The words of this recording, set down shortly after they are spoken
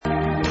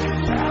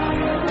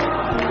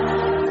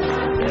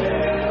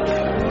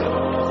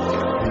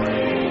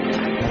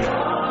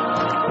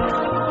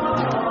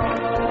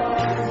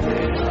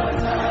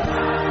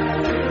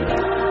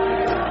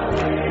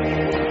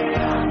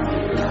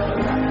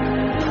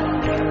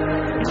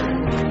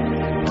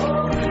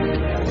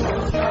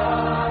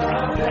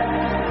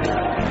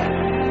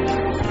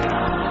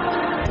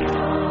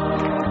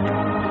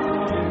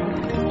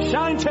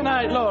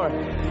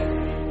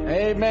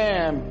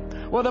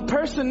Amen. Well, the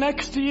person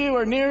next to you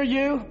or near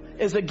you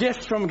is a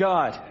gift from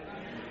God.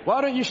 Why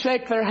don't you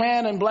shake their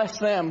hand and bless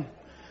them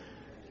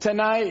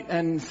tonight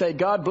and say,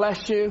 God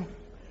bless you.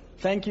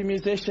 Thank you,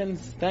 musicians.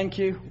 Thank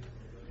you.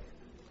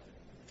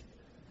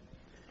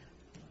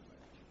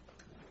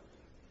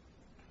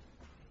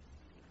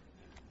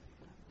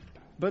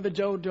 Brother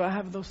Joe, do I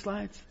have those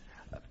slides?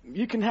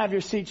 You can have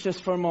your seats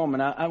just for a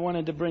moment. I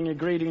wanted to bring you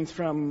greetings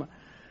from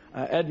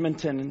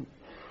Edmonton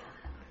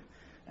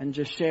and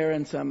just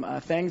sharing some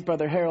things.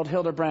 Brother Harold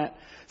Hildebrandt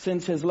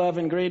sends his love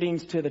and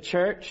greetings to the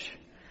church.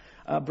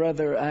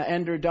 Brother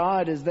Andrew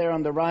Dodd is there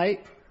on the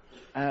right.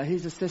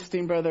 He's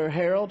assisting Brother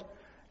Harold.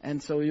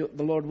 And so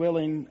the Lord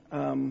willing,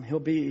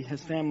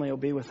 his family will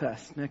be with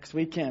us next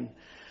weekend.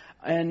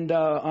 And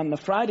on the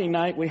Friday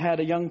night, we had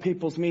a young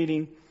people's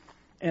meeting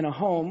in a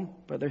home,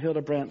 Brother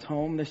Hildebrandt's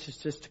home. This is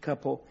just a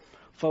couple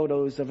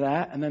photos of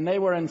that. And then they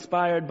were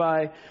inspired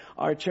by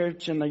our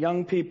church and the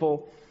young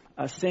people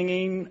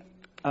singing.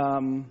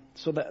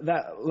 So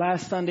that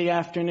last Sunday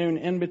afternoon,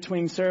 in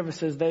between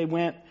services, they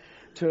went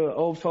to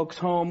old folks'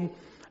 home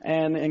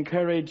and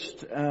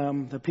encouraged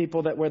the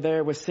people that were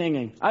there with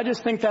singing. I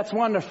just think that's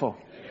wonderful.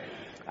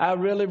 I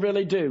really,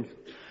 really do.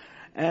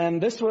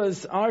 And this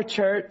was our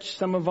church,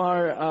 some of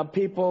our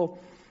people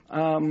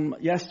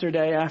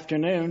yesterday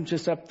afternoon,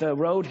 just up the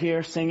road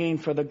here, singing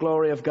for the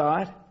glory of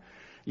God.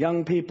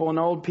 Young people and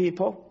old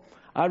people.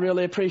 I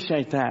really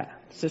appreciate that.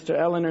 Sister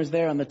Eleanor's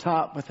there on the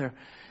top with her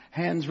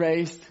hands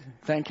raised,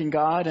 thanking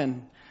God.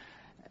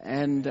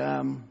 And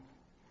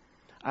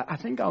I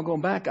think I'll go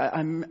back.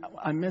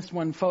 I missed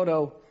one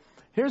photo.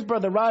 Here's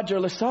Brother Roger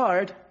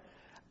Lessard.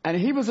 And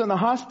he was in the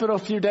hospital a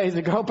few days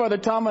ago. Brother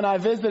Tom and I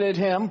visited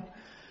him.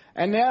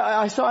 And now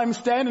I saw him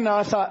standing there.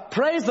 I thought,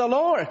 praise the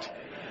Lord.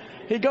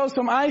 He goes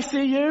from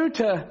ICU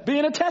to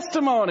being a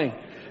testimony.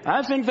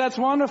 I think that's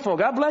wonderful.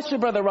 God bless you,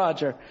 Brother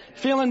Roger.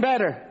 Feeling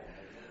better.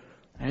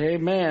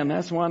 Amen.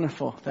 That's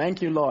wonderful.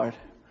 Thank you, Lord.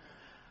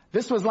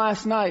 This was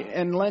last night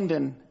in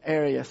Linden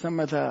area. Some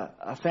of the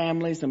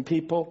families and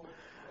people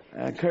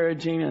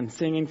encouraging and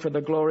singing for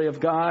the glory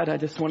of God. I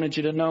just wanted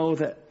you to know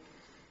that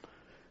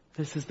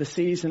this is the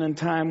season and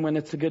time when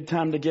it's a good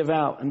time to give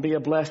out and be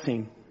a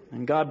blessing.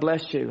 And God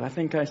bless you. I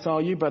think I saw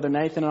you, Brother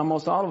Nathan, in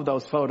almost all of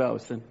those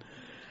photos. And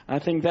I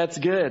think that's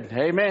good.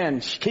 Amen.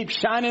 Keep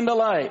shining the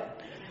light.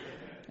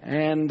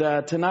 And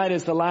tonight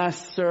is the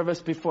last service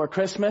before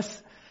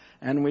Christmas.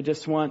 And we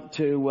just want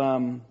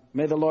to,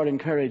 may the Lord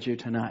encourage you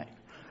tonight.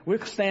 We'll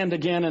stand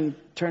again and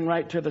turn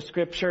right to the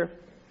scripture.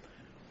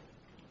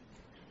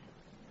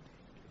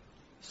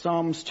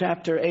 Psalms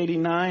chapter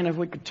 89, if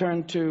we could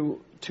turn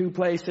to 2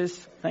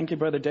 places. Thank you,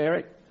 Brother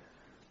Derek.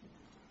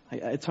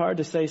 It's hard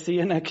to say see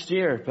you next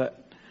year,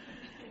 but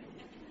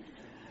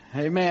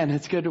amen.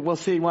 It's good we'll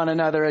see one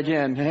another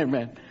again.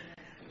 Amen.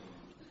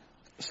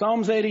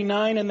 Psalms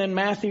 89 and then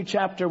Matthew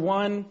chapter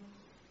 1.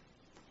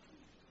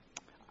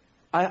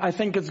 I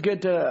think it's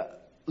good to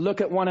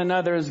look at one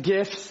another as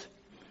gifts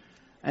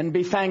and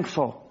be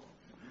thankful.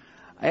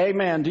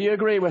 Amen. Do you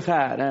agree with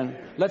that? And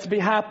let's be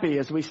happy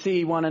as we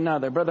see one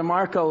another. Brother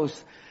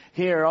Marco's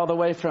here all the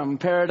way from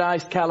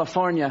Paradise,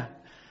 California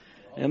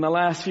in the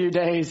last few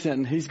days,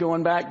 and he's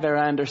going back there,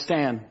 I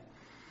understand.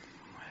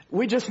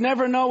 We just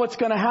never know what's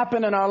going to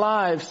happen in our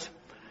lives.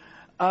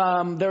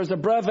 There's a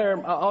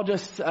brother, I'll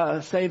just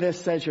say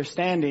this as you're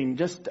standing,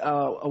 just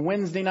a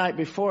Wednesday night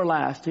before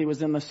last, he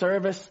was in the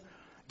service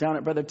down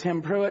at Brother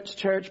Tim Pruitt's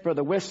church.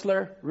 Brother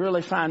Whistler,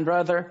 really fine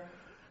brother,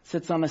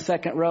 sits on the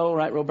second row,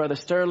 right where Brother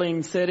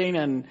Sterling sitting,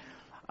 and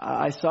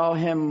I saw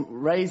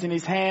him raising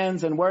his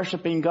hands and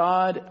worshiping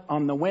God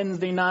on the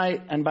Wednesday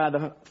night, and by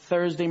the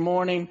Thursday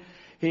morning,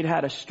 he'd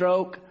had a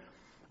stroke,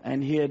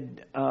 and he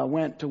had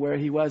went to where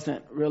he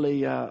wasn't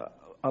really a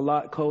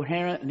lot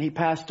coherent, and he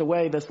passed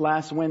away this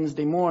last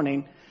Wednesday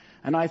morning.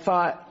 And I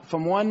thought,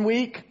 from one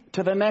week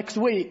to the next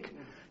week,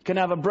 can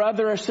have a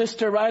brother or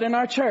sister right in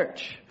our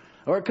church,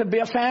 or it could be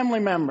a family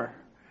member,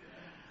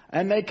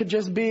 and they could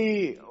just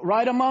be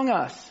right among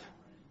us,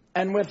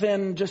 and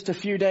within just a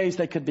few days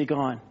they could be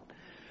gone.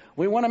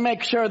 We want to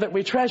make sure that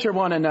we treasure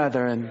one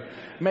another and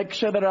make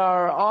sure that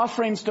our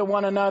offerings to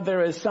one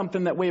another is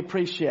something that we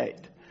appreciate.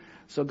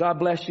 So God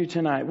bless you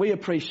tonight. We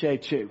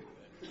appreciate you.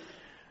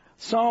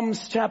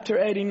 Psalms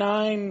chapter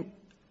 89,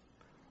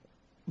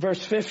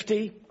 verse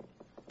 50.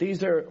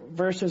 These are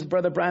verses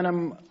Brother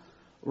Branham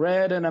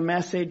read in a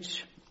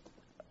message,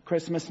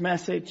 Christmas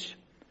message.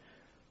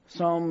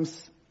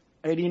 Psalms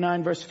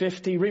 89, verse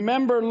 50.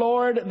 Remember,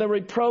 Lord, the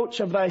reproach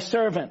of thy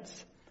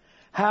servants,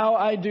 how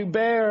I do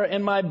bear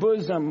in my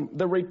bosom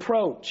the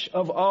reproach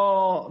of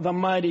all the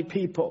mighty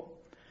people.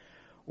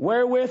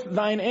 Wherewith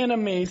thine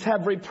enemies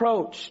have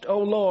reproached, O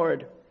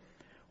Lord,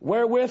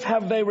 wherewith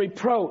have they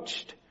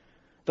reproached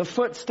the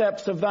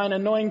footsteps of thine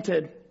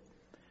anointed?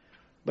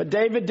 But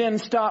David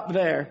didn't stop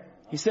there.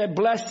 He said,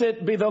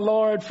 blessed be the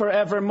Lord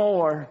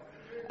forevermore.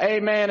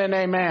 Amen and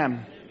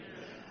amen.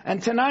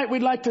 And tonight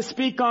we'd like to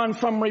speak on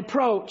from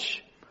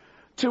reproach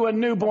to a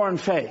newborn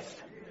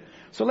faith.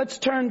 So let's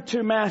turn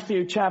to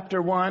Matthew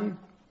chapter 1.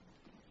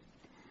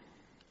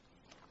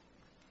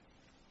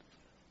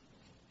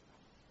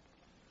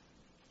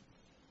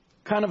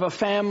 kind of a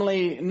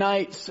family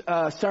night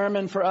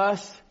sermon for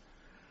us.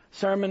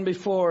 Sermon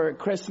before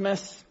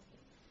Christmas.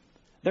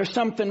 There's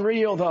something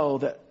real, though,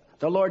 that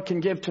the Lord can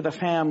give to the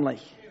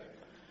family.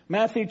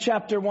 Matthew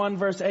chapter 1,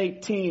 verse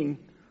 18.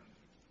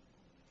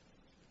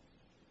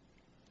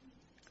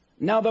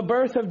 Now the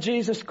birth of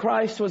Jesus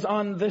Christ was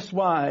on this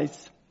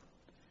wise,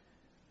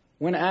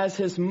 when as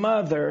his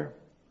mother,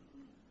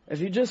 if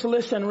you just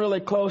listen really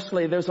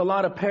closely, there's a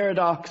lot of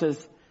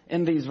paradoxes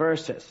in these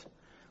verses.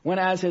 When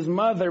as his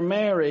mother,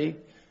 Mary,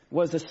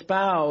 was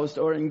espoused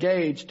or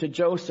engaged to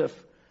Joseph,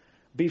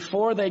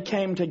 before they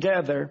came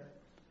together,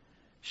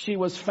 she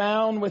was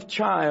found with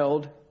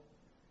child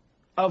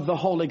of the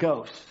Holy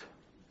Ghost.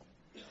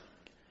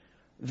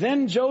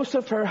 Then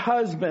Joseph, her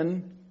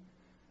husband,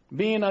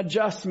 being a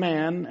just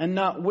man and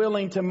not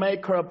willing to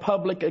make her a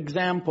public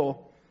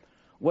example,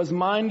 was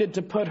minded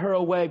to put her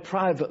away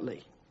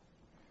privately.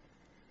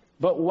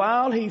 But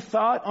while he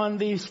thought on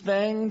these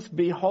things,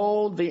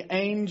 behold, the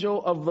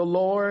angel of the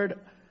Lord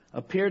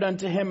appeared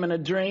unto him in a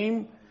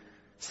dream,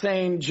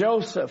 saying,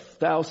 Joseph,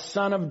 thou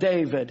son of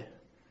David,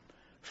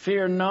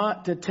 fear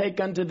not to take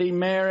unto thee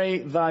Mary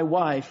thy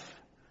wife,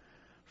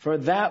 for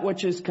that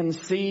which is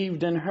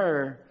conceived in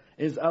her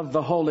is of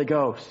the Holy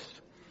Ghost.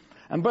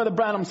 And Brother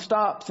Branham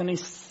stops and he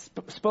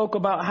spoke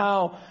about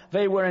how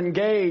they were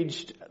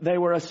engaged, they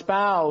were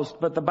espoused,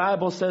 but the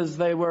Bible says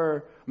they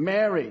were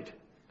married,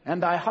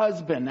 and thy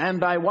husband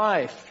and thy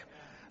wife.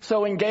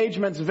 So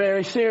engagement's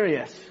very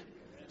serious.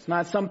 It's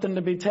not something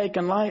to be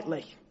taken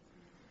lightly.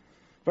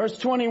 Verse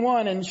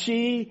 21, and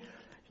she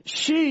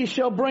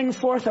shall bring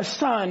forth a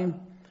son,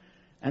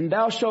 and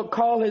thou shalt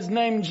call his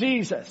name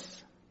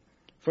Jesus,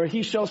 for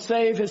he shall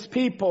save his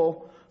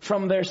people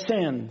from their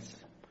sins.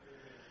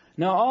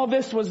 Now all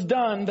this was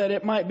done that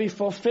it might be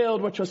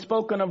fulfilled which was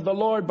spoken of the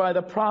Lord by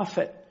the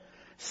prophet,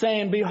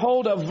 saying,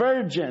 behold, a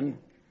virgin,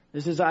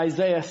 this is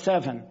Isaiah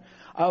 7,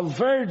 a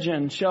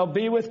virgin shall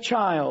be with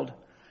child,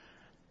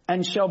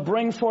 and shall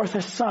bring forth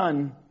a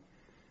son,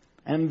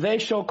 and they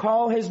shall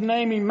call his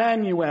name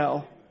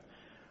Emmanuel,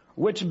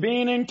 which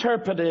being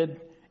interpreted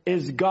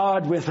is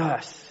God with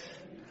us.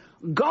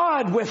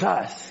 God with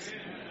us.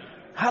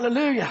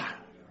 Hallelujah.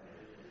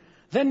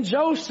 Then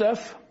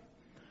Joseph,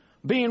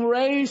 being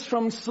raised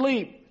from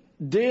sleep,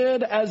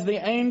 did as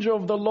the angel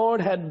of the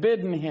Lord had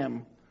bidden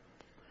him,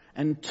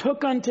 and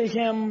took unto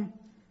him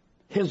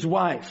his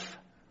wife,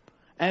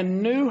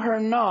 and knew her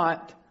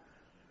not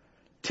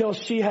till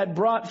she had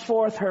brought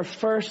forth her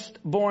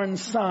firstborn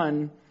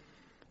son,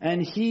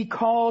 and he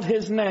called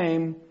his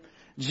name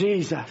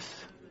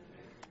Jesus.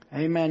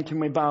 Amen. Can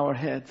we bow our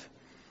heads?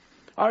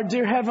 Our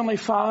dear Heavenly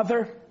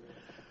Father,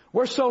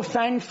 we're so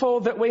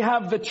thankful that we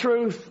have the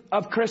truth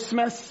of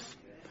Christmas.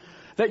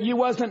 That you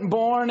wasn't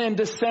born in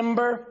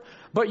December,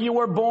 but you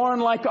were born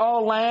like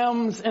all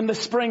lambs in the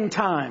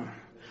springtime.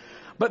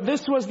 But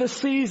this was the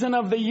season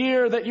of the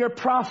year that your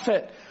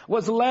prophet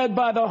was led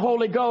by the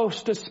Holy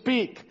Ghost to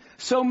speak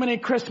so many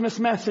Christmas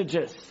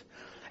messages.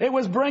 It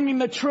was bringing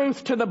the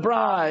truth to the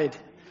bride,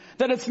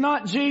 that it's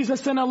not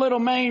Jesus in a little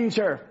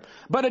manger,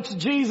 but it's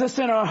Jesus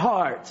in our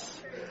hearts.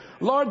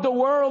 Lord, the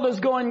world is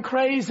going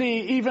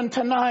crazy even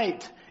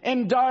tonight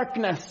in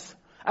darkness,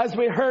 as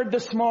we heard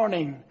this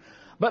morning.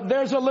 But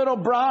there's a little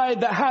bride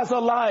that has a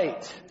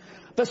light.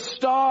 The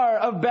star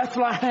of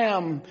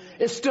Bethlehem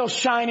is still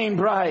shining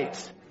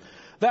bright.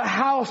 The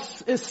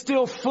house is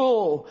still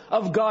full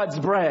of God's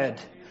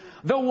bread.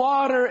 The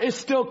water is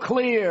still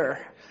clear.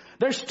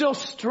 There's still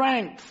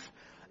strength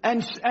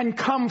and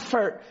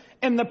comfort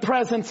in the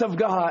presence of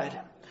God.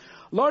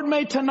 Lord,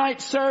 may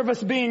tonight's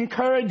service be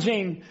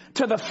encouraging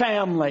to the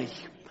family.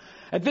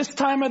 At this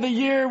time of the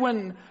year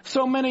when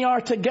so many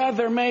are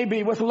together,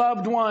 maybe with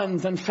loved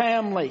ones and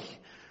family.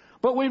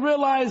 But we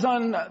realize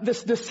on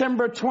this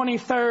December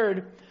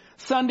 23rd,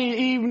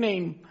 Sunday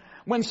evening,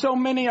 when so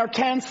many are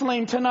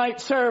canceling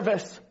tonight's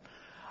service.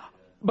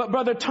 But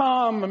Brother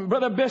Tom and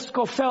Brother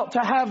Biscoe felt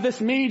to have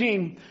this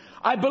meeting.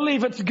 I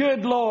believe it's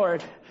good,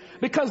 Lord,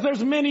 because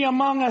there's many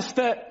among us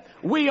that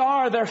we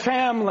are their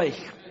family.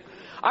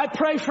 I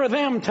pray for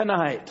them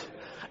tonight.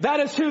 That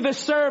is who this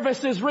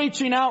service is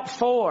reaching out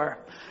for,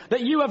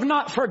 that you have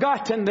not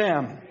forgotten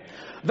them.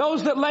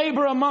 Those that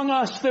labor among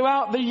us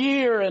throughout the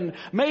year and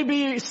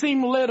maybe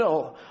seem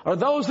little, or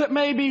those that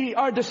maybe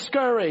are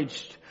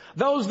discouraged,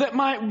 those that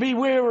might be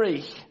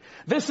weary.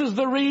 This is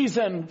the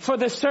reason for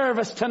this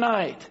service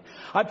tonight.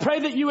 I pray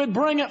that you would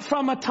bring it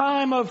from a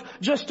time of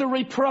just a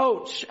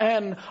reproach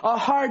and a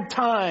hard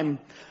time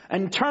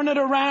and turn it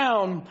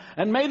around,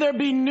 and may there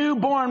be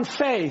newborn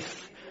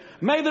faith.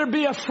 May there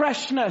be a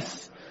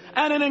freshness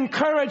and an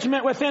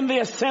encouragement within the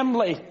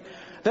assembly.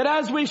 That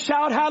as we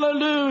shout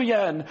hallelujah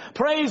and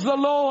praise the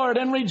Lord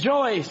and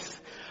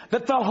rejoice,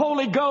 that the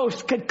Holy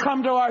Ghost could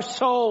come to our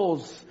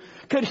souls,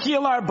 could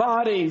heal our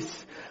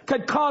bodies,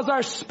 could cause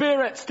our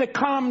spirits to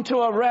come to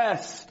a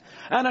rest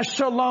and a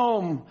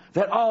shalom,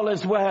 that all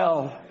is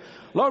well.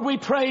 Lord, we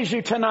praise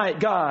you tonight,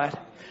 God.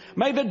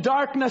 May the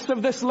darkness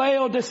of this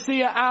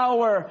Laodicea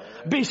hour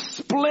be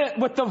split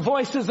with the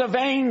voices of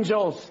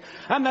angels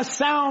and the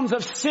sounds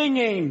of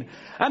singing,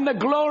 and the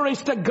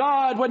glories to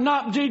God would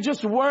not be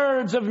just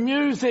words of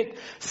music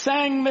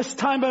sang this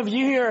time of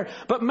year,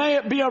 but may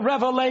it be a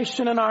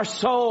revelation in our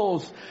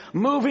souls,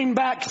 moving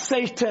back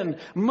Satan,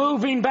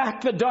 moving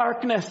back the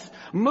darkness,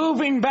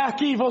 moving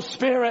back evil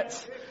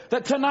spirits,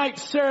 that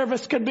tonight's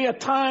service could be a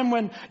time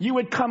when you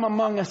would come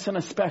among us in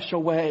a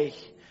special way.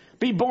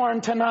 Be born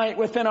tonight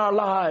within our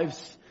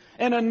lives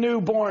in a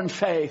newborn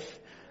faith.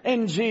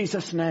 In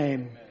Jesus'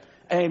 name,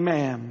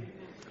 amen.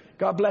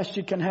 God bless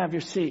you. Can have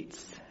your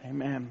seats.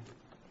 Amen.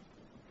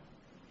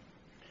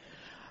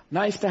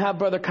 Nice to have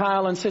Brother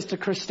Kyle and Sister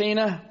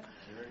Christina.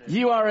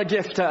 You are a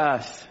gift to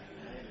us.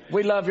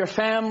 We love your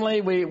family.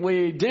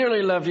 We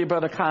dearly love you,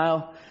 Brother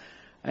Kyle.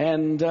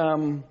 And,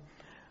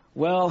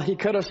 well, he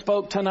could have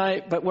spoke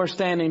tonight, but we're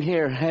standing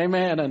here.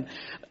 Amen. And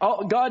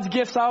God's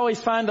gifts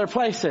always find their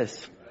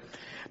places.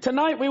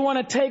 Tonight we want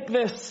to take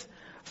this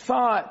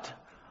thought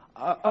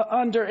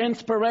under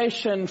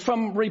inspiration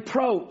from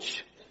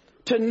reproach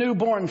to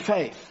newborn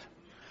faith.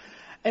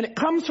 And it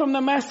comes from the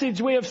message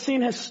we have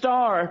seen his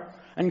star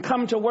and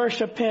come to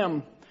worship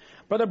him.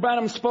 Brother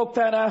Branham spoke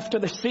that after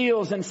the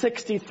seals in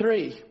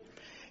 63.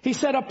 He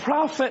said a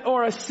prophet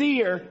or a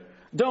seer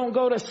don't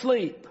go to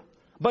sleep,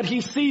 but he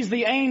sees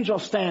the angel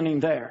standing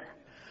there.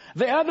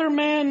 The other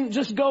man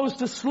just goes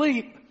to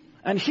sleep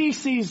and he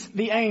sees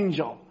the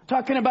angel.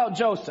 Talking about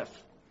Joseph.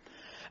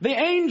 The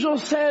angel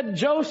said,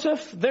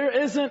 Joseph, there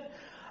isn't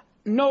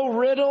no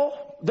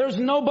riddle. There's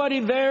nobody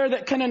there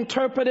that can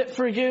interpret it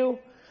for you.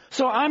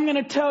 So I'm going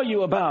to tell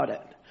you about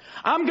it.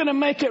 I'm going to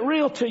make it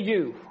real to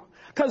you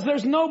because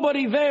there's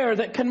nobody there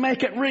that can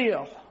make it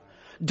real.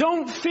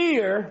 Don't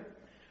fear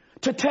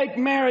to take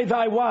Mary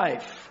thy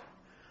wife,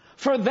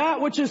 for that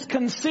which is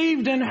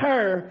conceived in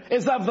her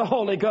is of the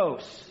Holy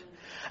Ghost.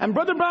 And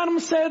Brother Branham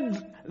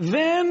said,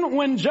 then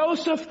when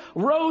Joseph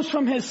rose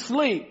from his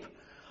sleep,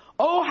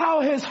 oh, how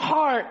his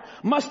heart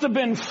must have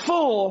been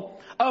full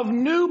of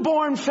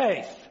newborn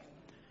faith.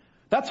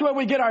 That's where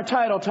we get our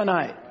title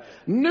tonight.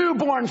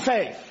 Newborn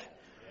faith.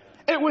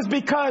 It was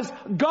because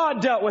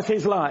God dealt with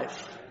his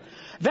life.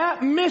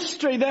 That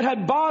mystery that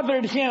had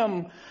bothered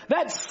him,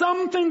 that's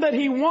something that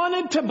he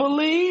wanted to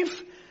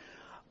believe,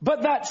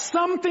 but that's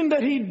something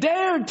that he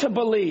dared to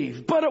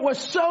believe. But it was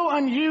so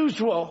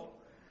unusual,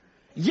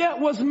 yet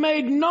was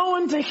made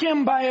known to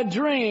him by a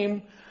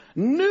dream.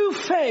 New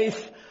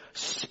faith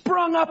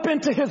sprung up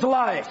into his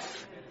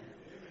life.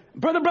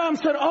 Brother Branham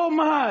said, oh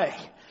my,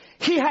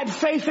 he had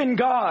faith in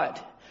God.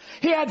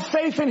 He had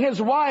faith in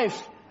his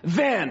wife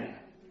then.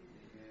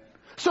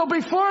 So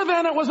before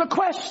then it was a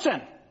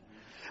question.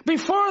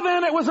 Before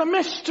then it was a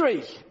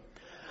mystery.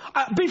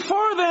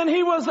 Before then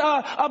he was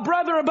a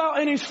brother about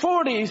in his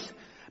 40s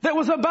that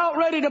was about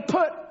ready to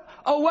put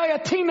away a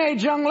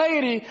teenage young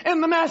lady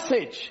in the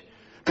message.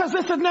 Because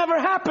this had never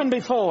happened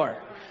before.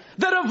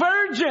 That a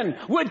virgin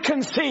would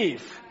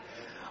conceive.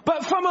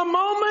 But from a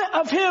moment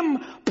of him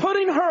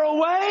putting her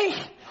away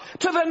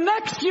to the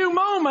next few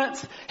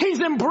moments, he's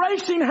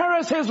embracing her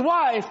as his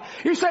wife.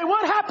 You say,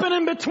 what happened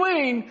in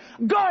between?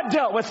 God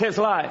dealt with his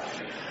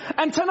life.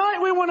 And tonight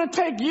we want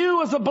to take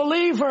you as a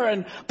believer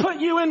and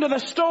put you into the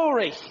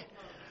story.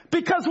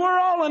 Because we're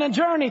all in a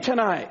journey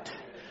tonight.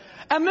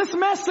 And this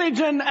message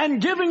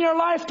and giving your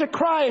life to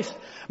Christ,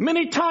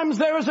 many times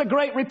there is a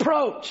great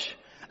reproach.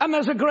 And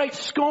there's a great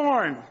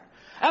scorn.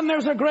 And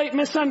there's a great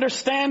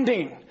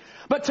misunderstanding.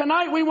 But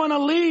tonight we want to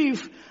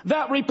leave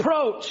that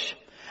reproach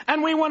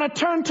and we want to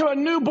turn to a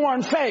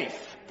newborn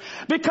faith.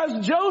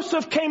 Because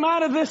Joseph came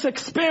out of this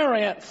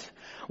experience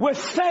with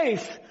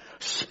faith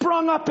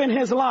sprung up in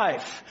his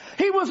life.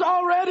 He was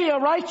already a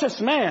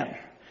righteous man.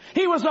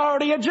 He was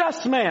already a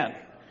just man.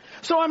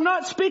 So I'm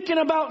not speaking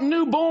about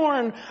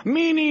newborn,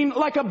 meaning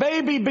like a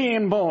baby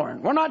being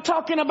born. We're not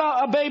talking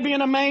about a baby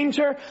in a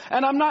manger,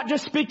 and I'm not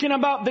just speaking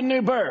about the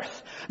new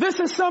birth. This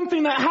is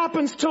something that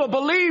happens to a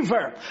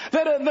believer,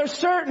 that there's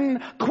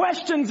certain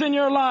questions in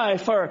your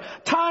life, or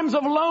times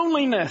of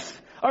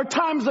loneliness, or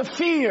times of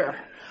fear,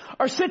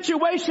 or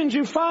situations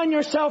you find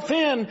yourself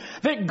in,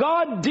 that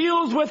God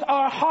deals with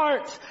our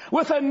hearts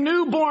with a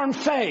newborn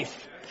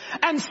faith.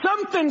 And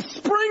something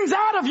springs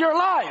out of your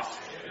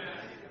life.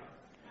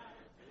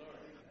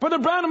 Brother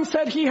Branham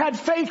said he had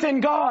faith in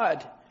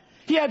God.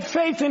 He had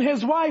faith in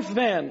his wife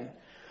then.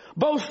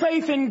 Both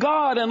faith in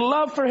God and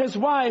love for his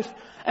wife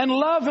and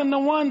love in the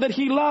one that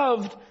he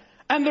loved.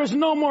 And there's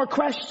no more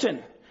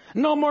question.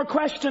 No more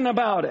question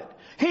about it.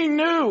 He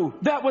knew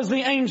that was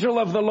the angel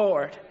of the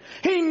Lord.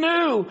 He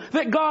knew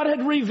that God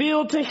had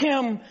revealed to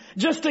him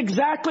just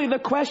exactly the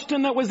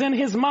question that was in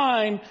his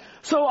mind.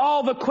 So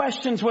all the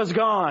questions was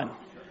gone.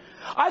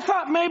 I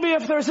thought maybe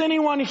if there's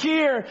anyone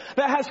here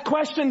that has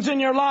questions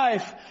in your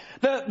life,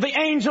 the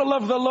angel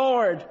of the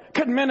Lord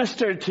could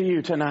minister to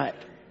you tonight.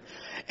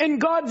 And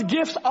God's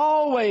gifts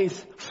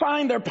always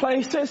find their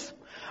places.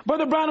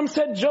 Brother Branham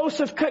said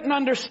Joseph couldn't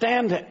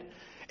understand it.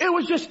 It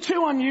was just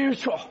too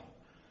unusual.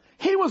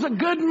 He was a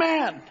good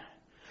man.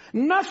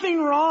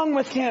 Nothing wrong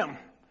with him.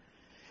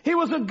 He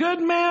was a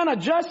good man, a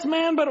just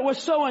man, but it was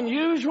so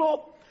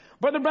unusual.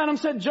 Brother Branham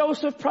said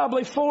Joseph,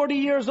 probably 40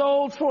 years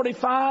old,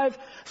 45,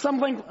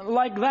 something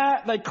like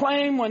that, they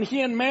claim, when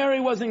he and Mary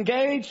was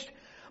engaged.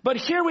 But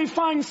here we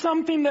find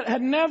something that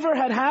had never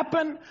had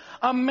happened.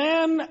 A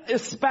woman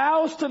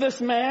espoused to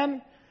this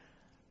man,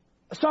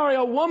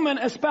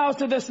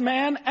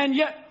 and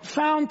yet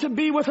found to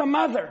be with a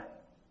mother.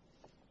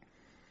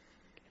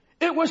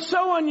 It was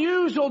so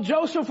unusual,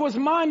 Joseph was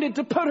minded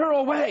to put her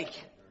away.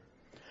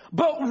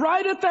 But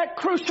right at that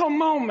crucial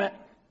moment,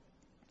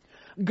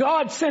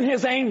 God sent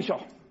His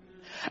angel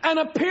and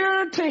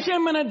appeared to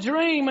him in a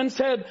dream and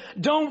said,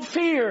 "Don't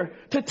fear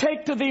to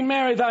take to thee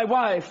Mary thy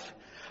wife,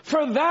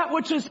 for that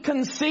which is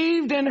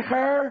conceived in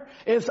her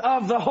is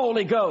of the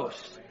Holy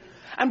Ghost."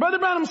 And Brother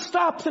Branham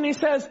stops and he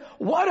says,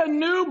 what a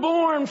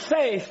newborn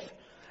faith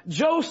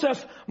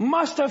Joseph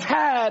must have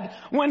had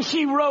when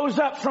he rose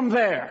up from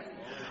there.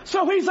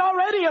 So he's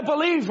already a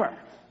believer.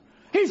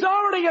 He's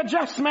already a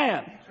just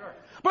man.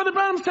 Brother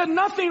Branham said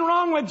nothing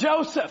wrong with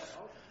Joseph,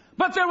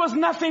 but there was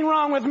nothing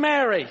wrong with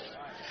Mary.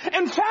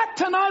 In fact,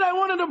 tonight I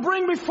wanted to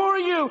bring before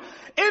you,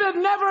 it had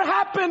never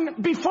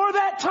happened before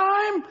that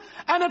time,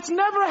 and it's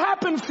never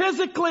happened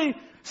physically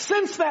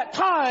since that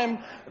time,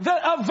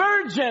 that a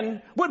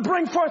virgin would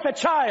bring forth a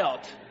child.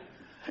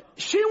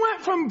 She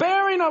went from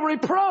bearing a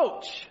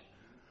reproach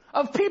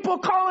of people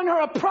calling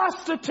her a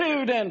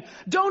prostitute and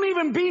don't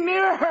even be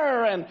near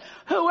her, and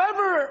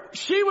whoever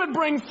she would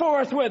bring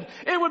forth with,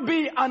 it would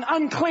be an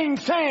unclean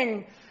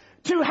thing,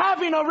 to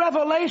having a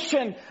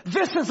revelation,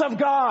 this is of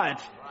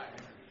God.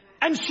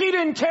 And she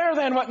didn't care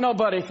then what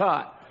nobody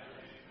thought.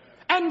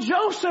 And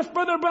Joseph,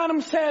 Brother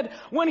Branham said,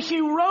 when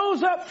he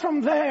rose up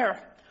from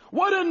there,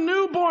 what a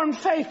newborn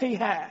faith he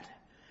had.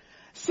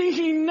 See,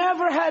 he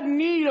never had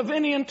need of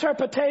any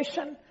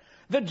interpretation.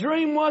 The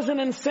dream wasn't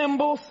in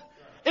symbols.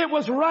 It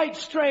was right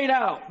straight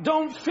out.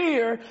 Don't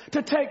fear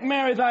to take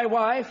Mary thy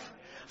wife,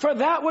 for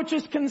that which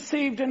is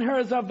conceived in her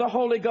is of the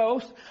Holy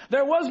Ghost.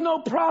 There was no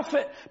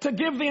prophet to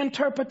give the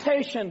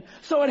interpretation,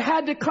 so it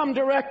had to come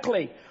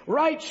directly,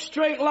 right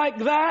straight like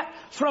that,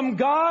 from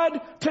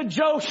God to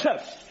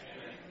Joseph.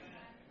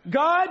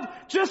 God,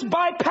 just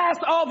bypass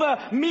all the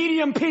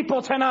medium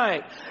people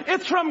tonight.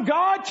 It's from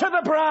God to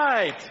the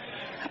bride.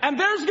 And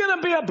there's going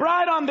to be a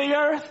bride on the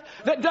earth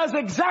that does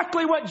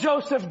exactly what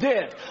Joseph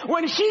did.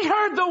 When he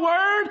heard the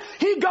word,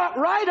 he got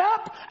right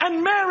up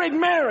and married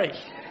Mary.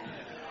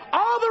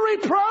 All the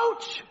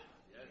reproach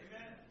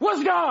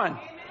was gone.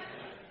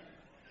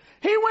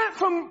 He went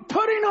from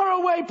putting her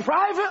away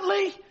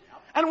privately,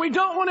 and we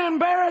don't want to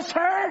embarrass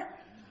her,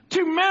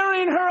 to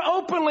marrying her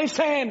openly,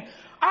 saying,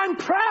 I'm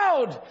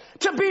proud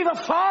to be the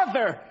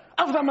father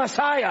of the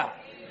Messiah.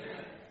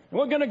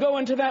 We're going to go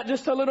into that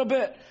just a little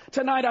bit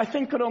tonight. I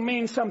think it'll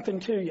mean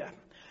something to you.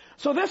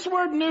 So this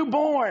word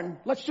newborn,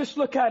 let's just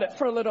look at it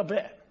for a little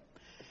bit.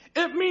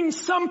 It means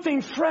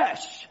something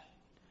fresh.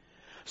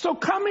 So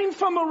coming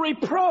from a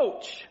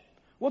reproach,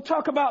 we'll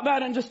talk about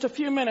that in just a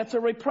few minutes,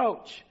 a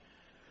reproach,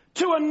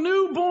 to a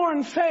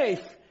newborn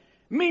faith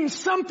means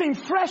something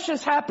fresh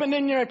has happened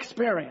in your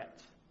experience.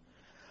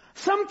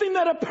 Something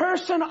that a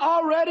person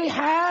already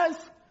has,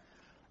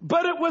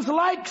 but it was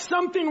like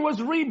something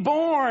was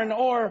reborn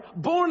or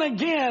born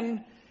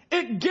again.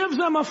 It gives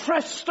them a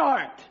fresh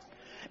start.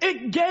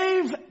 It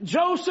gave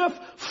Joseph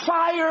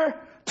fire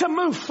to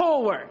move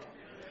forward.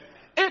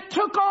 It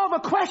took all the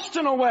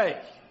question away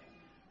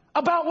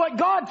about what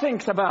God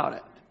thinks about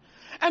it.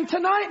 And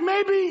tonight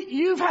maybe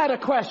you've had a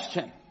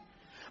question.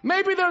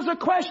 Maybe there's a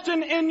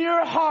question in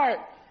your heart.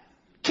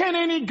 Can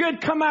any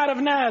good come out of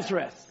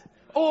Nazareth?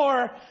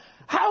 Or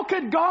how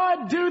could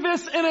God do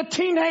this in a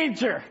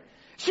teenager?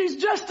 She's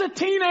just a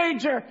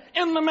teenager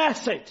in the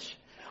message.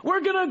 We're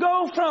going to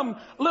go from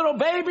little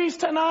babies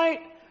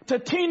tonight to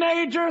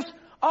teenagers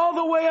all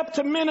the way up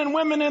to men and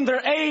women in their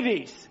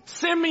 80s.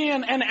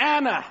 Simeon and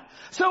Anna.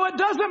 So it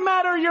doesn't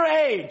matter your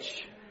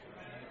age.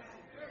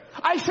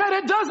 I said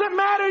it doesn't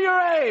matter your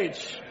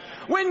age.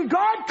 When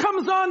God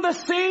comes on the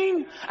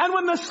scene and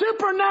when the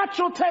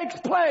supernatural takes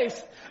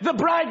place, the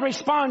bride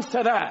responds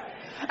to that.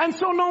 And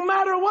so no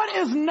matter what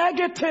is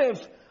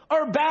negative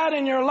or bad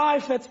in your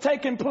life that's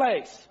taken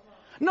place,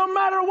 no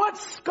matter what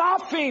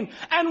scoffing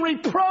and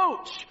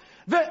reproach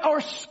that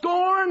or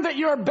scorn that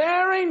you're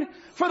bearing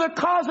for the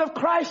cause of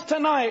Christ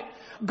tonight,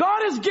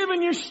 God has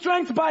given you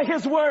strength by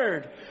His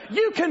Word.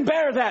 You can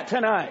bear that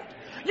tonight.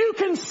 You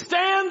can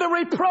stand the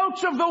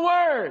reproach of the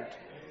Word.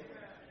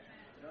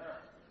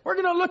 We're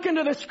going to look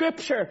into the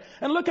Scripture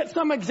and look at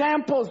some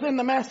examples in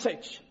the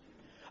message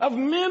of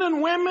men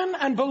and women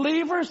and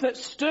believers that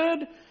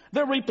stood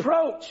the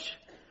reproach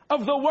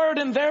of the Word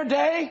in their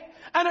day.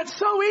 And it's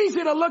so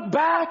easy to look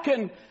back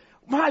and,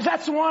 my,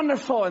 that's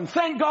wonderful, and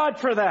thank God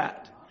for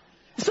that.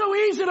 It's so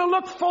easy to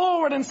look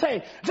forward and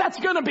say, that's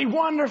going to be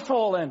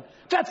wonderful and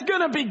that's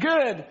going to be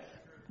good.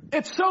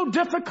 It's so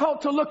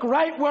difficult to look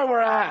right where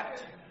we're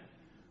at.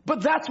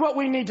 But that's what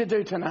we need to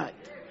do tonight.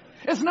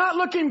 It's not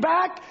looking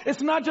back.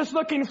 It's not just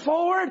looking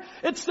forward.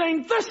 It's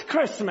saying this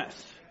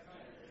Christmas,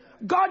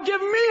 God give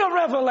me a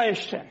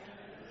revelation.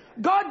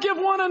 God give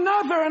one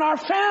another in our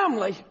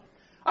family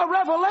a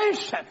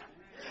revelation.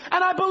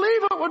 And I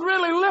believe it would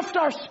really lift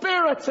our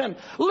spirits and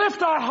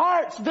lift our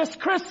hearts this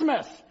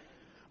Christmas.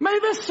 May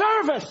this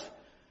service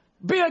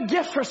be a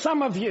gift for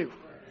some of you.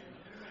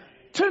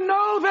 To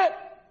know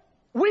that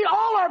we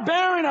all are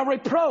bearing a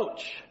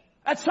reproach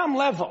at some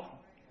level.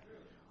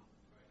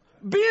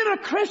 Being a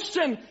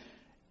Christian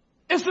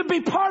is to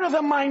be part of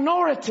the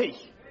minority.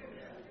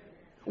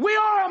 We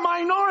are a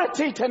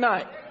minority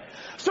tonight.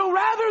 So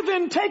rather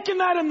than taking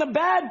that in the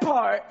bad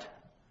part,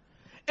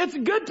 it's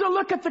good to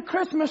look at the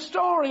Christmas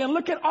story and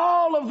look at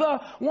all of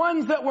the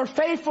ones that were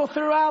faithful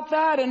throughout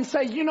that and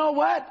say, you know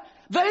what?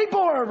 They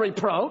bore a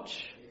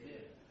reproach.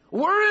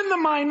 We're in the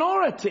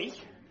minority.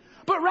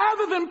 But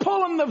rather than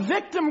pulling the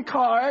victim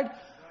card,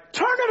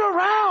 turn it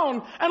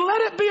around and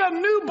let it be a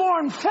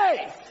newborn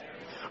faith.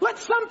 Let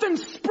something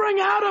spring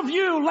out of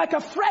you like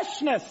a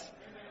freshness.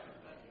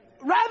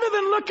 Rather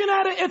than looking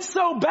at it, it's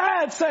so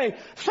bad, say,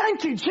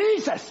 thank you,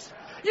 Jesus.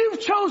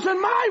 You've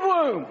chosen my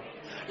womb.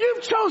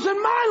 You've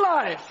chosen my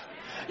life.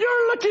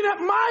 You're looking at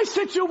my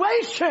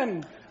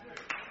situation.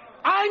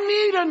 I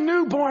need a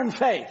newborn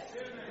faith.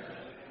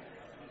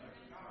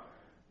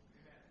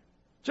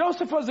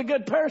 Joseph was a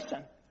good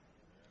person.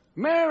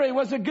 Mary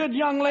was a good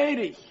young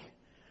lady.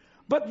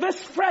 But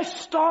this fresh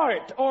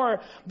start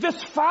or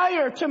this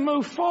fire to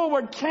move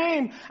forward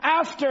came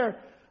after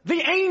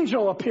the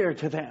angel appeared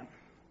to them.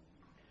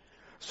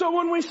 So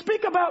when we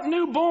speak about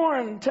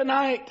newborn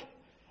tonight,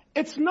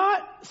 it's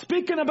not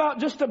speaking about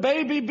just a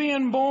baby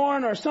being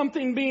born or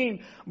something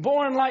being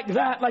born like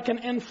that, like an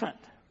infant.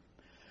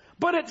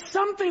 But it's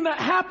something that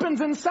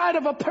happens inside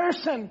of a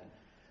person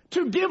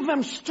to give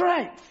them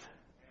strength,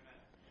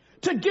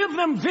 to give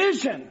them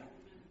vision.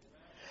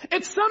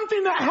 It's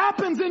something that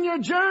happens in your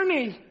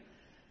journey.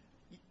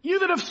 You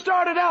that have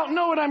started out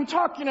know what I'm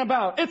talking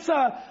about. It's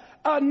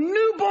a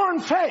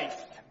newborn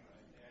faith.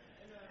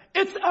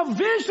 It's a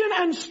vision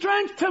and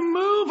strength to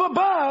move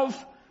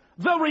above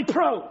the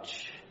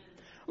reproach.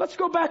 Let's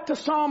go back to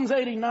Psalms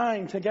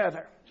 89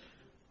 together.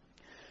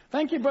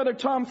 Thank you, Brother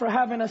Tom, for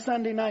having a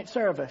Sunday night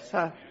service.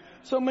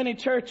 So many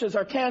churches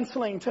are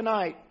canceling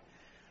tonight.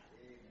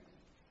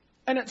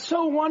 And it's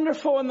so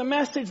wonderful in the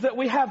message that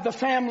we have the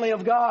family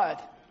of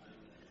God.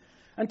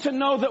 And to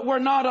know that we're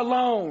not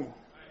alone.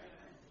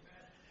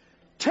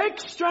 Take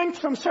strength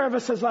from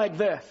services like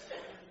this.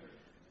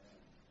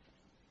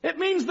 It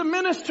means the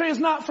ministry has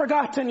not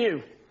forgotten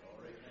you.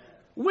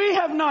 We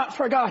have not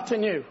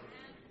forgotten you.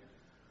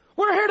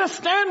 We're here to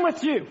stand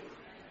with you.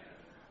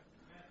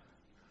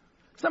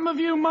 Some of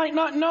you might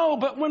not know,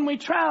 but when we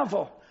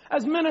travel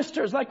as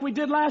ministers, like we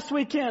did last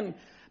weekend,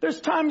 there's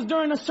times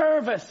during a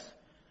service,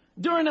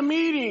 during a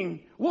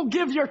meeting, we'll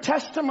give your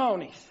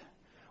testimonies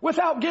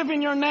without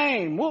giving your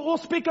name. We'll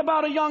speak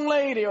about a young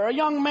lady or a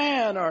young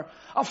man or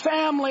a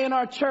family in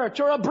our church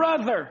or a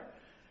brother.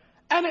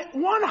 And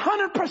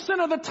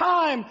 100% of the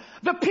time,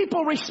 the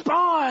people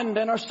respond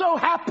and are so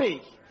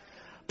happy.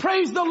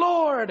 Praise the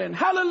Lord and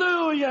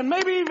hallelujah and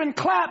maybe even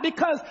clap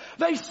because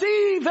they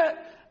see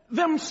that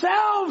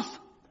themselves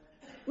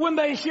when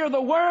they hear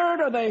the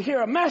word or they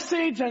hear a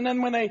message and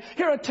then when they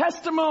hear a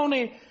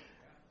testimony,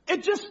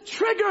 it just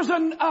triggers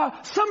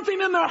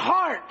something in their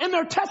heart, in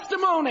their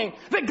testimony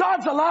that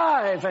God's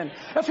alive. And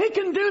if He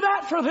can do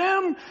that for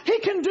them, He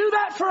can do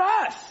that for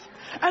us.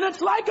 And it's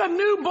like a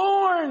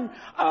newborn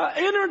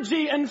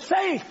energy and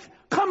faith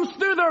comes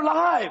through their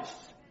lives.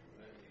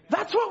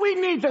 That's what we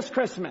need this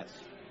Christmas.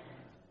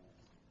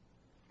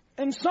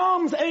 In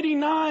Psalms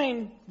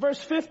 89,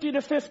 verse 50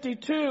 to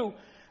 52,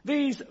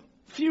 these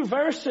few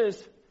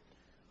verses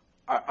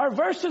are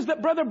verses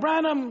that Brother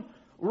Branham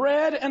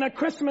read in a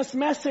Christmas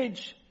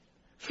message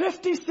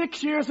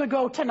 56 years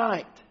ago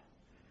tonight.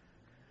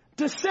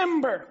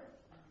 December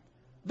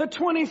the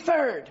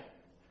 23rd,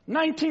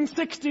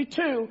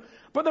 1962,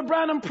 Brother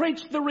Branham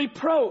preached the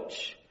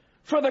reproach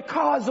for the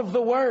cause of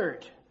the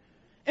word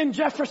in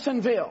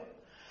Jeffersonville.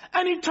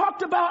 And he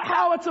talked about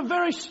how it's a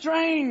very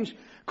strange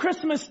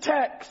Christmas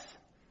text.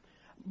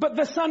 But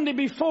the Sunday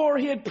before,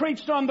 he had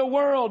preached on the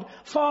world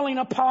falling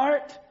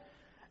apart.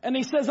 And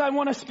he says, I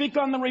want to speak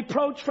on the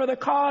reproach for the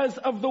cause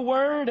of the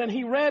word. And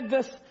he read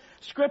this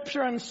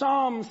scripture in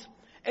Psalms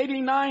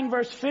 89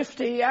 verse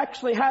 50. He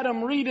actually had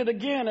him read it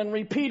again and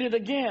repeat it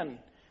again.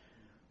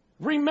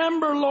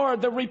 Remember,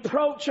 Lord, the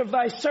reproach of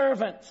thy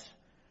servants,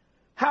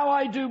 how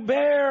I do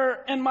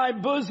bear in my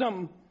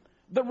bosom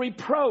the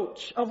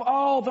reproach of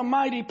all the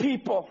mighty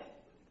people.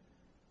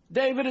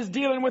 David is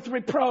dealing with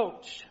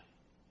reproach.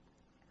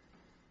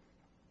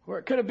 Or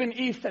it could have been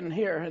Ethan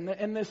here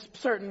in this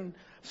certain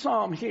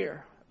psalm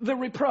here. The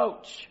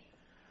reproach.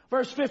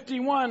 Verse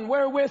 51,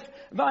 wherewith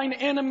thine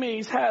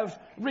enemies have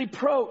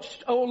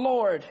reproached, O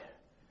Lord.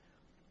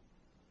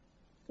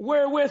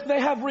 Wherewith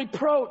they have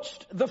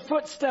reproached the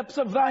footsteps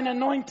of thine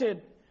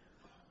anointed.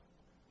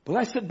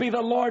 Blessed be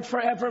the Lord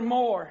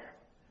forevermore.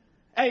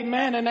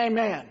 Amen and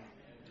amen.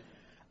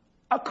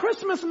 A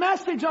Christmas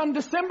message on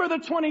December the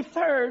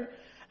 23rd.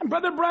 And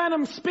Brother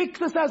Branham speaks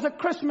this as a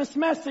Christmas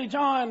message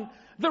on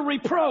the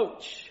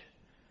reproach.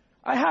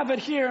 I have it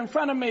here in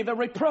front of me, the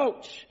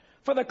reproach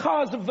for the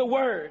cause of the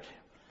word.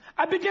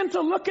 I begin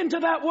to look into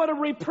that, what a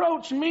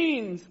reproach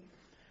means.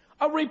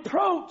 A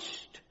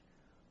reproached,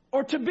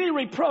 or to be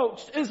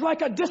reproached, is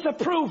like a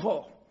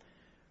disapproval.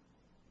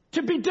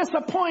 To be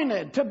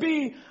disappointed, to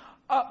be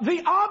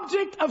the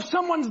object of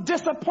someone's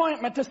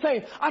disappointment, to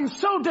say, I'm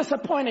so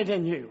disappointed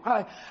in you.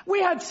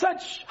 We had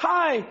such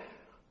high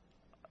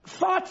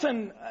thoughts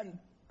and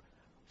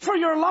for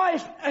your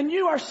life, and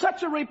you are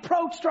such a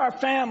reproach to our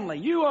family.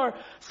 You are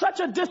such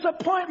a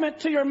disappointment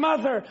to your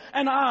mother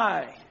and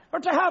I. Or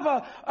to have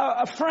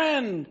a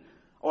friend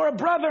or a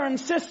brother and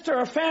sister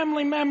or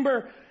family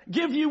member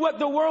give you what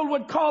the world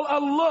would call a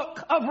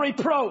look of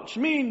reproach,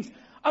 means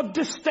of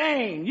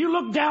disdain. You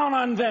look down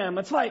on them.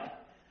 It's like,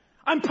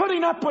 I'm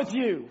putting up with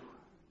you.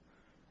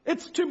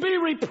 It's to be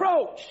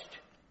reproached,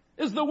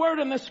 is the word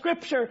in the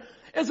scripture,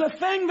 is a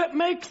thing that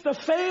makes the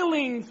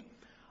failings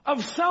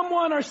of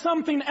someone or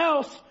something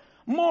else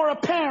more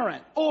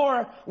apparent.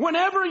 Or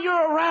whenever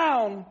you're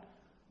around,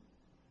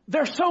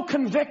 they're so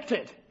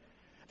convicted.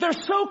 They're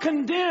so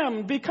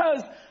condemned,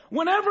 because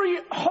whenever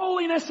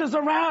holiness is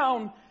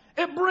around,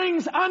 it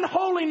brings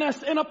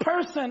unholiness in a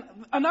person,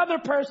 another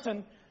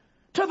person,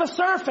 to the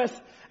surface,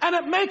 and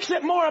it makes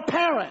it more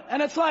apparent.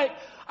 And it's like,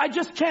 I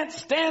just can't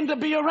stand to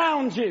be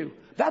around you.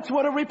 That's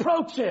what a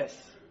reproach is.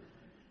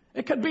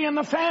 It could be in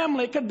the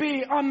family, it could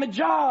be on the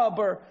job,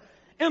 or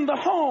in the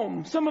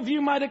home. Some of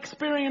you might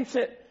experience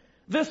it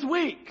this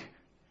week.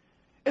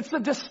 It's the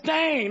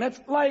disdain. It's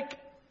like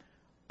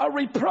a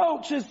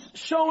reproach is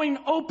showing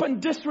open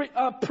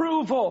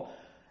disapproval.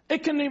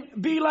 It can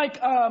be like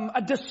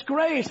a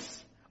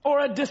disgrace or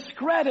a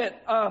discredit,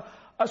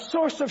 a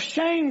source of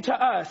shame to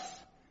us.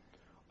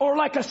 Or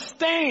like a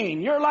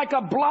stain. You're like a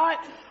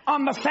blot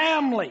on the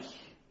family.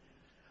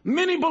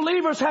 Many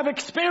believers have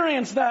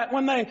experienced that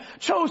when they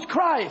chose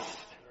Christ.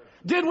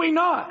 Did we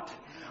not?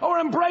 Or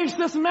embrace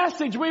this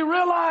message. We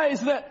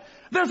realize that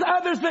there's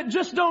others that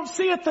just don't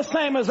see it the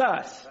same as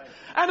us.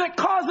 And it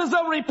causes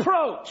a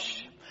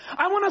reproach.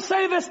 I want to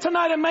say this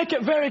tonight and make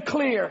it very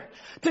clear.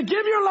 To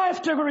give your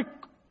life to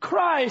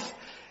Christ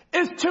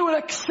is to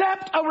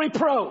accept a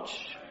reproach.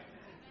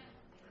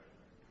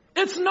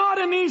 It's not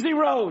an easy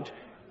road.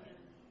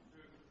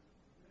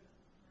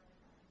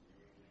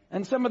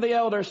 And some of the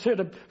elders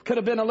could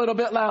have been a little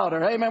bit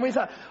louder. Amen. We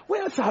thought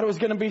it was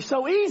going to be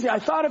so easy. I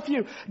thought if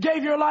you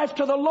gave your life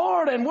to the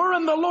Lord and we're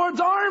in the Lord's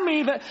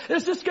army, that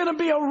it's just going to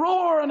be a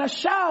roar and a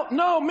shout.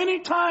 No, many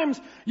times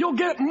you'll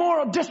get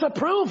more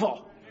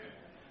disapproval.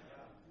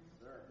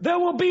 There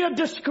will be a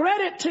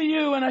discredit to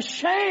you and a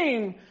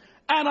shame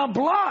and a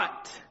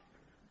blot.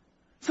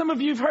 Some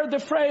of you have heard the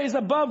phrase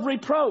above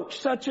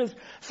reproach, such as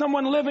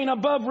someone living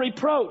above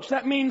reproach.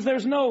 That means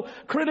there's no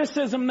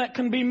criticism that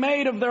can be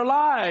made of their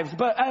lives.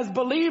 But as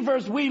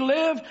believers, we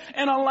live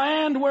in a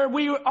land where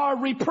we are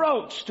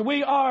reproached.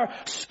 We are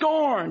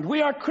scorned.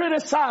 We are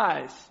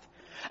criticized.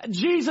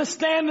 Jesus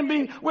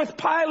standing with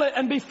Pilate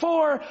and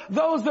before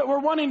those that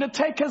were wanting to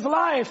take his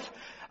life,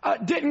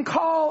 didn't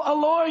call a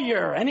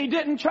lawyer, and he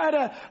didn't try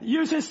to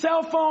use his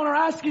cell phone or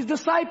ask his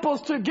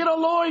disciples to get a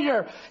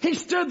lawyer. He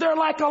stood there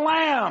like a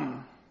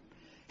lamb.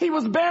 He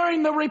was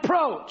bearing the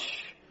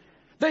reproach.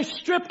 They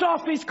stripped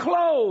off his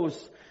clothes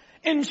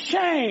in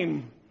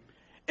shame.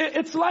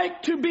 It's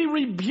like to be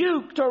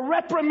rebuked or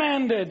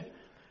reprimanded,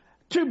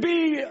 to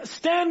be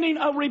standing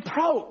a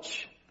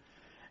reproach.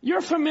 You're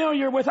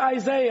familiar with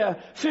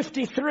Isaiah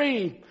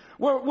 53,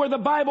 where the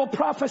Bible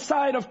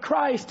prophesied of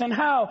Christ and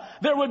how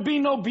there would be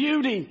no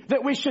beauty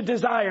that we should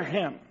desire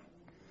him.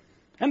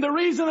 And the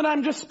reason that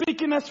I'm just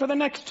speaking this for the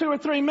next 2 or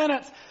 3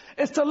 minutes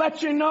is to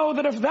let you know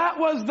that if that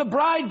was the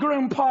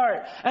bridegroom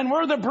part and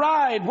we're the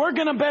bride, we're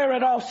going to bear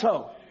it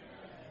also.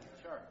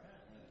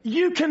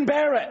 You can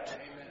bear it.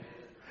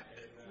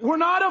 We're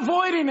not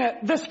avoiding it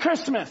this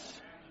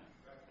Christmas.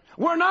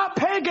 We're not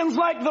pagans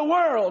like the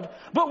world,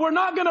 but we're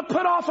not going to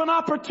put off an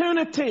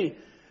opportunity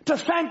to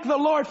thank the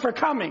Lord for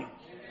coming.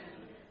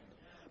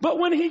 But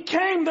when he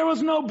came, there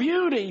was no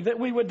beauty that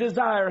we would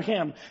desire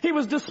him. He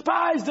was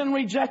despised and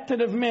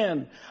rejected of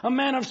men, a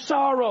man of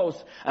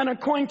sorrows and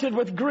acquainted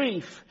with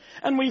grief.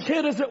 And we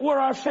hid, as it were,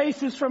 our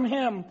faces from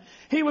him.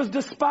 He was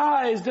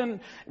despised and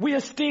we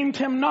esteemed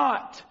him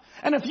not.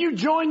 And if you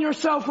join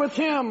yourself with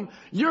him,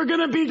 you're going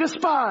to be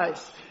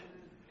despised.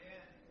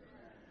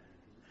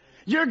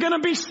 You're going to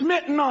be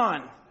smitten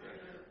on.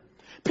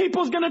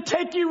 People's going to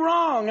take you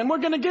wrong. And we're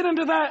going to get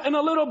into that in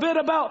a little bit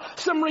about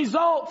some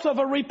results of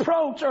a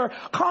reproach or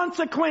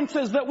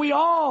consequences that we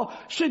all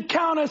should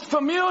count as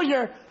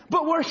familiar.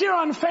 But we're here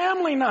on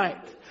family night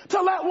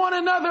to let one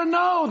another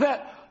know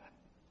that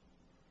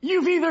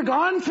you've either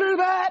gone through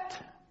that,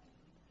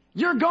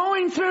 you're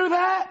going through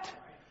that,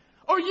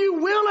 or you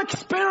will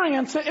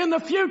experience it in the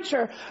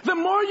future. The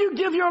more you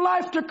give your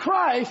life to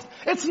Christ,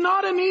 it's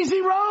not an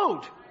easy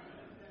road.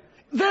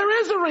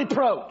 There is a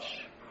reproach.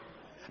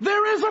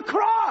 There is a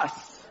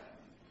cross.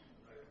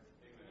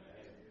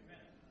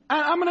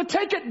 I'm going to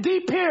take it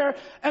deep here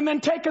and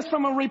then take us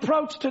from a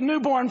reproach to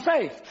newborn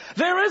faith.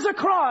 There is a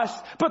cross,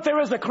 but there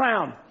is a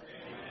crown.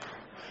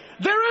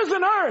 There is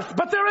an earth,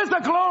 but there is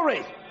a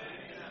glory.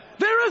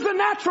 There is a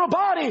natural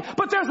body,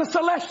 but there's a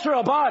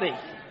celestial body.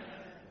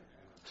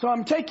 So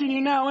I'm taking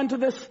you now into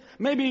this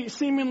maybe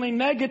seemingly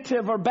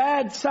negative or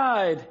bad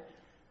side,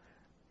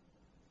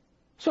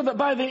 so that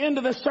by the end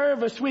of the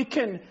service we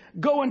can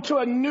go into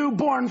a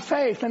newborn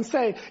faith and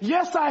say,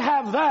 yes, I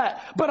have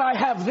that, but I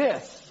have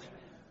this.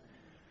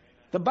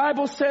 The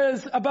Bible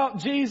says about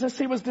Jesus,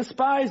 he was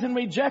despised and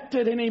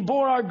rejected, and he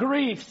bore our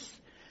griefs,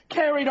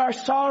 carried our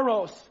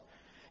sorrows.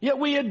 Yet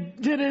we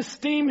did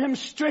esteem him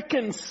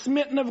stricken,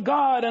 smitten of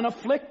God, and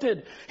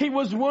afflicted. He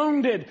was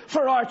wounded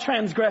for our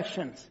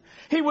transgressions.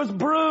 He was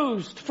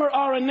bruised for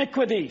our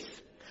iniquities.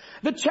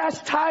 The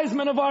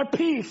chastisement of our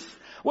peace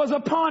was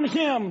upon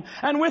him,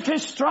 and with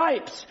his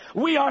stripes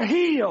we are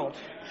healed.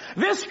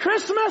 This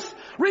Christmas,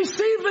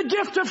 receive the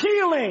gift of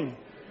healing.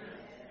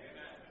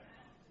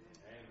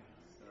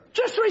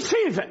 Just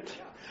receive it.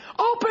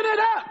 Open it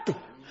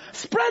up.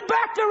 Spread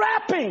back the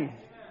wrapping.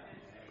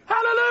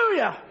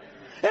 Hallelujah.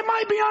 It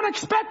might be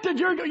unexpected.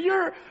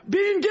 You're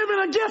being given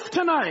a gift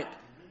tonight.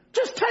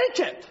 Just take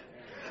it.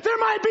 There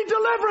might be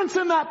deliverance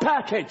in that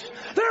package.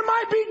 There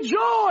might be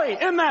joy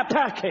in that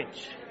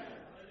package.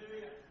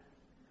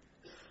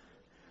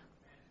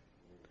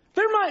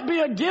 There might be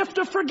a gift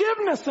of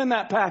forgiveness in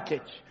that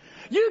package.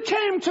 You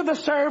came to the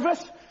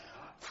service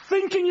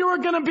thinking you were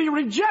going to be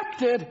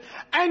rejected,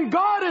 and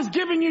God is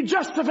giving you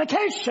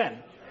justification.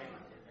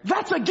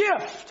 That's a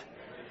gift.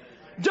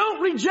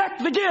 Don't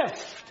reject the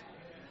gift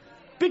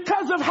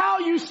because of how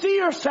you see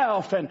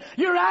yourself and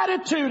your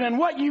attitude and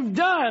what you've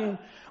done,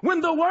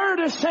 when the Word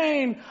is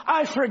saying,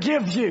 I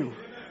forgive you.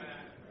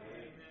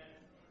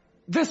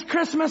 This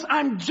Christmas,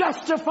 I'm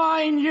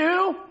justifying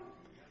you.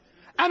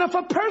 And if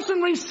a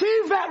person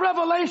received that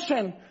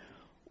revelation,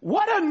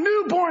 what a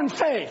newborn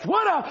faith.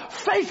 What a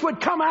faith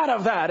would come out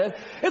of that.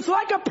 It's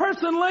like a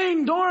person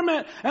laying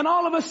dormant and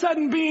all of a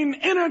sudden being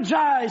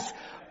energized,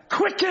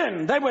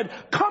 quickened. They would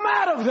come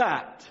out of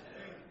that.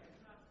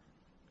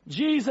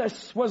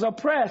 Jesus was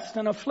oppressed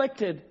and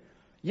afflicted,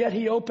 yet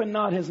he opened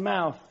not his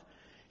mouth.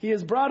 He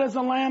is brought as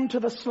a lamb to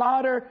the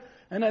slaughter,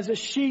 and as a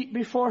sheep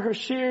before her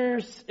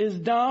shears is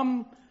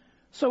dumb,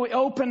 so he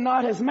opened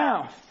not his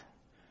mouth.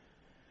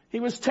 He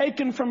was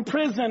taken from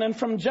prison and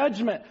from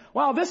judgment.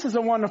 Wow, this is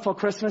a wonderful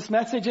Christmas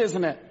message,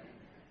 isn't it?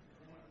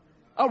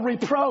 A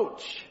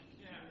reproach.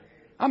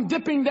 I'm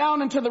dipping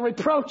down into the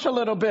reproach a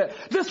little bit.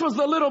 This was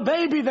the little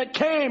baby that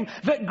came,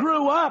 that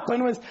grew up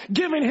and was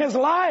giving his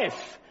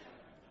life.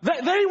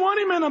 They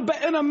want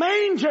him in a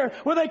manger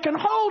where they can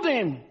hold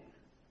him.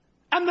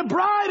 And the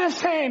bride is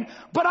saying,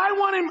 but I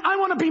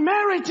want to be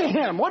married to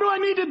him. What do I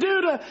need to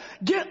do to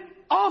get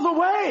all the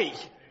way?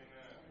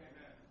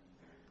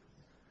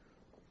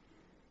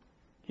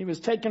 He was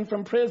taken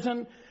from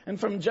prison and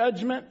from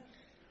judgment.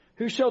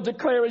 Who shall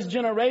declare his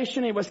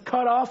generation? He was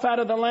cut off out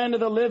of the land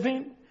of the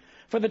living.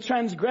 For the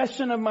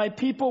transgression of my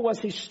people was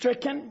he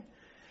stricken.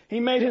 He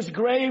made his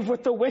grave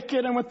with the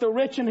wicked and with the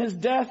rich in his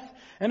death.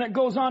 And it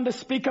goes on to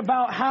speak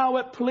about how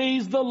it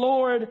pleased the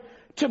Lord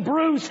to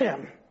bruise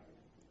him.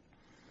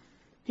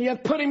 He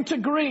hath put him to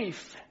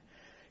grief,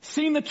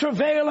 seen the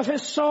travail of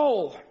his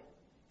soul.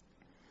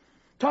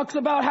 Talks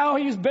about how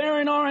he's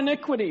bearing our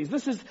iniquities.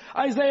 This is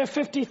Isaiah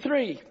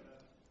 53.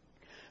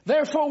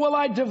 Therefore will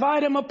I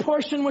divide him a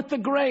portion with the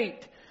great,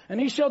 and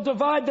he shall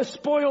divide the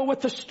spoil with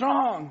the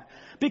strong.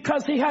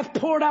 Because he hath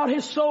poured out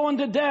his soul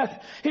unto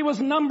death, he was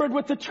numbered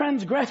with the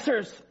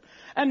transgressors,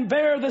 and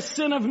bare the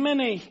sin of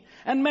many,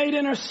 and made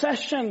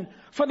intercession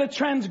for the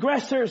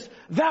transgressors.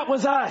 That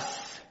was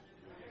us.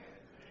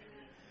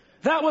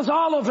 That was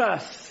all of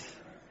us.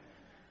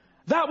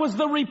 That was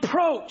the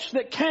reproach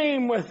that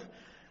came with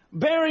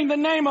bearing the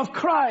name of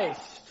Christ.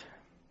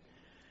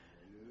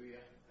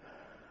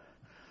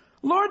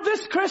 Lord,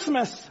 this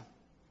Christmas,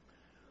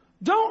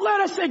 don't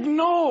let us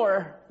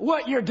ignore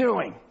what you're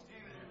doing.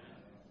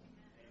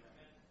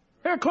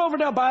 Here at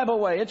Cloverdale Bible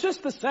Way, it's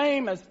just the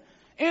same as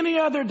any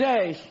other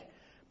day.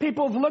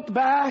 People have looked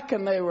back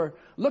and they were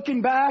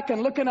looking back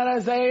and looking at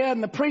Isaiah,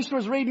 and the priest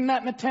was reading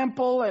that in the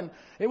temple and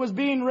it was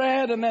being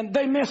read, and then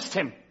they missed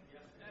him.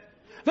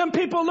 Then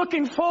people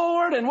looking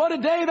forward, and what a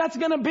day that's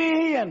going to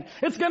be, and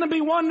it's going to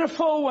be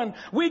wonderful when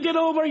we get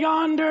over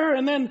yonder,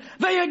 and then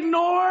they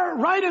ignore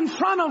right in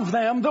front of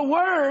them the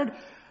word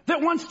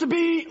that wants to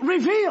be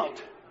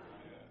revealed.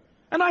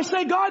 And I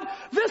say, God,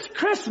 this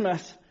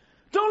Christmas,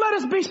 don't let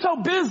us be so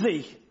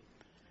busy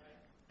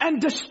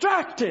and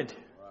distracted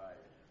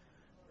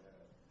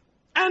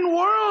and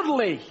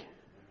worldly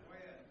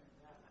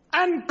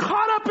and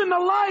caught up in the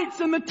lights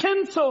and the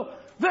tinsel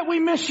that we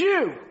miss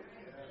you.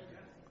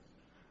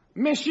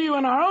 Miss you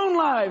in our own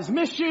lives.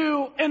 Miss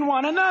you in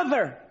one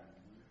another.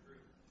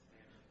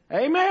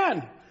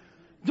 Amen.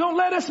 Don't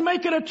let us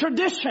make it a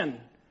tradition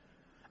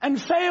and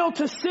fail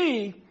to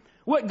see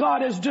what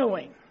God is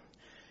doing.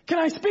 Can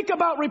I speak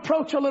about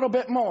reproach a little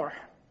bit more?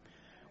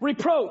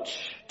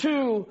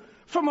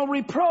 From a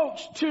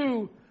reproach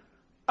to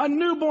a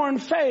newborn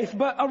faith,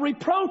 but a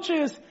reproach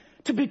is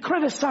to be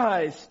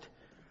criticized,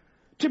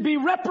 to be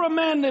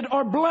reprimanded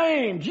or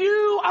blamed.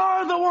 You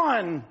are the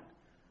one.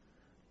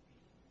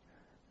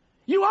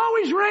 You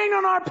always rain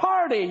on our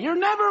party. You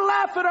never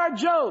laugh at our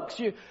jokes.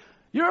 You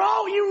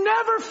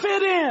never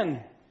fit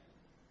in.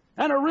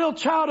 And a real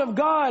child of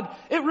God,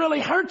 it really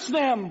hurts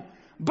them.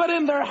 But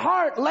in their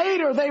heart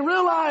later, they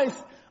realize,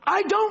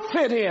 I don't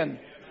fit in.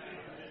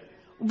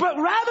 But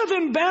rather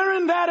than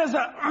bearing that as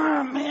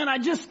man, I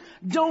just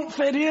don't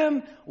fit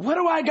in. What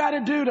do I got to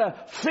do to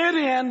fit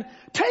in?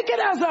 Take it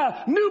as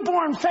a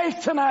newborn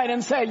faith tonight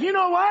and say, you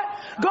know what?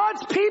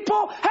 God's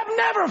people have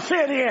never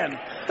fit in.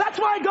 That's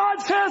why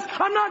God says,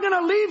 I'm not going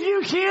to leave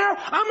you here.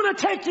 I'm going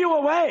to take you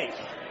away.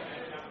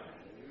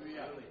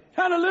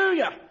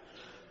 Hallelujah.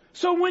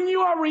 So when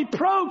you are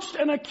reproached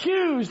and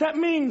accused, that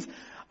means,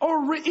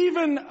 or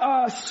even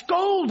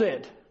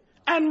scolded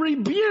and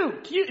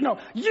rebuked,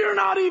 you're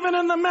not even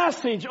in the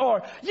message,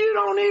 or you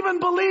don't even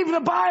believe the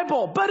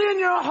Bible, but in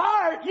your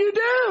heart you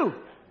do.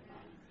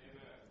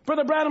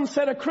 Brother Branham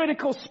said a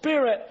critical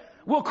spirit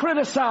will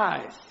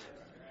criticize.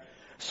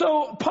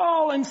 So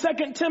Paul in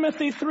 2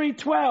 Timothy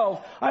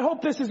 3:12, I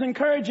hope this is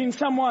encouraging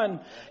someone.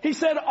 He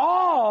said,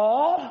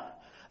 all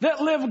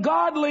that live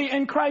godly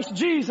in Christ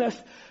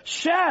Jesus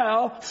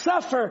shall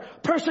suffer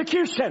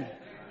persecution.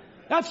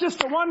 That's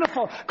just a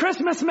wonderful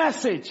Christmas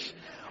message.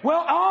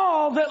 Well,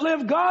 all that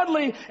live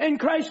godly in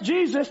Christ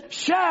Jesus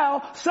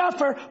shall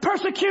suffer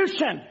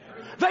persecution.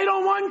 They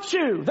don't want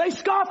you. They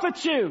scoff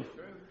at you.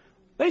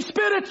 They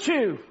spit at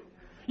you.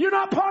 You're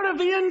not part of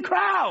the in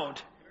crowd.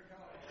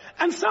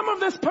 And some of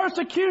this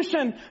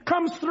persecution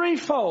comes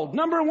threefold.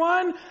 Number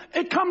one,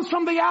 it comes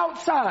from the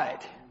outside.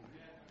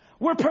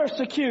 We're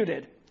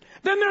persecuted.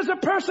 Then there's a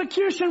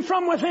persecution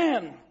from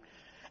within.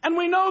 And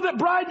we know that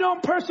bride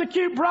don't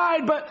persecute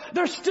bride, but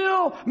there's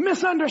still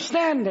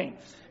misunderstandings.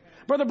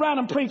 Brother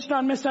Branham preached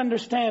on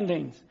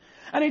misunderstandings.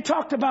 And he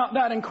talked about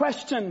that in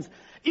questions,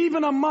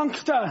 even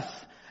amongst us.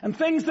 And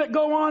things that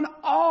go on,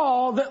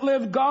 all that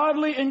live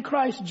godly in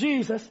Christ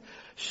Jesus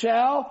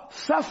shall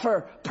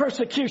suffer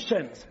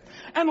persecutions.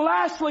 And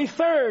lastly,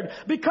 third,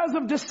 because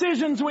of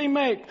decisions we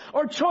make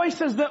or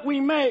choices that we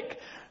make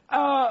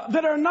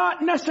that are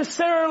not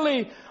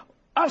necessarily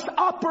us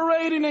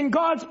operating in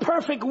God's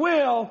perfect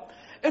will,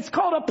 it's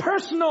called a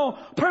personal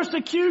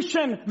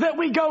persecution that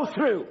we go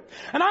through.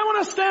 And I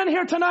want to stand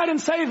here tonight and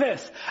say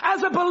this.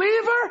 As a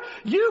believer,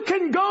 you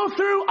can go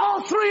through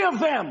all three of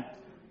them.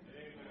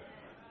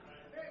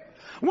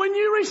 When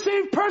you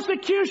receive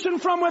persecution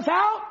from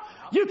without,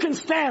 you can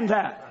stand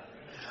that.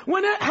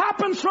 When it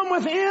happens from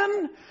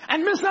within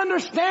and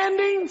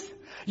misunderstandings,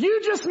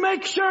 you just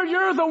make sure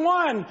you're the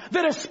one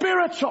that is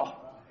spiritual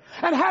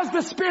and has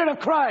the Spirit of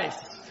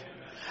Christ.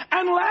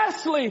 And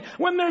lastly,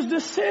 when there's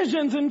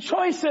decisions and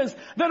choices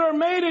that are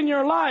made in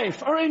your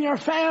life or in your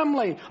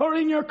family or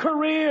in your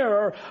career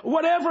or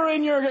whatever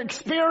in your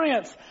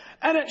experience,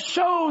 and it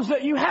shows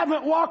that you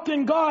haven't walked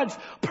in God's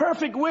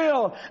perfect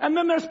will, and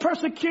then there's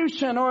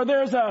persecution or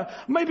there's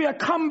maybe a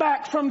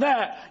comeback from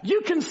that,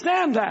 you can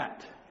stand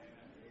that.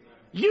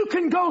 You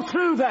can go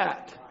through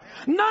that.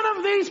 None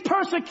of these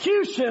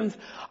persecutions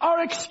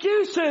are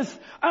excuses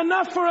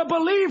enough for a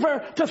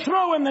believer to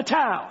throw in the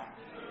towel.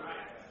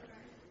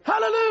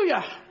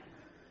 Hallelujah.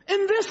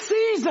 In this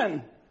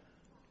season,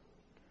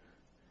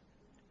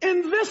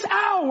 in this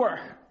hour,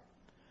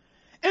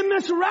 in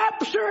this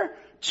rapture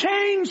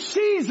change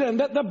season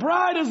that the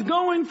bride is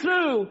going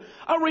through,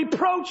 a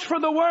reproach for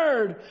the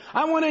word,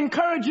 I want to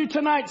encourage you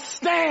tonight,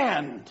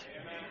 stand.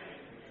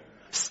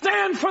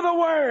 Stand for the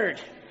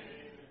word.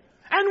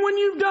 And when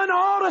you've done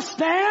all to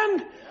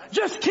stand,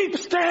 just keep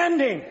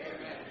standing.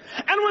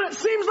 And when it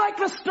seems like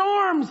the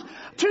storms,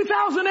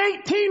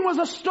 2018 was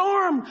a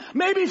storm,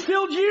 maybe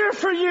filled year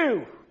for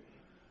you.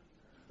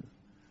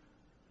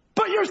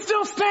 But you're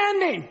still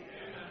standing.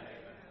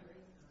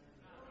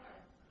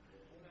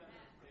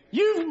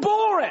 You've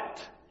bore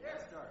it.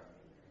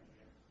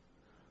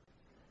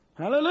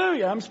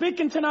 Hallelujah. I'm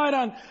speaking tonight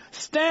on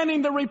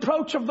standing the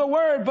reproach of the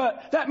word,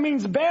 but that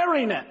means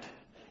bearing it.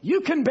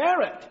 You can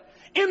bear it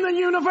in the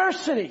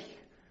university,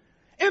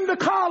 in the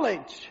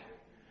college,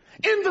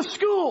 in the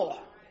school.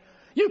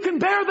 You can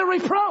bear the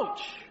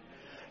reproach.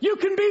 You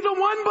can be the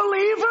one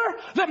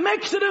believer that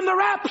makes it in the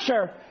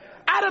rapture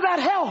out of that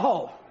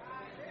hellhole.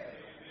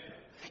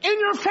 In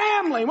your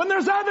family, when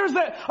there's others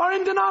that are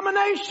in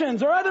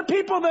denominations or other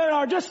people that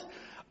are just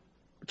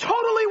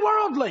totally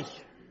worldly.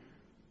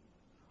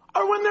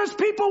 Or when there's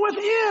people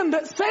within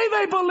that say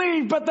they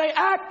believe, but they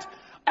act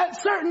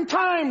at certain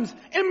times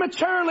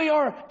immaturely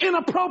or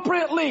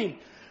inappropriately.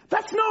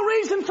 That's no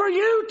reason for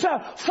you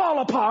to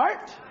fall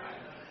apart.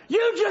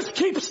 You just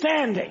keep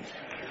standing.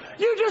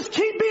 You just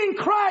keep being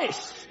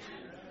Christ.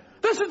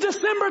 This is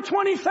December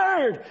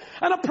 23rd,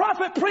 and a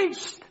prophet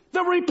preached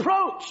the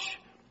reproach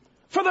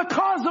for the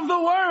cause of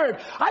the word.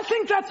 I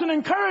think that's an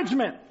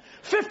encouragement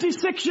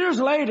 56 years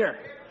later,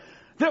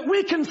 that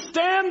we can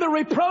stand the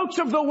reproach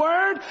of the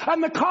word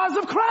and the cause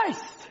of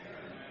Christ.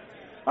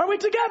 Are we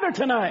together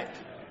tonight?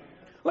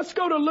 Let's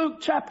go to Luke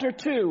chapter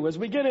 2 as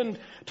we get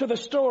into the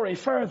story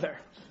further.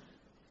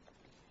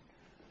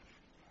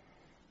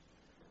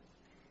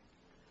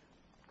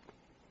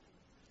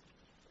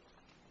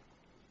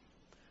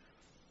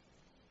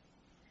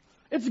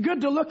 It's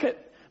good to look at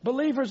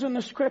believers in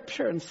the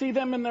Scripture and see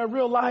them in their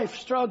real life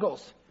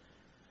struggles.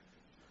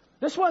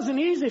 This wasn't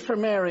easy for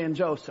Mary and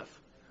Joseph.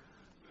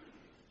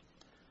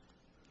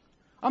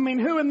 I mean,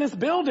 who in this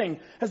building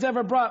has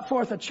ever brought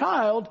forth a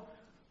child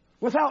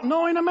without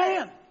knowing a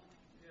man?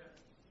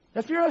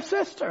 If you're a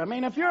sister, I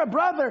mean, if you're a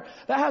brother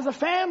that has a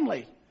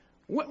family,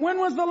 when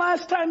was the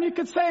last time you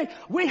could say,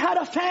 we had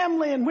a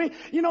family and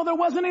there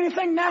wasn't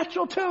anything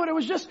natural to it. It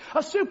was just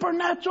a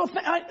supernatural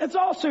thing. It's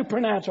all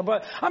supernatural,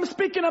 but I'm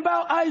speaking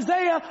about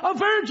Isaiah, a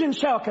virgin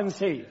shall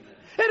conceive.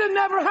 It had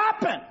never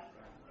happened.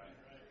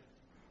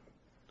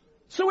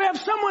 So we have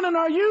someone in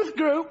our youth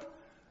group,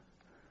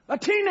 a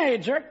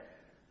teenager,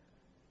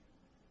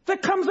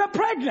 that comes up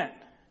pregnant.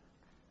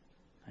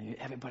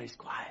 Everybody's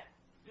quiet.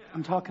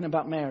 I'm talking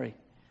about Mary.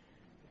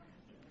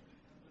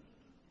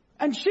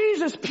 And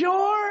she's as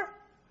pure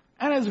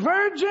and as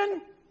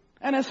virgin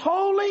and as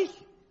holy,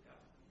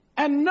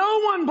 and no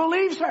one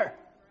believes her.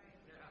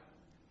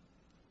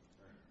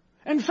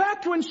 In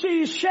fact, when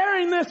she's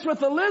sharing this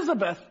with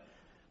Elizabeth,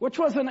 which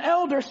was an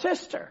elder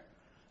sister,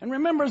 and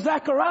remember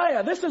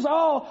Zechariah, this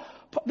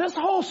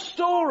whole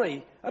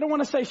story, I don't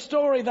want to say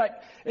story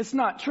that it's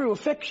not true,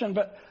 fiction,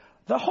 but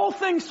the whole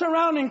thing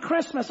surrounding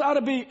Christmas ought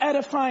to be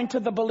edifying to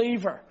the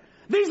believer.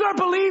 These are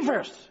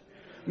believers.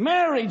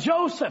 Mary,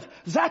 Joseph,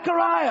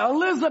 Zechariah,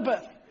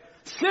 Elizabeth,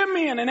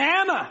 Simeon, and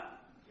Anna.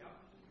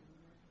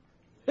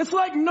 It's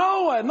like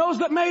Noah and those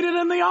that made it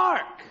in the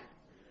ark.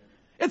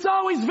 It's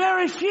always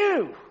very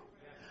few.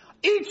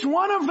 Each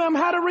one of them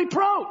had a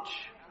reproach.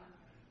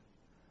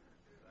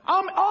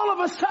 All of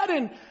a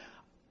sudden,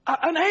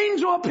 an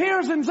angel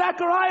appears in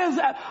Zechariah's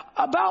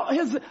about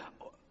his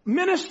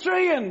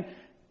ministry, and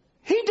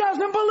he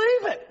doesn't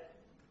believe it.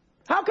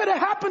 How could it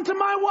happen to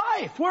my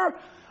wife?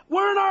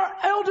 We're in our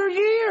elder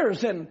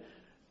years, and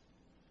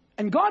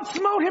God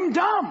smote him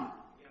dumb.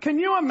 Can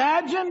you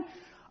imagine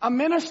a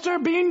minister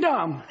being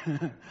dumb?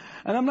 And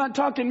I'm not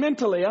talking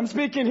mentally. I'm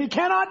speaking, he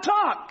cannot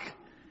talk.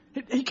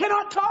 He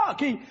cannot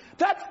talk.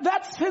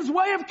 That's his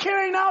way of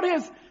carrying out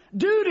his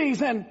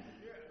duties. And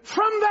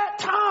from that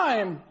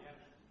time,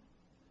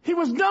 he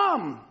was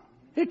dumb.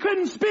 He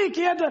couldn't speak.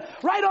 He had to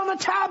write on the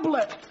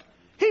tablet.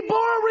 He bore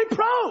a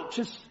reproach.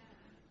 It's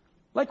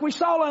like we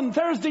saw on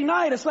Thursday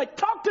night. It's like,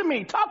 talk to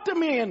me.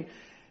 And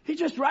he's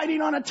just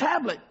writing on a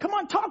tablet. Come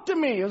on, talk to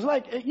me. It was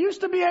like, it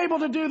used to be able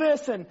to do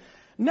this, and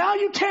now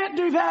you can't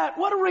do that.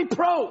 What a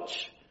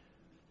reproach.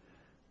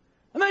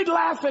 And they'd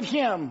laugh at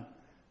him.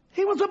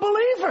 He was a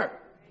believer.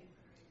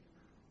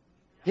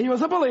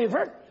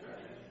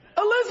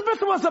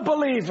 Elizabeth was a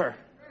believer.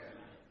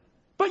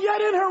 But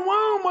yet in her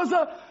womb was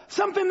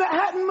something that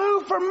hadn't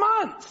moved for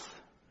months.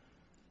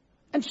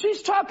 And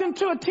she's talking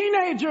to a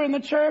teenager in the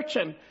church,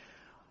 and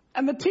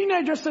the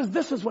teenager says,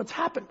 this is what's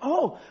happened.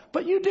 Oh,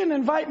 but you didn't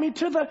invite me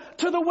to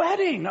the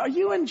wedding.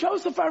 You and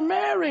Joseph are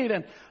married.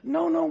 And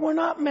no, we're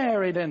not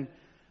married. And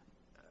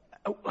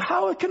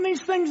how can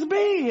these things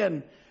be?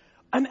 And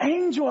an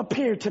angel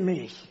appeared to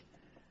me.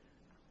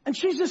 And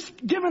she's just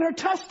giving her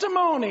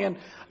testimony. And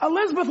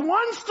Elizabeth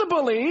wants to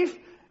believe.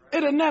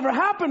 It had never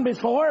happened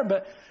before,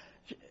 but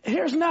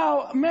here's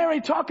now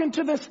Mary talking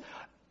to this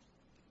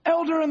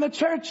elder in the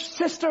church,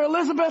 Sister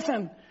Elizabeth,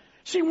 and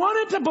she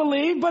wanted to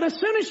believe, but as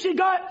soon as she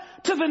got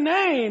to the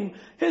name,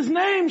 his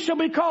name shall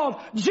be called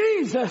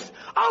Jesus,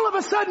 all of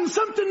a sudden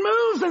something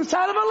moves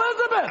inside of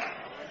Elizabeth.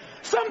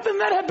 Something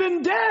that had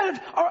been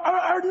dead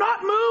or not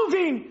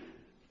moving.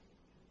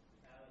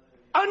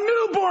 A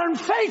newborn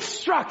faith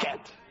struck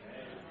it.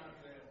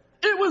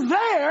 It was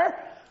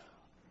there,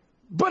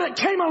 but it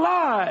came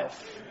alive.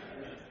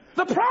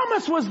 The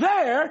promise was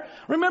there.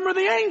 Remember,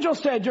 the angel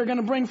said, you're going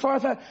to bring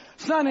forth a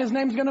son. His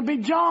name's going to be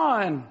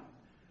John.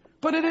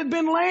 But it had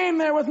been laying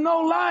there with no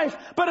life.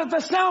 But at the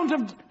sound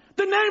of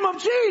the name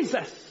of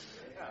Jesus,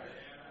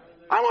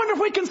 I wonder if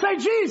we can say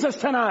Jesus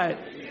tonight.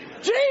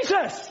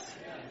 Jesus.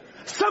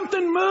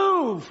 Something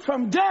moved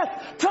from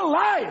death to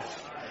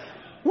life.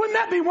 Wouldn't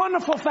that be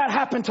wonderful if that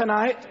happened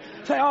tonight?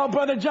 Say, oh,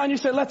 Brother John, you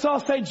said, let's all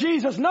say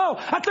Jesus. No,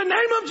 at the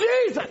name of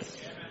Jesus.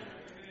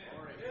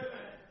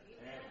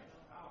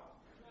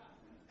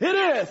 It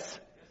is.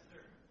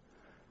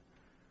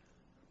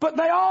 But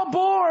they all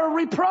bore a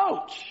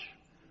reproach.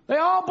 They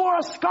all bore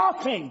a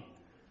scoffing.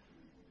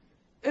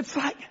 It's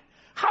like,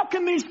 how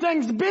can these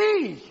things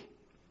be?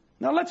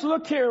 Now let's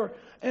look here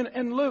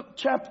in Luke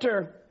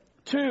chapter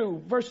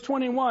 2, verse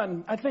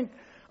 21. I think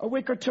a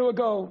week or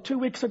 2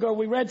 weeks ago,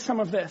 we read some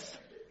of this.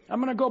 I'm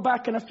going to go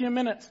back in a few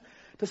minutes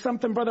to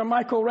something Brother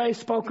Michael Ray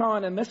spoke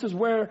on, and this is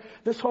where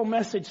this whole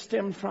message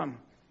stemmed from.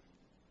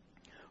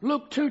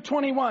 Luke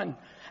 2:21.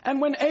 And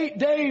when 8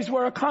 days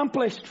were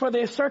accomplished for the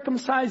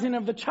circumcising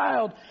of the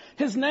child,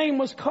 his name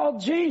was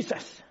called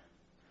Jesus,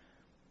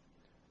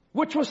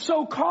 which was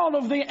so called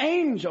of the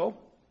angel,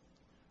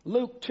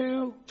 Luke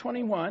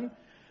 2:21,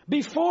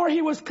 before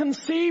he was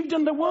conceived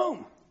in the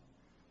womb.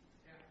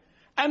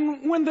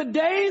 And when the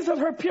days of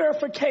her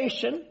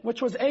purification,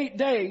 which was 8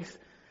 days,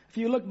 if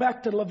you look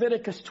back to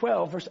Leviticus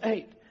 12, verse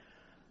 8,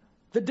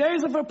 The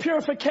days of her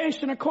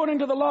purification according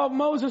to the law of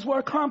Moses were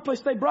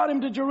accomplished. They brought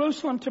him to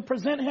Jerusalem to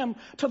present him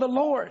to the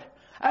Lord.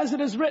 As it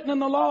is written in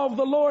the law of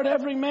the Lord,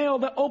 every male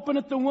that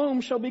openeth the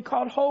womb shall be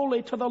called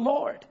holy to the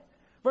Lord.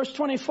 Verse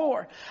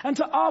 24, and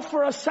to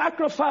offer a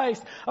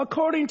sacrifice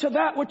according to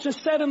that which is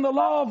said in the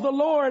law of the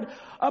Lord,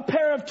 a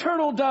pair of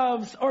turtle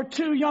doves or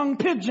 2 young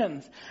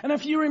pigeons. And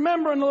if you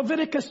remember in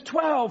Leviticus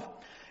 12,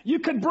 you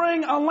could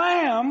bring a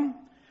lamb,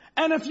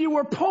 and if you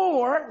were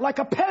poor, like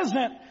a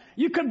peasant,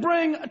 you could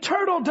bring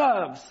turtle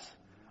doves.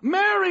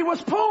 Mary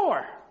was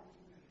poor.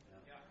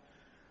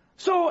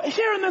 So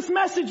here in this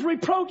message,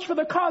 reproach for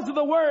the cause of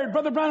the word,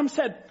 Brother Branham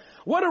said,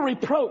 what a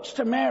reproach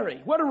to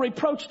Mary. What a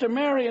reproach to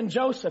Mary and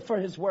Joseph for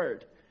his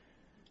word.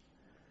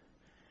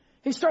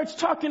 He starts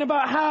talking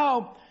about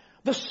how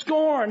the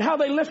scorn, how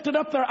they lifted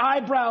up their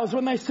eyebrows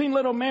when they seen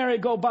little Mary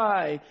go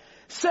by.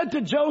 Said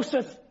to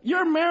Joseph,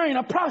 you're marrying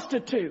a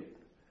prostitute.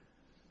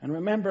 And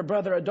remember,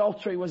 brother,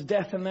 adultery was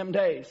death in them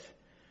days.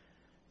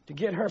 To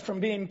get her from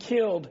being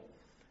killed.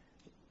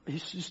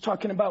 He's just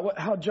talking about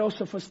how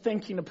Joseph was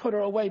thinking to put her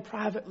away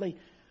privately.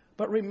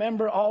 But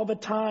remember, all the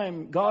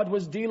time, God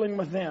was dealing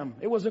with them.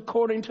 It was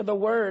according to the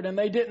word, and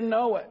they didn't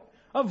know it.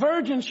 A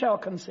virgin shall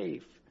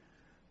conceive.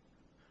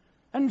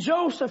 And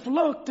Joseph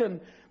looked,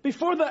 and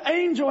before the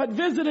angel had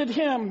visited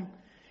him,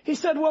 he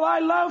said, well, I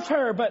love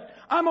her, but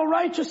I'm a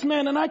righteous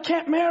man, and I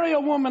can't marry a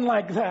woman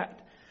like that.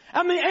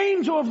 And the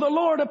angel of the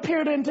Lord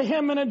appeared unto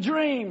him in a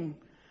dream,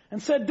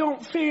 and said,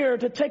 don't fear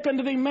to take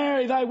unto thee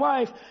Mary, thy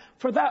wife,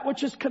 for that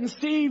which is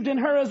conceived in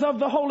her is of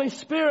the Holy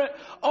Spirit.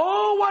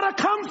 Oh, what a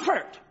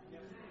comfort!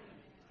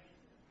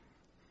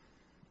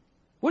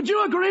 Would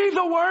you agree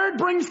the word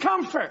brings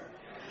comfort?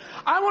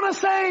 I want to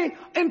say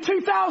in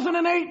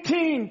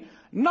 2018,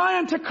 nigh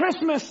unto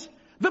Christmas,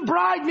 the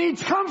bride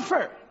needs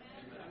comfort.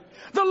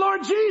 The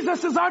Lord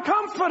Jesus is our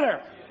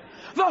comforter.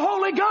 The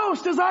Holy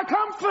Ghost is our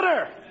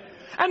comforter.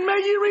 And may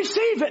you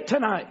receive it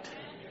tonight.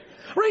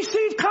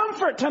 Receive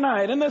comfort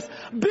tonight in this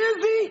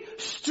busy,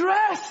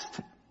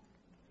 stressed,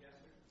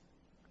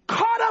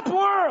 caught up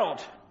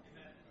world.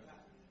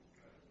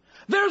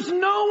 There's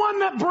no one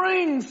that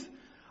brings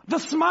the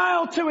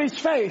smile to his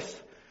face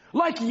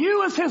like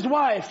you as his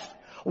wife,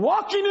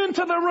 walking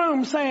into the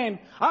room saying,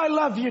 I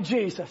love you,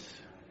 Jesus.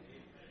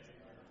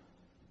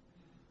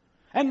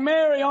 And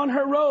Mary on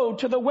her road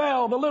to the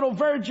well, the little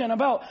virgin,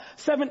 about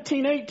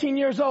 17, 18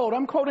 years old.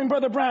 I'm quoting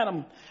Brother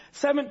Branham.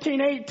 17,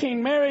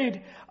 18,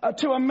 married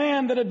to a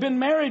man that had been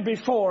married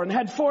before and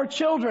had 4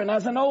 children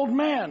as an old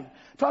man.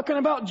 Talking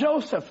about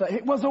Joseph.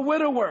 He was a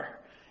widower.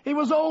 He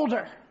was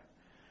older.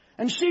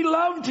 And she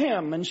loved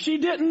him, and she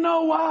didn't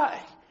know why.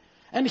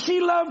 And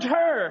he loved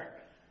her,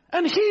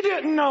 and he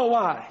didn't know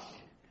why.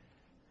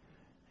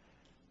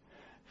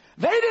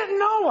 They didn't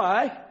know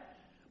why,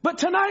 but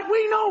tonight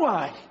we know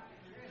why.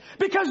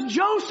 Because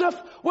Joseph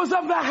was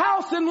of the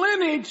house and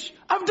lineage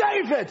of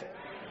David.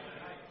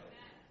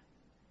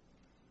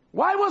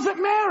 Why was it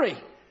Mary?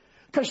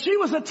 Because she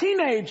was a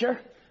teenager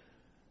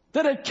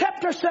that had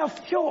kept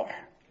herself pure.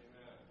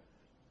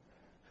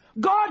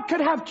 God could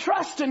have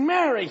trust in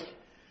Mary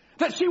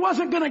that she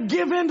wasn't going to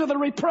give in to the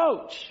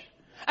reproach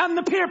and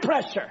the peer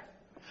pressure.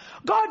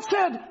 God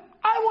said,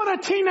 I want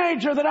a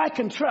teenager that I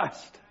can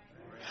trust.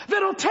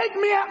 That'll take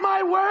me at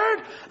my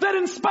word, that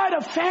in spite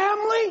of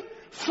family,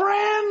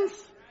 friends,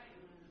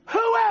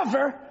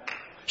 whoever,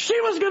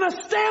 she was going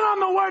to stand on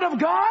the word of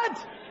God.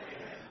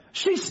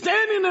 She's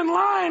standing in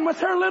line with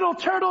her little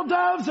turtle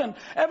doves, and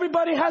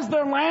everybody has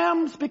their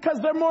lambs because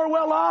they're more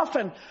well off.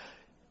 And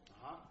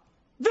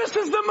this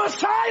is the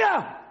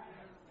Messiah.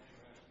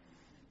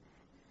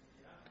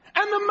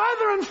 And the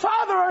mother and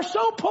father are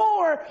so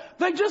poor,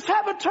 they just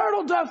have a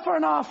turtle dove for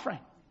an offering.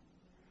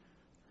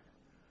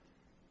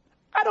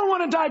 I don't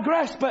want to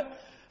digress, but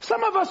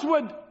some of us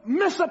would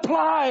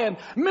misapply and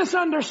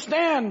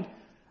misunderstand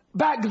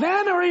back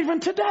then or even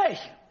today.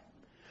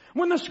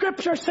 When the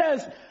scripture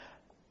says,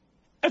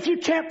 if you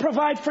can't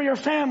provide for your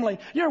family,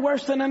 you're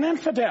worse than an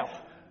infidel.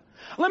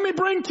 Let me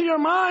bring to your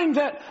mind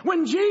that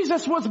when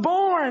Jesus was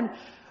born,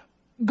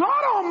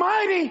 God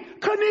Almighty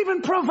couldn't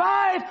even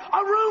provide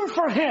a room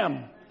for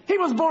him. He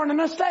was born in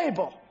a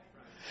stable.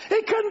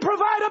 He couldn't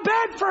provide a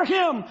bed for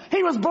him.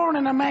 He was born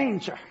in a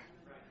manger.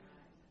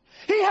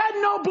 He had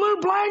no blue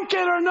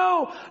blanket or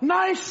no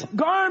nice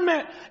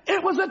garment.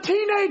 It was a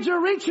teenager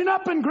reaching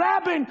up and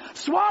grabbing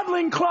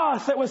swaddling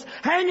cloth that was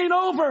hanging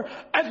over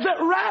and that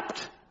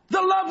wrapped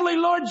the lovely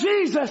Lord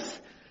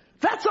Jesus.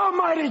 That's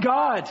Almighty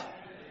God.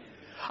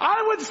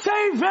 I would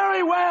say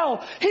very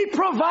well, He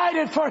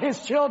provided for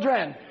His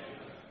children.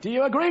 Do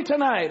you agree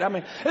tonight? I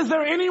mean, is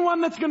there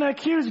anyone that's going to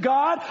accuse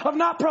God of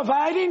not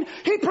providing?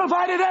 He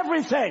provided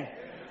everything.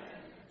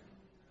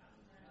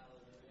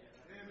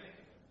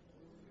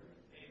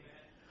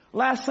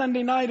 Last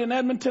Sunday night in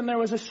Edmonton, there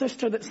was a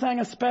sister that sang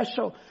a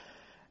special.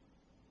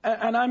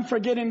 And I'm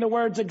forgetting the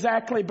words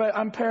exactly, but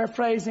I'm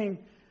paraphrasing.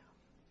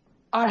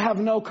 I have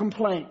no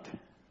complaint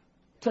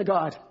to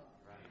God.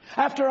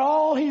 After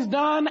all He's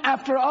done,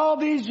 after all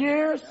these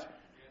years,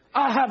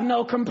 I have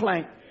no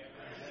complaint.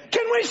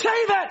 Can we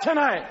say that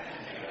tonight?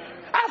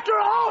 After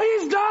all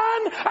he's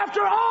done,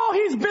 after all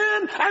he's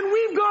been, and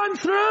we've gone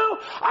through,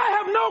 I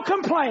have no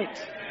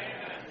complaint.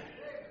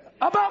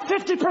 About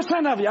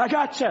 50% of you, I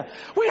got you.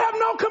 We have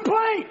no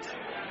complaint.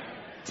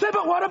 Say,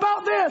 but what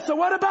about this or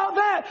what about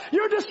that?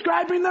 You're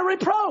describing the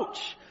reproach.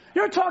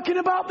 You're talking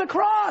about the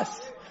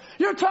cross.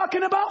 You're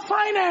talking about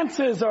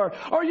finances or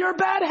your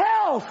bad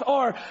health,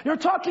 or you're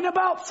talking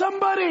about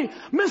somebody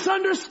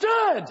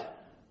misunderstood.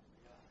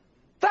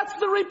 That's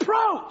the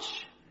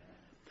reproach.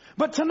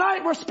 But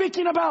tonight we're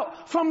speaking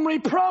about from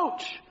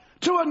reproach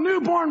to a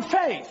newborn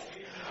faith.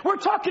 We're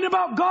talking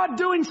about God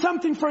doing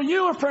something for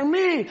you or for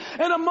me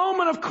in a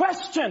moment of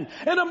question,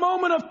 in a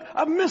moment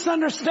of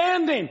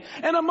misunderstanding,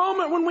 in a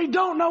moment when we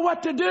don't know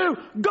what to do.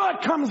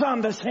 God comes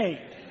on the scene.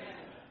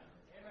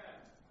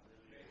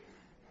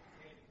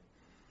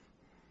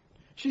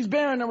 She's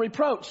bearing a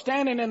reproach,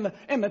 standing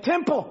in the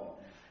temple,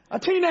 a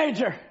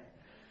teenager.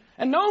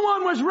 And no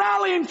one was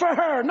rallying for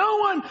her. No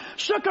one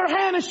shook her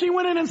hand as she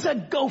went in and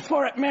said, "Go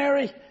for it,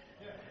 Mary.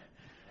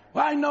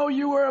 Well, I know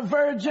you were a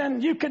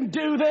virgin. You can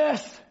do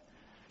this.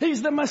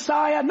 He's the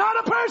Messiah."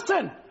 Not a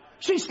person.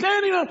 She's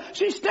standing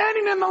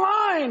in the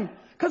line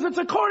because it's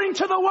according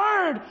to the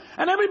word.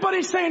 And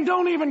everybody's saying,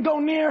 "Don't even go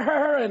near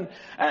her."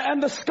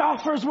 And the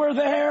scoffers were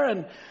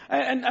there.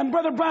 And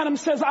Brother Branham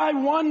says, "I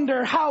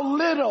wonder how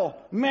little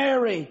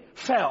Mary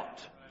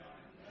felt."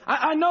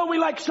 I know we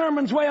like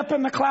sermons way up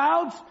in the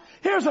clouds.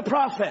 Here's a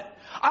prophet.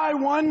 I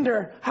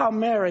wonder how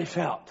Mary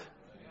felt.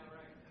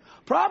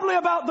 Probably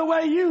about the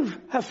way you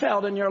have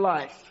felt in your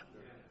life.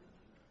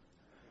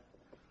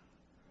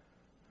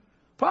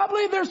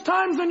 Probably there's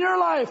times in your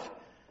life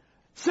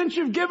since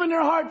you've given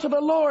your heart to the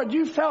Lord,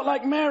 you felt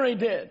like Mary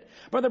did.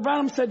 Brother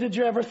Branham said, "Did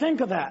you ever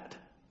think of that?"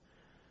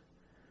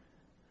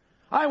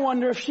 I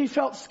wonder if she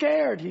felt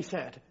scared, he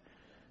said.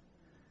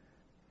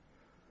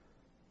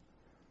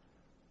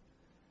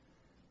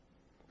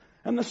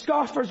 And the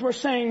scoffers were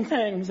saying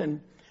things,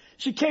 and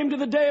she came to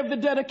the day of the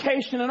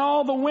dedication, and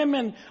all the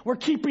women were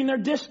keeping their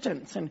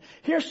distance. And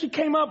here she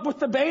came up with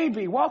the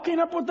baby, walking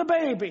up with the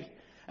baby.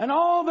 And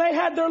all they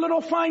had their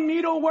little fine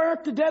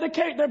needlework to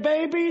dedicate their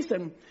babies,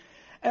 and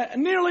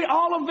nearly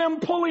all of them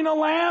pulling a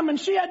lamb. And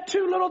she had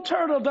 2 little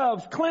turtle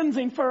doves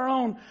cleansing for her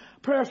own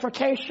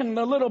purification,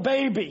 the little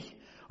baby,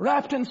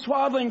 wrapped in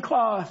swaddling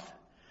cloth,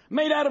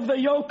 made out of the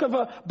yoke of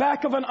a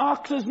back of an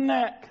ox's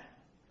neck.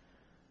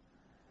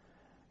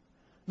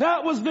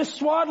 That was this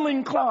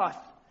swaddling cloth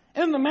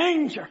in the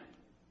manger.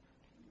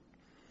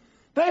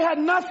 They had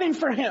nothing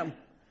for him.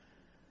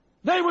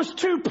 They was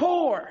too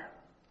poor.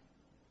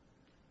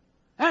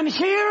 And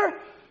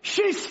here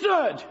she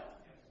stood.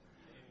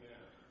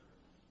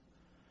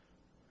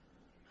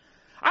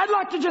 I'd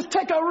like to just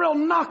take a real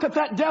knock at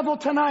that devil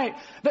tonight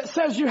that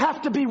says you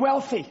have to be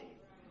wealthy.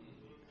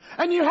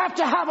 And you have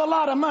to have a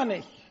lot of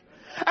money.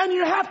 And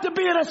you have to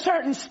be at a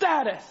certain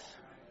status.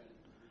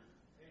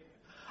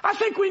 I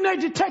think we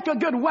need to take a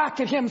good whack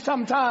at him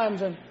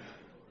sometimes and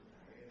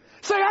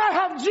say, "I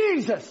have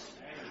Jesus.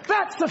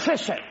 That's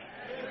sufficient."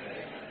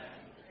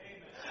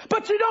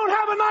 "But you don't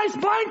have a nice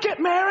blanket,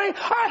 Mary."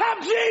 "I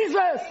have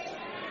Jesus."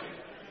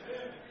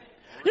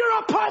 "You're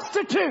a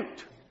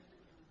prostitute."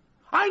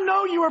 "I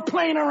know you were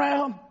playing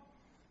around.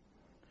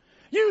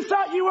 You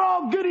thought you were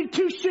all goody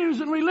two-shoes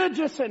and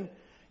religious, and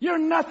you're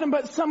nothing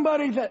but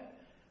somebody that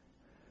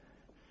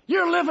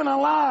you're living a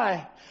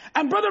lie."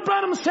 And Brother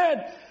Branham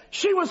said,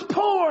 she was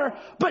poor,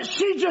 but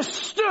she just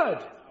stood.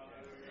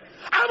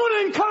 I want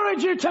to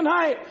encourage you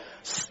tonight,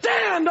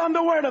 stand on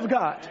the Word of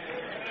God.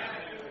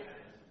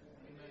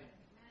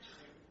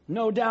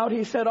 No doubt,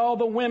 he said, all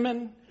the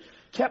women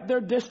kept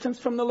their distance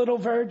from the little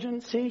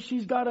virgin. See,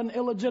 she's got an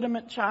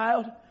illegitimate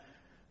child.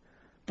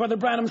 Brother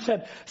Branham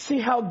said, see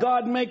how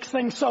God makes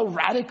things so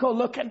radical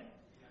looking?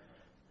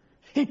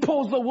 He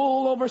pulls the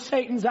wool over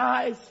Satan's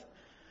eyes.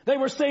 They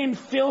were saying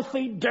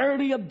filthy,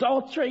 dirty,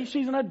 adultery.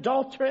 She's an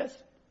adulteress.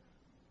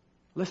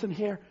 Listen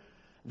here.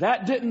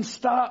 That didn't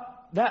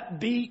stop that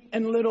beat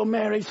in little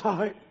Mary's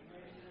heart.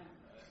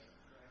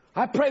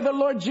 I pray the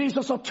Lord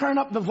Jesus will turn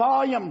up the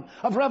volume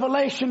of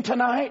revelation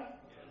tonight.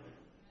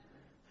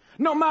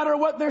 No matter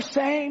what they're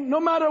saying, no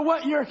matter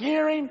what you're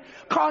hearing,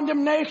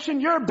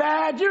 condemnation, you're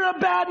bad, you're a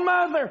bad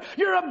mother,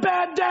 you're a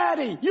bad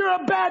daddy, you're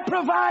a bad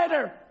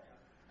provider.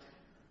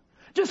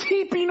 Just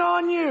heaping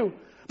on you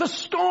the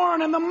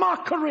scorn and the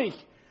mockery.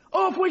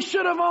 Oh, if we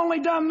should have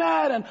only done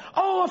that, and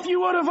oh, if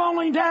you would have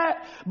only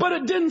that. But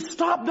it didn't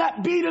stop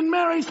that beat in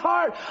Mary's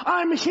heart.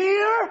 I'm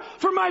here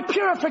for my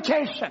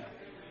purification.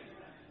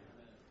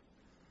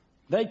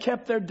 They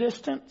kept their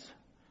distance.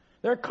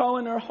 They're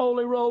calling her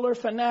holy roller,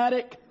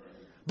 fanatic.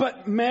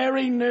 But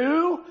Mary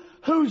knew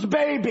whose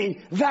baby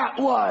that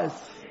was.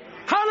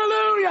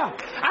 Hallelujah.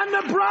 And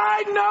the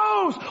bride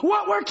knows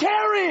what we're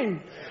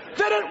carrying.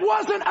 That it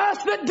wasn't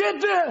us that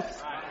did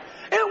this.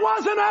 It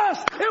wasn't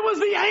us. It was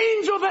the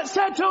angel that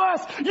said to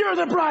us, you're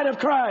the bride of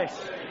Christ.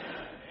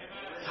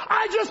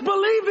 I just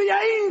believe the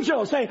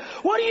angel. Say,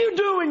 what are you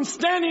doing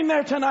standing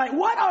there tonight?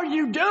 What are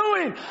you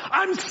doing?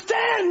 I'm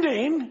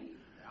standing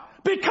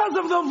because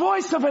of the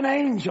voice of an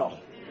angel.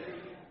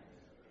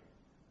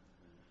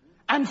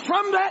 And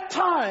from that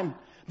time,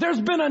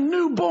 there's been a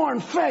newborn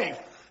faith.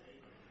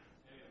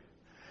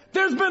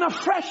 There's been a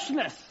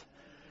freshness.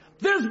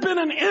 There's been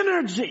an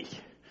energy.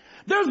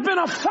 There's been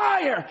a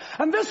fire.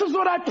 And this is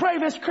what I pray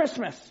this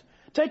Christmas.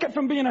 Take it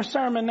from being a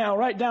sermon now,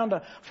 right down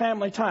to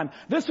family time.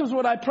 This is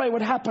what I pray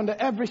would happen to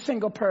every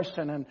single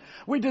person. And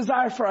we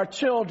desire for our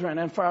children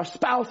and for our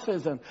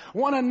spouses and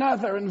one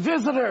another and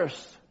visitors.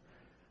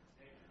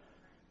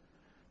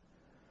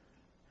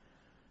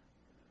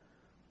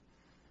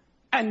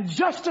 And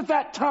just at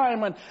that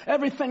time when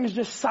everything is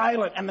just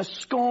silent and the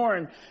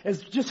scorn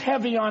is just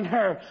heavy on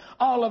her,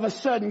 all of a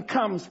sudden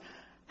comes,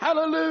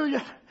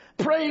 hallelujah,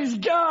 praise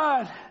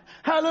God,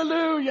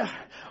 hallelujah.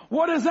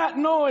 What is that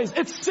noise?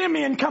 It's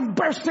Simeon come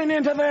bursting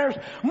into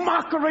their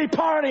mockery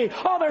party.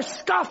 Oh, they're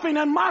scoffing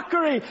and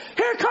mockery.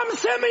 Here comes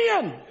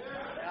Simeon.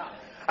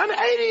 An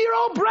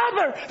 80-year-old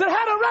brother that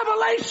had a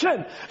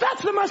revelation.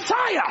 That's the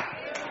Messiah.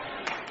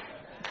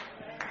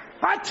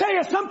 I tell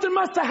you, something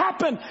must have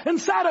happened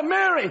inside of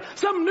Mary.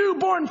 Some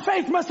newborn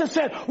faith must have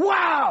said,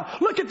 wow,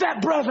 look at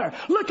that brother.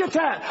 Look at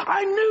that.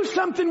 I knew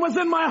something was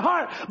in my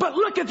heart, but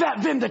look at that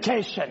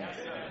vindication.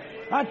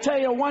 I tell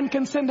you, one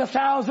can send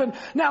 1,000,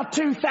 now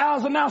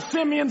 2,000, now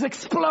Simeon's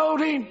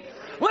exploding.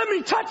 Let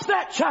me touch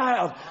that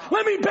child.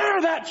 Let me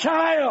bear that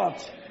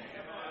child.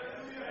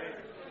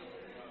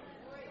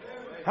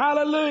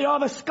 Hallelujah. All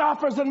the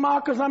scoffers and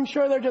mockers, I'm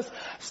sure they're just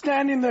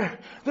standing there,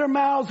 their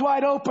mouths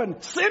wide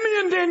open.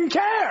 Simeon didn't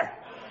care.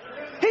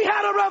 He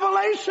had a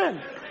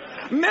revelation.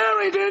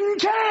 Mary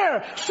didn't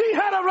care. She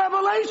had a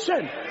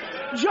revelation.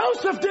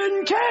 Joseph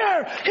didn't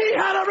care. He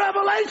had a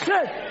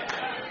revelation.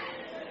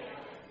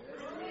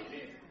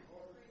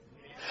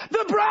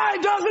 The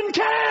bride doesn't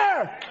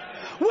care.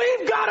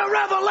 We've got a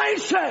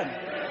revelation.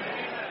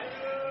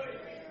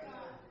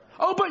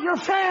 Oh, but your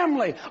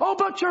family. Oh,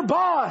 but your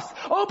boss.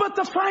 Oh, but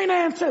the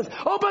finances.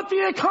 Oh, but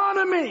the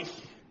economy.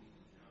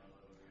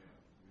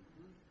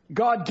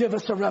 God, give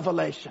us a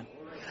revelation.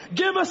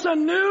 Give us a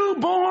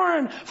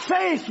newborn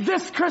faith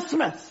this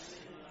Christmas.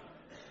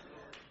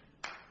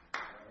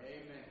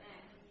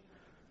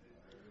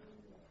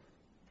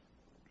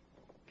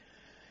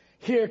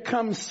 Here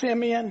comes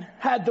Simeon,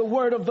 had the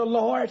word of the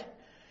Lord,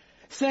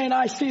 saying,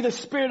 I see the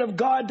Spirit of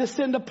God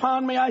descend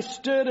upon me. I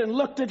stood and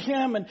looked at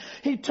him, and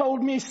he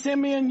told me,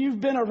 Simeon,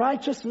 you've been a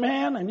righteous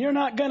man, and you're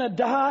not going to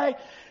die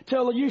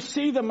till you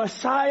see the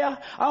Messiah.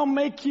 I'll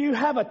make you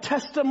have a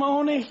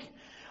testimony.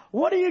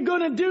 What are you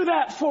going to do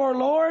that for,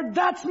 Lord?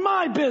 That's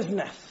my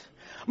business.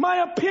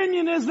 My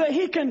opinion is that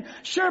he can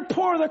sure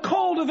pour the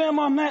coal to them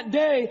on that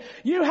day.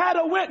 You had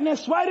a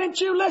witness. Why didn't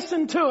you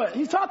listen to it?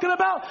 He's talking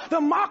about the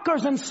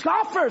mockers and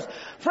scoffers.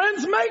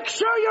 Friends, make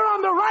sure you're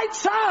on the right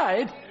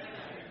side.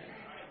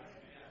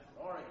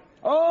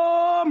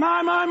 Oh,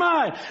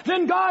 my.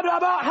 Then God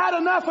about had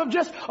enough of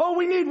just,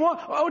 we need one.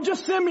 Oh,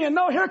 just Simeon.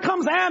 No, here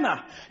comes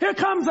Anna. Here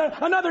comes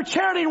another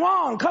Charity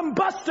Wong come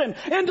busting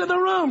into the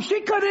room.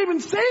 She couldn't even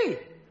see.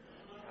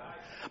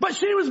 But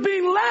she was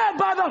being led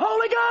by the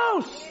Holy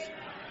Ghost.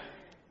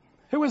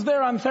 Who was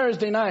there on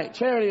Thursday night?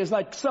 Charity is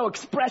like so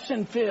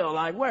expression filled.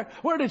 Like,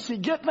 where did she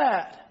get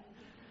that?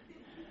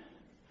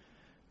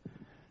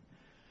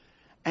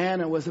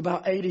 Anna was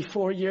about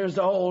 84 years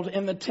old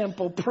in the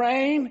temple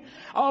praying.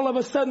 All of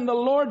a sudden the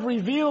Lord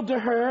revealed to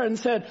her and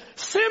said,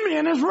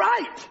 Simeon is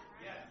right.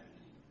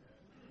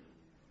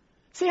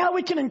 See how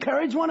we can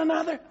encourage one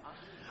another?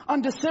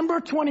 On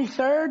December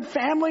 23rd,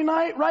 family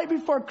night, right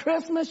before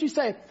Christmas, you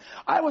say,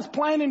 I was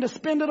planning to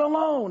spend it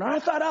alone. Or I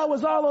thought I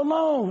was all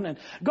alone. And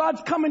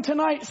God's coming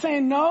tonight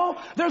saying, no,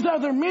 there's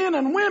other men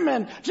and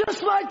women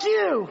just like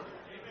you.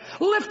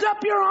 Lift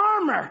up your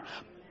armor.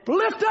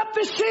 Lift up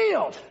the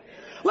shield.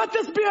 Let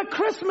this be a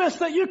Christmas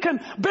that you can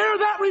bear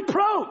that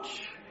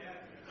reproach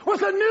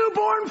with a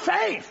newborn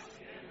faith.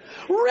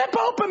 Rip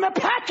open the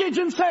package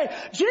and say,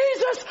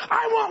 Jesus,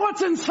 I want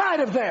what's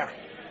inside of there.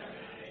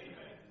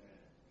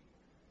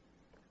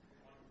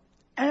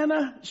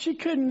 Anna, she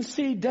couldn't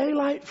see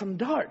daylight from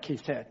dark, he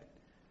said.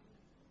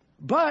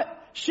 But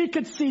she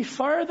could see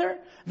further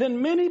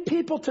than many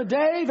people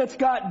today that's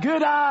got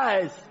good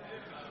eyes.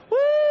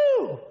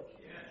 Woo!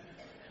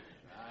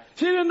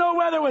 She didn't know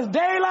whether it was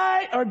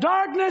daylight or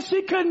darkness.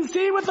 She couldn't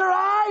see with her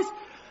eyes.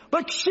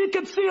 But she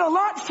could see a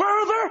lot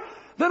further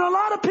than a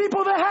lot of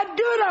people that had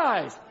good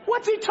eyes.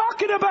 What's he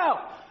talking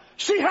about?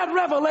 She had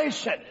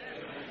revelation.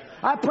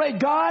 I pray,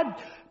 God,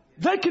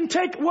 they can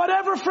take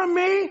whatever from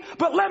me,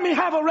 but let me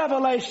have a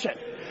revelation.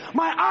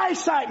 My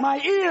eyesight, my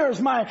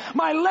ears, my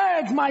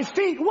legs, my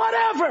feet,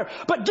 whatever.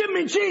 But give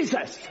me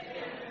Jesus.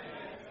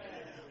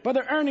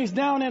 Brother Ernie's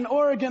down in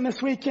Oregon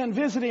this weekend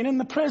visiting in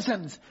the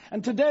prisons.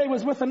 And today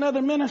was with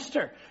another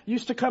minister.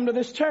 Used to come to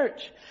this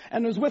church.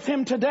 And was with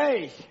him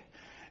today.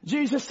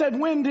 Jesus said,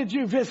 when did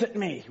you visit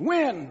me?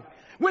 When?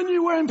 When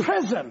you were in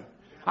prison.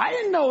 I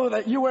didn't know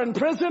that you were in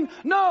prison.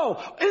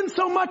 No, in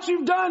so much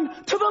you've done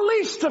to the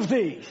least of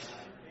these.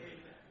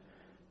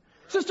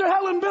 Sister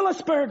Helen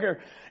Billisberger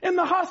in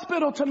the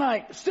hospital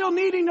tonight, still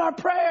needing our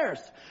prayers.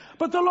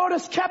 But the Lord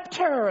has kept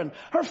her and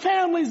her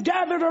family's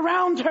gathered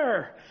around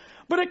her.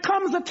 But it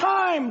comes a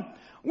time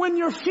when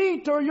your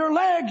feet or your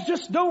legs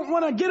just don't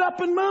want to get up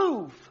and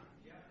move.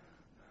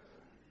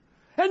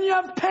 And you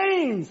have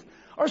pains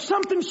or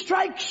something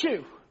strikes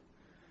you.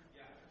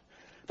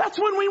 That's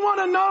when we want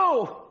to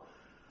know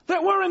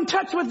that we're in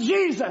touch with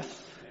Jesus.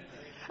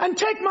 And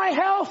take my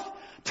health,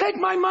 take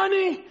my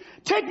money,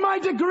 take my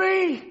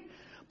degree,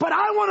 but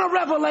I want a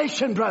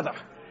revelation, brother.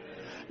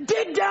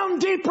 Dig down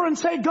deeper and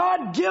say,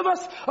 God, give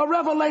us a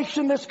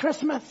revelation this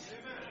Christmas.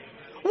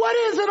 What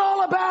is it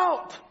all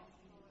about?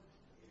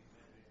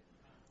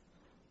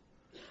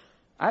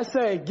 I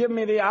say, give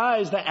me the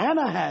eyes that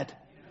Anna had.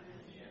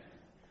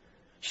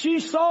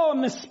 She saw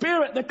in the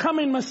Spirit the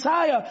coming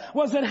Messiah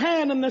was at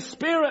hand, and the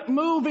Spirit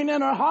moving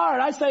in her heart.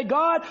 I say,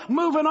 God,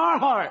 move in our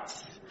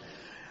hearts.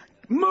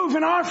 Move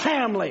in our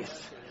families.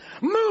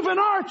 Move in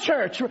our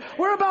church.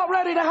 We're about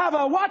ready to have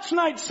a watch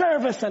night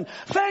service, and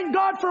thank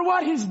God for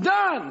what He's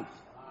done.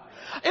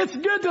 It's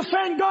good to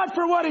thank God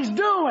for what He's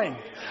doing.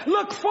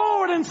 Look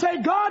forward and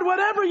say, God,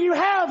 whatever you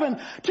have in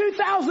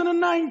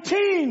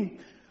 2019,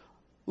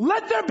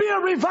 let there be a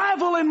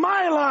revival in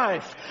my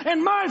life,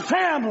 in my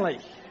family.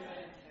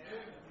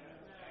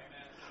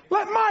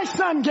 Let my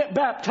son get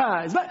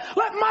baptized.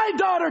 Let my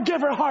daughter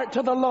give her heart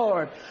to the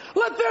Lord.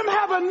 Let them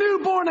have a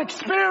newborn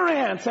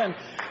experience. And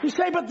you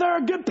say, but they're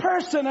a good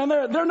person and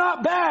they're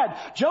not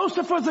bad.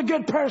 Joseph was a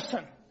good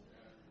person.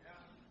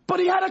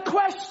 But he had a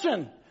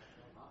question.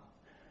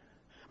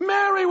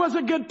 Mary was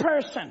a good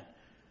person.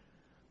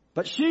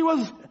 But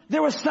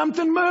there was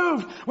something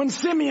moved when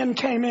Simeon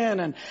came in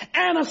and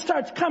Anna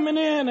starts coming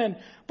in, and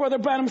Brother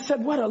Branham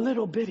said, what a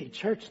little bitty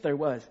church there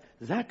was.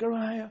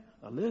 Zechariah,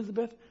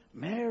 Elizabeth,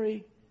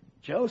 Mary,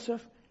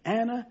 Joseph,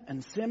 Anna,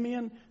 and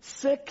Simeon,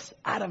 6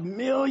 out of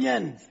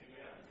millions.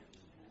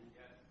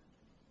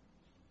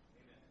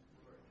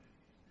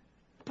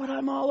 But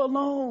I'm all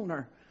alone,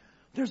 or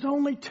there's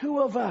only 2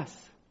 of us,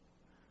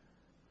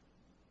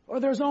 or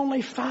there's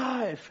only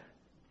 5.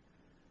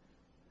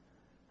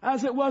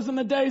 As it was in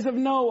the days of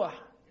Noah,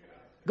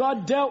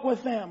 God dealt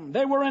with them.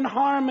 They were in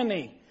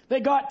harmony. They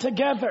got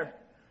together.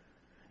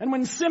 And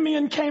when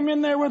Simeon came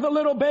in there where the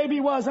little baby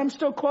was, I'm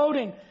still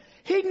quoting,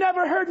 he'd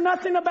never heard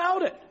nothing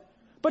about it.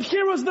 But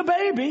here was the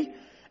baby,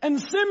 and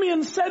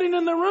Simeon sitting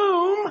in the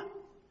room,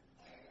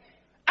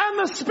 and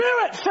the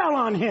Spirit fell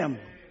on him.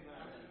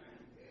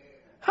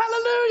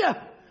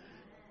 Hallelujah.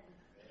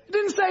 He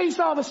didn't say he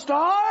saw the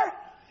star.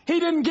 He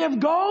didn't give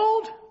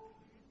gold.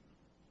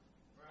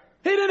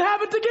 He didn't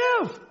have it to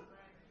give.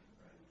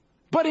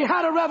 But he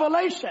had a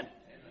revelation.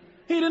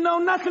 He didn't know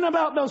nothing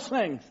about those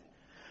things.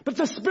 But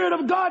the Spirit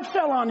of God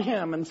fell on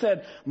him and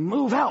said,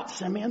 move out,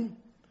 Simeon.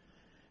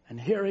 And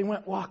here he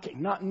went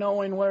walking, not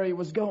knowing where he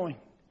was going.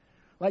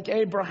 Like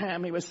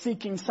Abraham, he was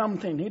seeking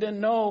something. He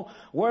didn't know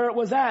where it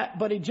was at,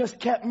 but he just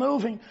kept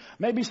moving.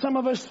 Maybe some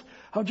of us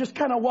are just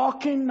kind of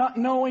walking, not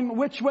knowing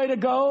which way to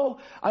go.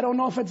 I don't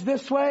know if it's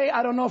this way.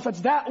 I don't know if it's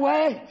that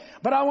way.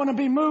 But I want to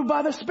be moved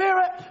by the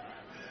Spirit.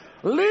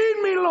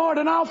 Lead me, Lord,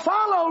 and I'll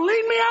follow.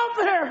 Lead me out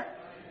there.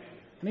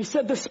 And he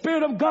said the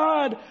Spirit of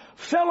God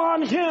fell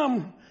on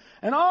him.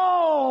 And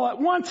all at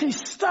once he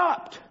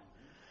stopped.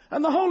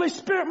 And the Holy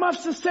Spirit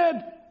must have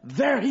said,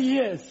 there he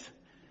is.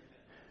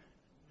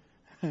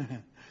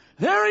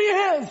 There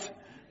he is.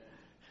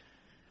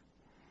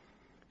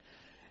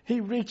 He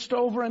reached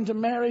over into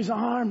Mary's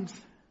arms,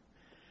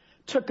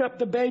 took up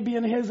the baby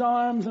in his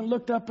arms, and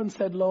looked up and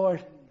said,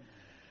 Lord,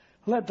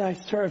 let thy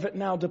servant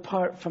now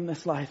depart from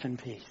this life in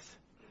peace.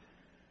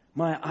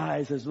 My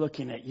eyes is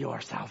looking at your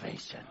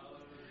salvation.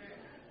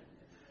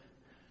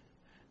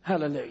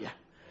 Hallelujah.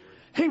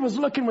 He was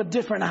looking with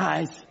different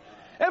eyes.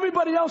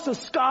 Everybody else is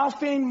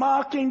scoffing,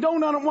 mocking,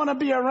 don't want to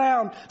be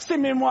around.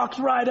 Simeon walks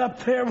right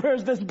up there.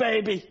 Where's this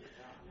baby?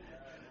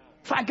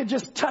 If I could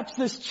just touch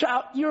this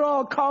child. You're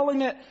all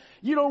calling it.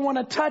 You don't want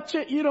to touch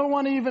it. You don't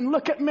want to even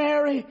look at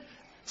Mary.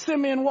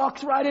 Simeon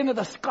walks right into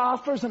the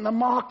scoffers and the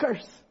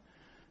mockers.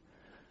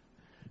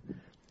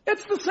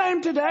 It's the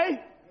same today.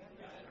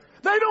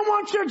 They don't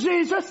want your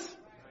Jesus.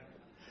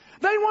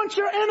 They want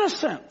your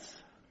innocence.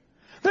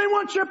 They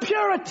want your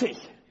purity.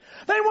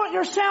 They want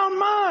your sound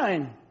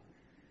mind.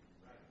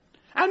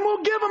 And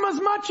we'll give them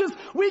as much as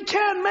we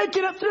can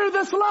making it through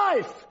this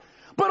life.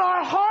 But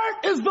our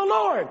heart is the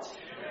Lord's.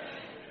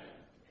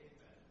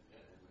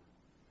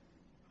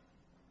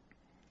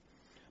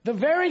 The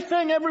very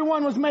thing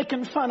everyone was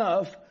making fun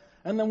of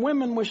and the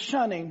women was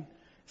shunning,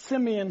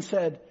 Simeon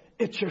said,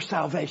 it's your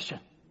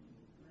salvation.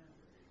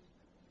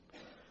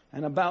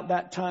 And about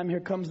that time, here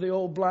comes the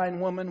old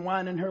blind woman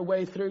winding her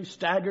way through,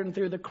 staggering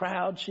through the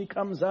crowd. She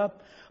comes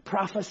up,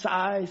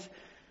 prophesies.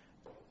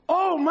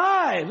 Oh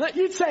my,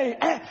 you'd say,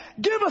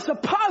 give us a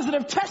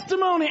positive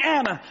testimony,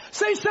 Anna.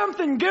 Say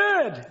something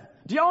good.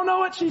 Do y'all know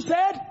what she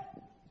said?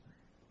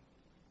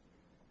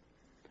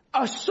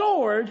 A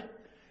sword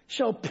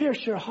shall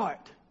pierce your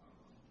heart.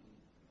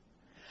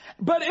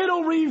 But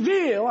it'll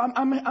reveal,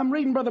 I'm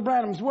reading Brother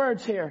Branham's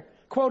words here,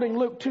 quoting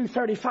Luke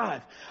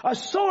 2:35. A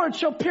sword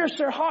shall pierce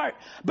your heart,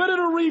 but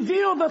it'll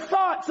reveal the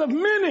thoughts of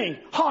many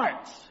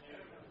hearts.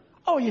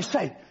 Oh, you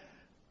say,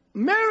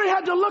 Mary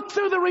had to look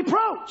through the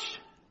reproach.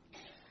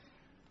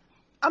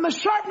 and the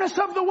sharpness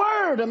of the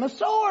word and the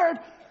sword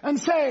and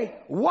say,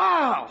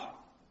 wow.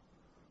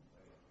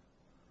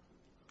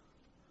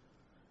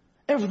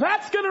 If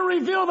that's going to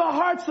reveal the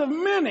hearts of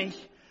many,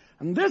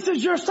 and this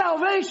is your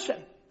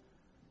salvation.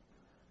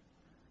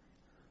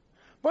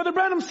 Brother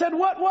Branham said,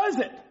 what was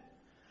it?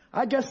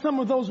 I guess some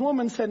of those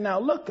women said, now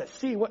look and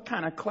see what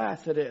kind of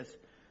class it is.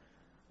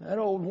 That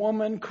old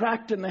woman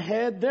cracked in the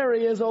head. There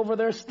he is over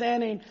there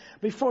standing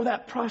before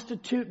that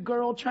prostitute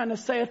girl trying to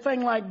say a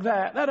thing like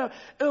that. That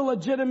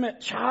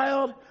illegitimate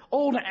child.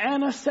 Old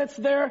Anna sits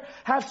there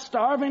half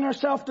starving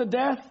herself to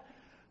death.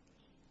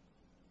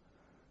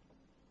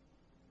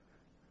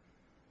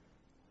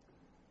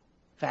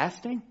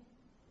 Fasting.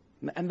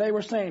 And they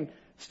were saying,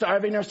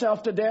 starving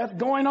herself to death,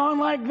 going on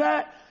like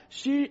that.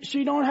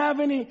 She don't have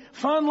any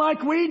fun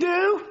like we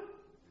do.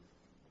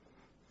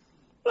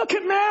 Look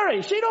at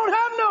Mary. She don't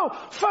have no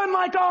fun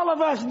like all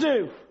of us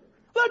do.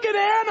 Look at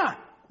Anna.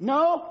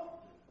 No.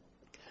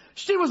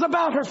 She was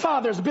about her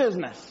Father's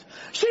business.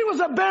 She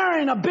was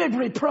bearing a big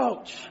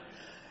reproach.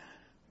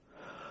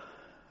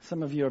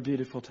 Some of you are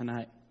beautiful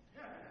tonight.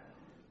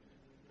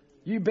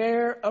 You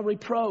bear a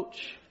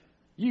reproach.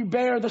 You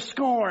bear the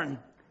scorn.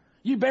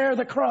 You bear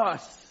the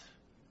cross.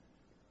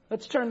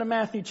 Let's turn to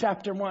Matthew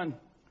chapter 1.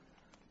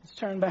 Let's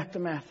turn back to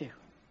Matthew.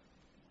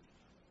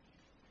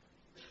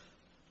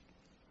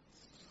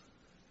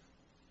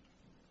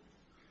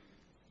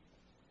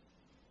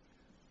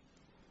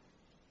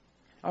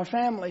 Our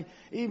family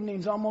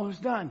evening's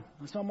almost done.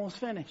 It's almost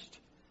finished.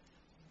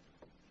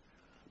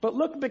 But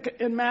look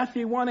in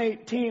Matthew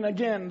 1:18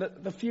 again,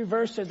 the few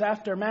verses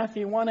after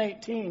Matthew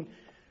 1:18.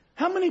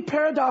 How many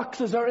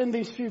paradoxes are in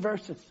these few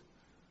verses?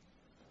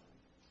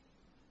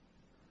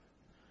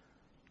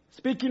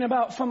 Speaking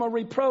about from a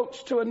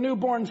reproach to a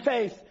newborn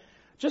faith.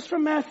 Just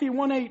from Matthew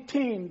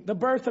 1:18, the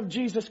birth of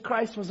Jesus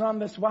Christ was on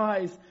this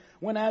wise,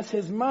 when as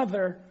his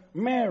mother,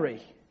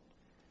 Mary,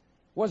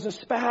 was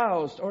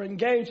espoused or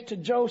engaged to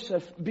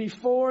Joseph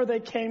before they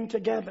came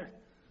together.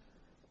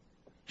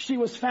 She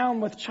was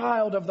found with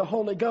child of the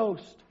Holy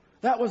Ghost.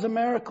 That was a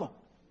miracle.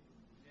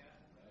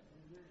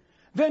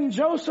 Then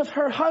Joseph,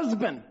 her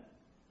husband.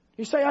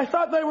 You say, I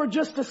thought they were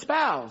just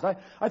espoused.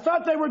 I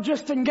thought they were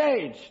just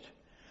engaged.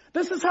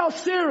 This is how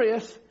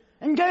serious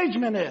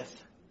engagement is.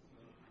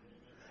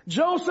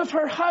 Joseph,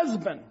 her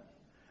husband,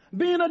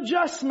 being a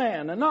just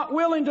man and not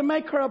willing to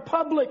make her a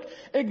public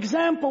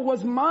example,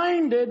 was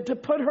minded to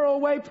put her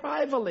away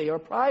privately or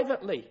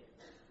privately.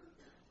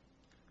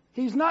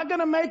 He's not going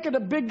to make it a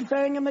big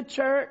thing in the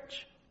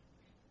church.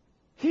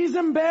 He's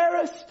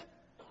embarrassed.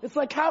 It's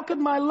like, how could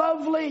my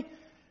lovely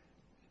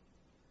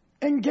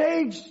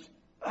engaged,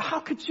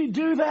 how could she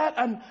do that?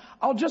 And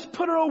I'll just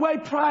put her away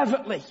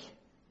privately.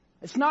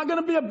 It's not going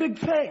to be a big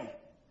thing.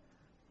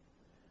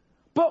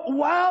 But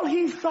while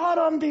he thought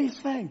on these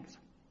things,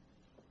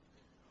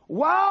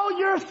 while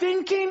you're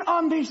thinking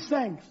on these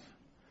things,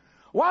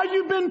 while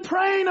you've been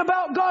praying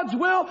about God's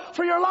will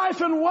for your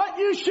life and what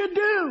you should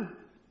do,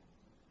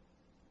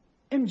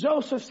 in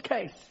Joseph's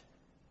case,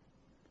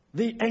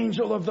 the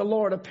angel of the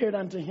Lord appeared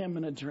unto him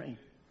in a dream.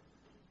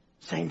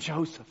 Saint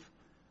Joseph.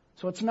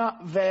 So it's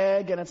not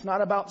vague and it's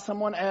not about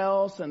someone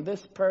else and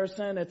this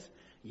person. It's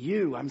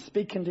you. I'm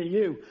speaking to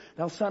you.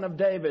 Thou son of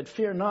David,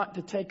 fear not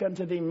to take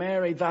unto thee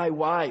Mary thy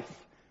wife.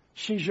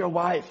 She's your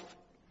wife.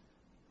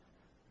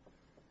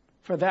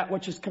 For that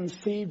which is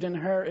conceived in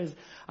her is,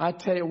 I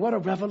tell you, what a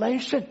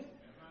revelation.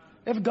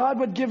 If God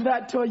would give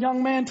that to a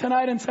young man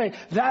tonight and say,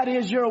 that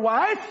is your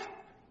wife,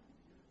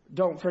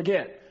 don't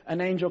forget, an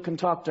angel can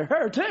talk to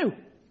her too.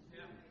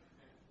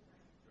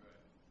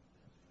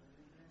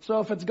 So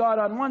if it's God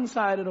on one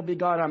side, it'll be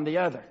God on the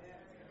other.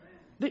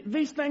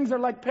 These things are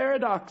like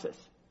paradoxes.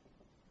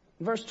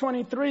 In verse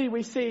 23,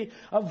 we see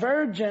a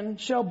virgin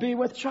shall be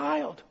with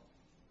child.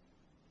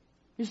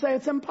 You say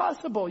it's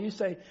impossible. You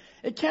say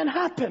it can't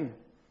happen.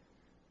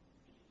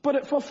 But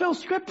it fulfills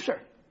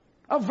Scripture.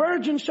 A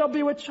virgin shall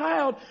be with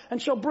child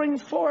and shall bring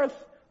forth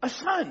a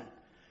son.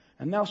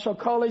 And thou shalt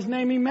call his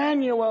name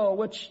Emmanuel,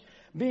 which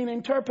being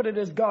interpreted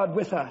as God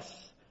with us.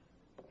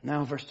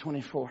 Now verse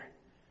 24.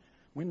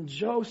 When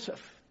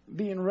Joseph,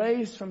 being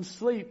raised from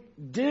sleep,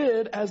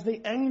 did as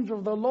the angel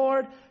of the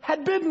Lord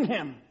had bidden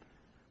him.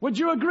 Would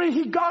you agree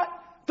he got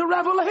the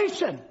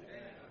revelation?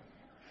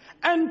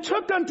 And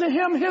took unto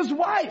him his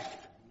wife.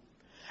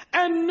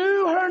 And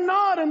knew her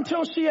not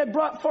until she had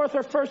brought forth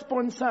her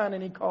firstborn son,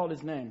 and he called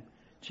his name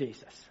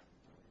Jesus.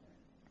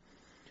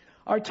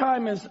 Our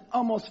time is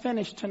almost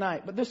finished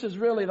tonight, but this is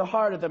really the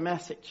heart of the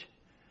message.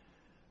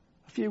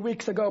 A few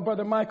weeks ago,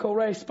 Brother Michael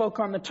Ray spoke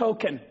on the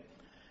token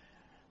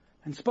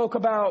and spoke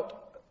about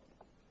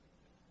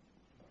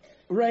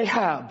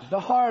Rahab, the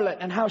harlot,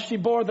 and how she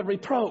bore the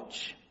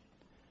reproach.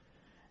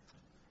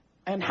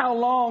 And how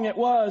long it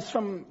was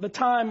from the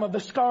time of the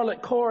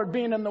scarlet cord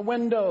being in the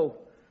window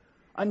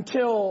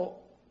until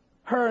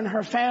her and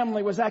her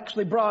family was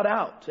actually brought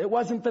out. It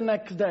wasn't the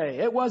next day.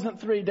 It wasn't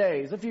 3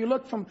 days. If you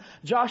look from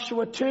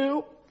Joshua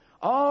 2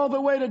 all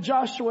the way to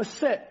Joshua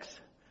 6,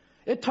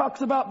 It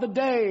talks about the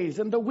days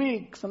and the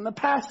weeks and the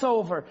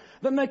Passover.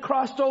 Then they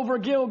crossed over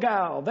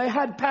Gilgal. They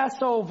had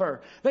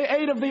Passover. They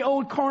ate of the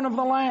old corn of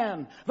the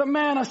land. The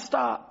manna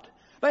stopped.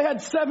 They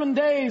had 7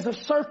 days of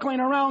circling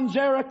around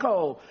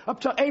Jericho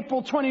up to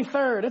April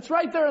 23rd. It's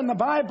right there in the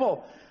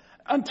Bible.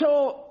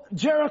 Until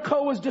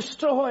Jericho was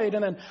destroyed,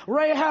 and then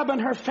Rahab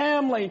and her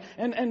family,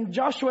 and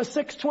Joshua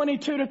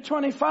 6:22 to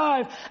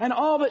 25, and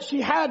all that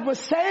she had was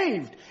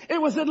saved. It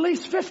was at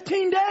least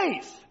 15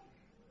 days.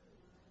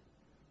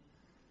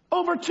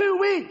 Over 2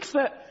 weeks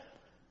that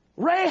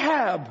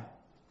Rahab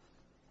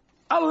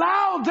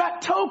allowed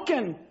that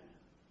token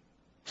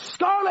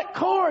scarlet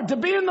cord to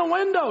be in the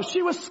window.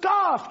 She was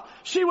scoffed.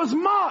 She was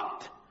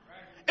mocked.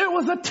 It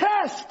was a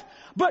test,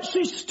 but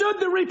she stood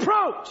the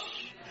reproach.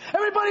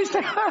 Everybody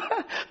say,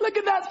 look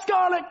at that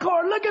scarlet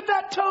cord. Look at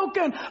that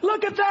token.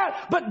 Look at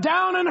that. But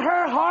down in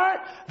her heart,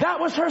 that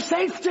was her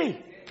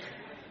safety.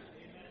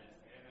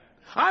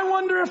 I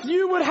wonder if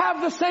you would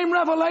have the same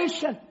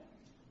revelation.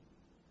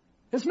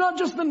 It's not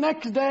just the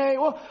next day,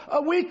 well,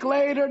 a week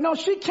later. No,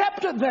 she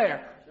kept it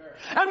there.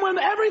 And when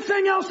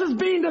everything else is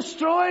being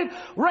destroyed,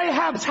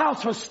 Rahab's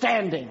house was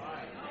standing.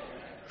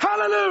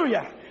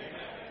 Hallelujah.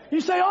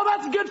 You say, oh,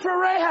 that's good for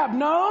Rahab.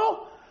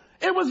 No,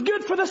 it was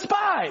good for the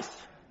spies.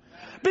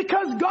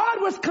 Because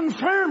God was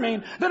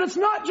confirming that it's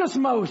not just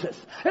Moses.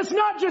 It's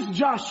not just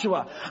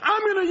Joshua.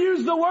 I'm going to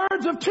use the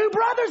words of 2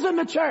 brothers in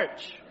the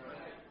church.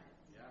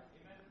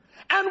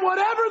 And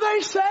whatever they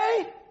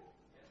say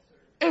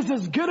is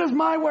as good as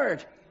my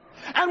word.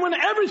 And when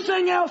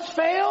everything else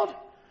failed,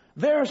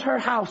 there's her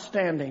house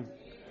standing.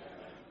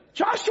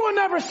 Joshua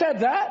never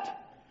said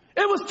that.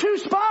 It was 2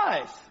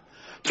 spies.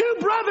 2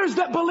 brothers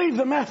that believed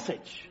the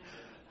message.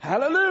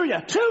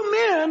 Hallelujah. 2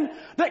 men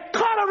that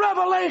caught a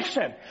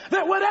revelation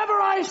that whatever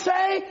I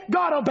say,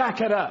 God will back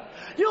it up.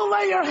 You'll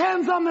lay your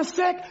hands on the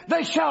sick,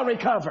 they shall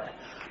recover.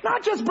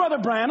 Not just Brother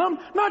Branham,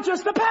 not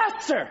just the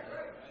pastor,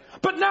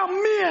 but now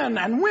men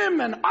and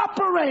women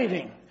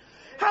operating.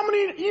 How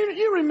many,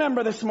 you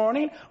remember this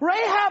morning,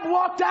 Rahab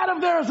walked out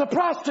of there as a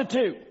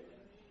prostitute.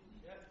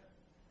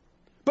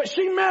 But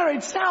she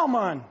married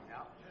Salmon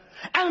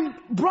and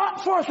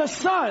brought forth a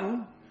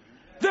son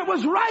that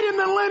was right in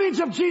the lineage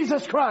of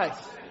Jesus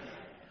Christ.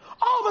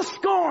 All the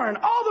scorn,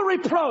 all the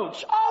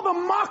reproach, all the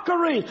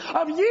mockery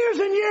of years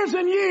and years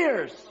and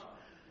years.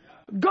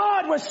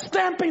 God was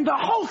stamping the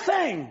whole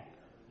thing.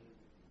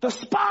 The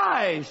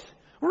spies,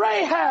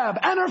 Rahab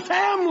and her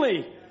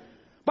family,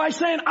 by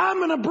saying, I'm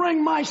going to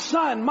bring my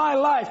son, my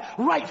life,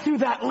 right through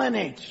that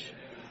lineage.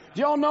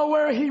 Do y'all know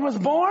where he was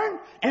born?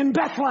 In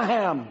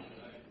Bethlehem.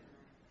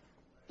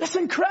 That's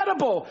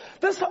incredible.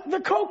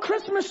 The whole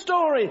Christmas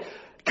story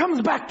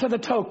comes back to the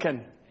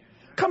token.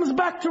 Comes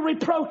back to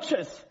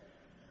reproaches.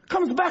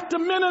 Comes back to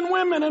men and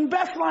women in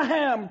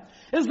Bethlehem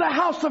is the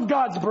house of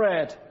God's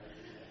bread.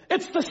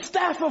 It's the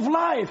staff of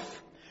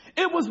life.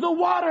 It was the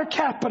water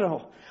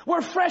capital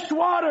where fresh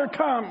water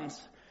comes.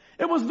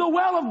 It was the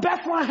well of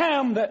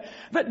Bethlehem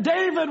that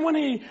David,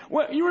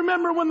 you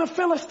remember when the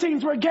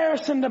Philistines were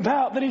garrisoned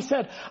about, that he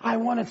said, I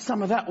wanted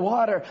some of that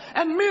water.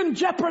 And men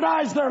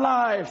jeopardized their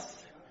lives.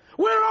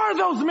 Where are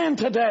those men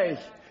today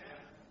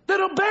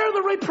that'll bear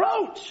the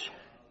reproach,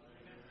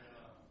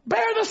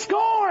 bear the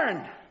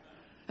scorn,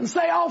 and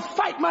say, I'll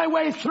fight my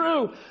way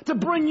through to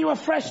bring you a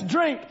fresh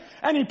drink?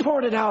 And he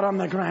poured it out on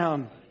the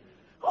ground.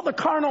 Well, the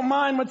carnal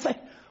mind would say,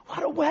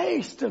 what a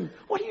waste. And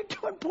what are you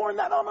doing pouring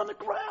that on the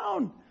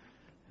ground?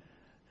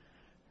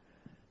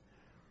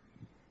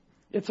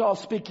 It's all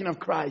speaking of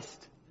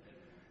Christ.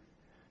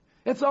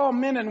 It's all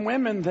men and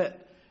women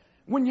that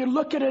when you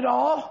look at it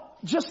all,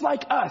 just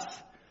like us.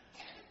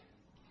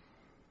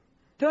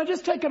 Can I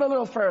just take it a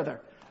little further?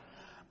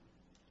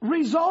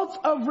 Results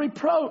of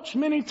reproach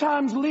many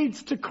times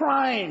leads to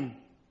crying.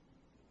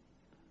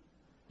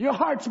 Your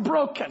heart's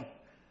broken.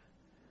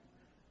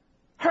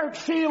 Hurt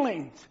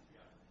feelings.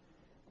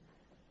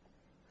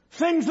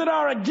 Things that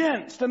are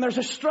against, and there's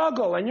a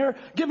struggle, and you're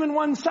given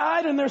one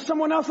side and there's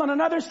someone else on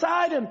another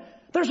side, and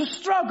there's a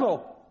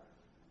struggle.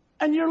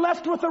 And you're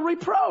left with a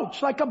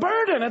reproach, like a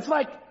burden. It's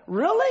like,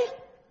 really?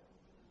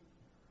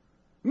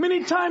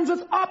 Many times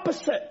it's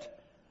opposite.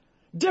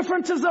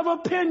 Differences of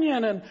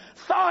opinion and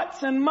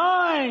thoughts and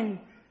mind,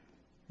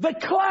 they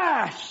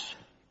clash.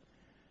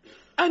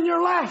 And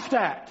you're laughed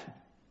at.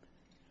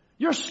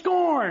 You're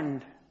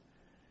scorned.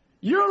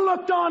 You're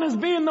looked on as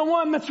being the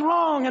one that's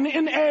wrong and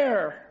in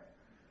error.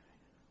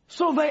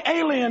 So they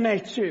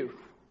alienate you.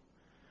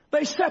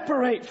 They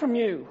separate from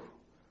you.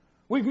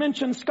 We've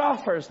mentioned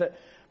scoffers, that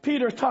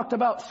Peter talked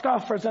about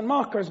scoffers and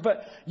mockers,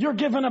 but you're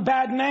given a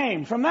bad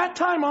name. From that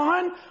time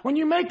on, when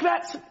you make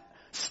that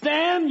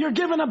stand, you're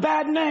given a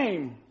bad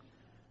name.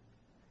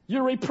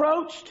 You're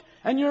reproached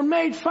and you're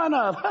made fun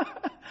of.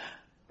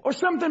 Or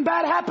something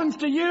bad happens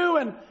to you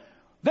and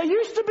they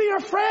used to be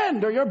your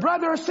friend or your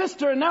brother or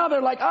sister, and now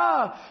they're like,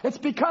 it's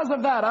because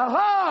of that.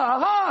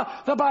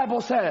 Aha, the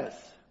Bible says.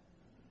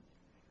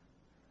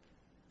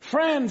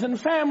 Friends and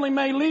family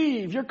may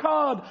leave. You're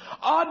called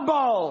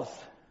oddballs.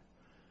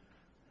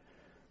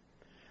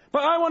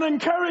 But I want to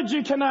encourage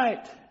you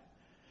tonight.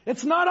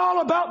 It's not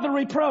all about the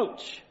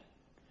reproach.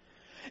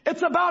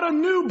 It's about a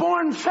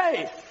newborn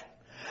faith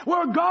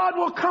where God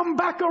will come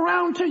back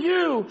around to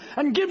you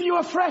and give you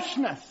a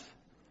freshness.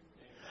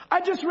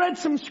 I just read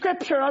some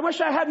scripture. I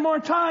wish I had more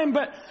time,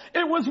 but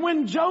it was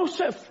when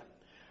Joseph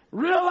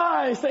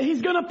realized that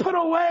he's going to put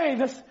away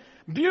this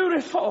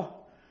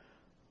beautiful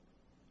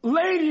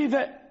lady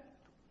that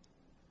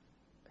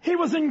he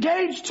was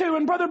engaged to.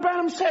 And Brother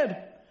Branham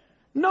said,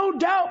 no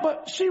doubt,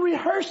 but she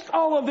rehearsed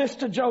all of this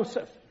to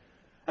Joseph.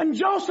 And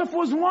Joseph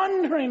was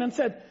wondering and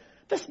said,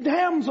 this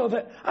damsel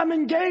that I'm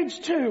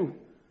engaged to,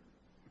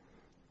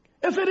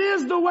 if it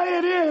is the way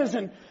it is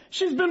and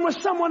she's been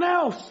with someone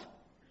else,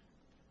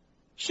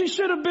 she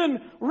should have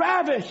been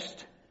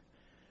ravished.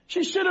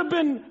 She should have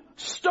been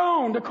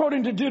stoned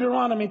according to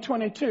Deuteronomy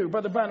 22.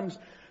 Brother Branham's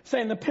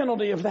saying the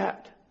penalty of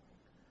that.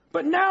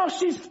 But now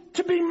she's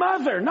to be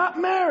mother, not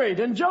married.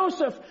 And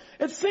Joseph,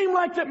 it seemed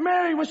like that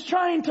Mary was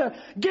trying to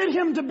get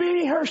him to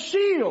be her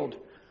shield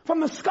from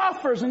the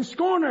scoffers and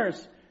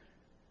scorners.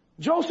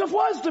 Joseph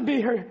was to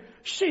be her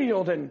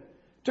shield and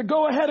to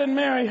go ahead and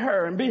marry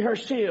her and be her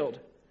shield.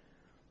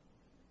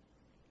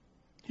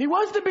 He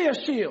was to be a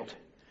shield.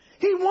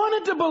 He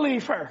wanted to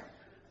believe her.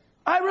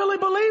 I really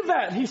believe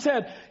that. He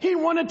said he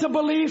wanted to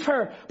believe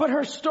her, but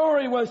her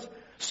story was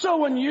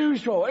so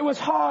unusual. It was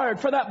hard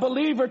for that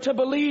believer to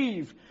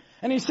believe.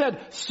 And he said,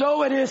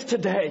 so it is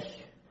today.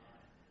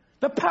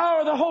 The power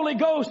of the Holy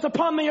Ghost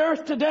upon the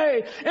earth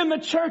today in the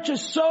church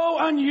is so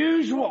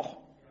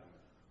unusual.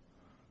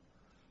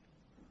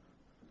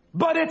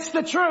 But it's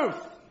the truth.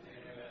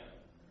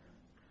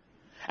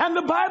 And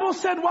the Bible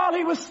said while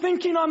he was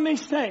thinking on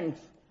these things,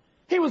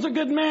 he was a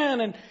good man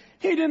and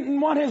he didn't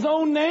want his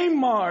own name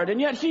marred. And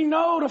yet he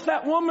knew if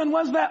that woman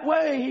was that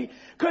way, he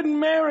couldn't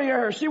marry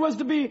her. She was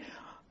to be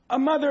a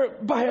mother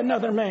by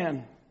another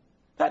man.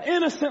 That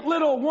innocent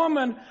little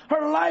woman,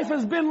 her life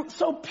has been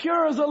so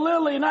pure as a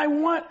lily, and I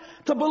want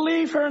to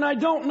believe her, and I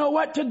don't know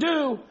what to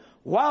do.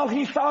 While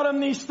he thought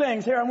on these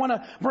things, here I want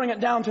to bring it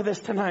down to this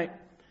tonight.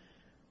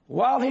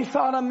 While he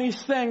thought on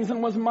these things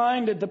and was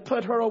minded to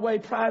put her away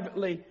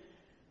privately,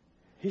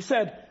 he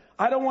said,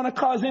 I don't want to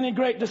cause any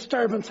great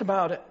disturbance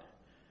about it.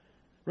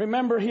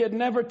 Remember, he had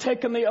never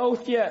taken the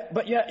oath yet,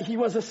 but yet he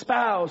was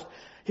espoused.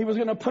 He was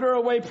going to put her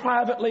away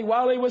privately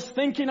while he was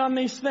thinking on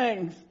these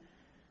things.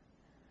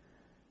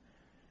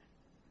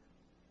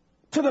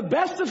 To the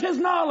best of his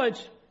knowledge,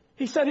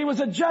 he said he was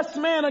a just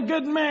man, a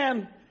good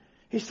man.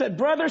 He said,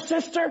 brother,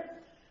 sister,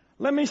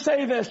 let me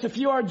say this. If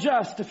you are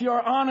just, if you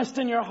are honest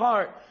in your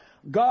heart,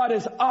 God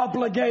is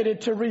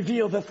obligated to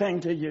reveal the thing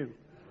to you.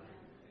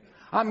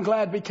 I'm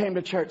glad we came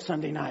to church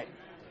Sunday night.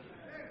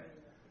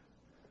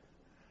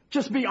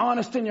 Just be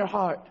honest in your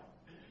heart,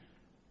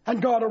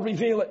 and God will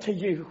reveal it to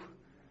you.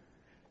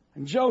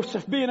 And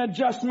Joseph, being a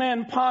just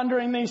man,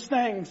 pondering these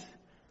things.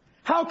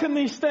 How can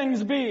these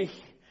things be?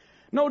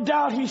 No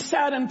doubt he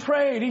sat and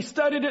prayed. He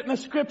studied it in the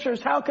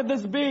scriptures. How could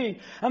this be?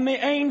 And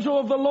the angel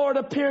of the Lord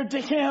appeared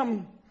to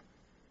him.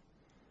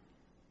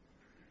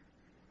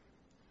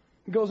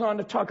 He goes on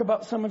to talk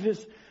about some of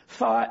his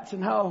thoughts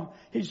and how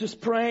he's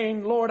just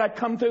praying, Lord, I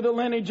come through the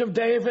lineage of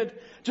David,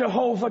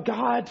 Jehovah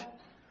God.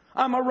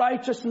 I'm a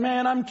righteous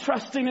man. I'm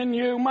trusting in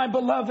you, my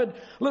beloved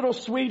little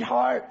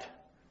sweetheart.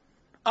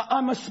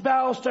 I'm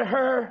espoused to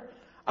her.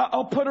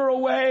 I'll put her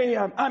away.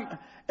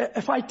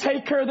 If I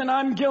take her, then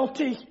I'm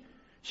guilty.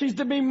 She's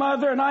to be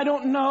mother, and I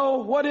don't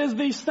know. What is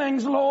these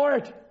things,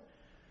 Lord?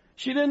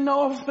 She didn't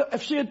know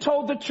if she had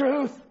told the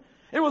truth.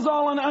 It was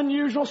all an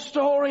unusual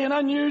story, an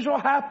unusual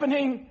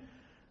happening.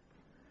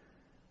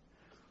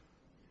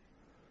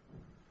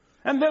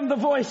 And then the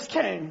voice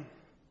came.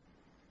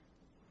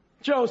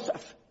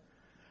 Joseph,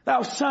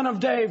 thou son of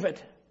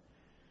David,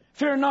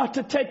 fear not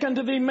to take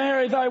unto thee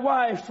Mary thy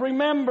wife.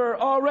 Remember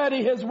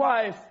already his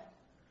wife.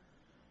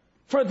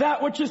 For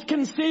that which is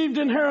conceived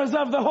in her is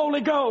of the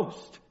Holy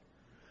Ghost.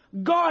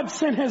 God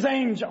sent his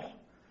angel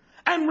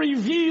and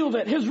revealed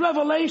it. His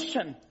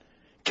revelation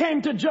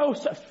came to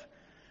Joseph,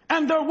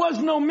 and there was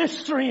no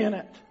mystery in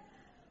it.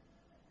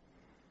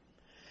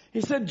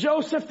 He said,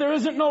 Joseph, there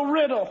isn't no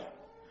riddle.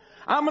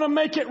 I'm going to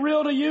make it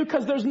real to you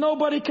because there's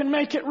nobody can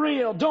make it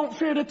real. Don't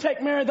fear to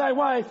take Mary thy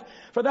wife,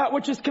 for that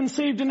which is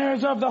conceived in her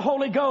is of the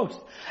Holy Ghost.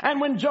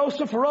 And when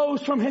Joseph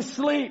rose from his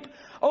sleep,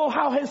 oh,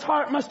 how his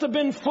heart must have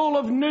been full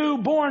of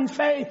newborn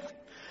faith.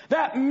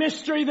 That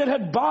mystery that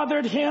had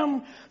bothered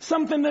him,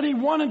 something that he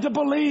wanted to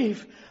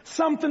believe,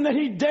 something that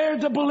he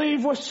dared to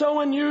believe was so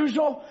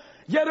unusual,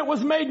 yet it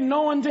was made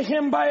known to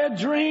him by a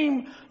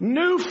dream.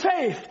 New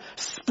faith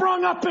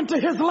sprung up into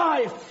his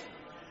life.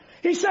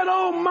 He said,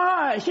 oh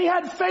my, he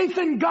had faith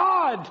in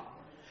God.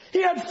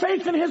 He had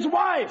faith in his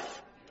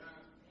wife.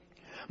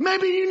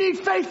 Maybe you need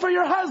faith for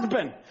your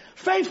husband,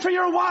 faith for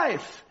your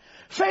wife,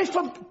 faith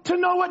to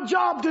know what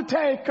job to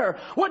take or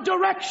what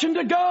direction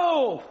to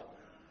go.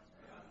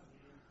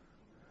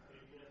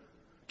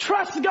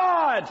 Trust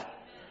God.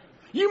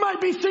 You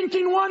might be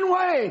thinking one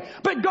way,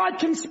 but God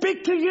can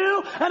speak to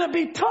you and it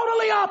be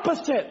totally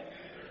opposite.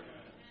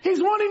 He's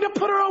wanting to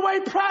put her away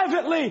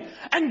privately,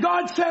 and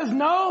God says,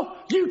 no,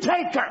 you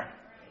take her.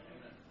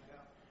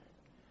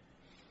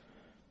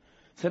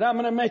 Said, I'm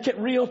going to make it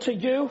real to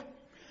you.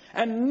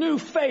 And new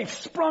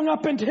faith sprung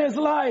up into his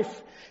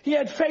life. He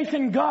had faith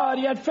in God.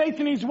 He had faith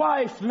in his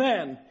wife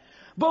then.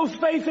 Both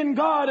faith in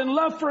God and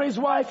love for his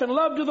wife and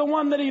love to the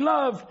one that he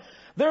loved.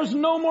 There's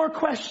no more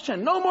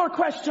question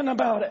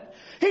about it.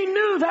 He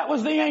knew that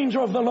was the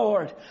angel of the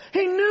Lord.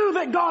 He knew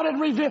that God had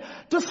revealed.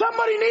 Does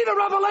somebody need a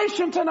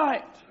revelation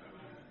tonight?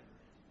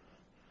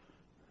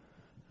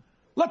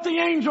 Let the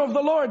angel of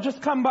the Lord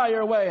just come by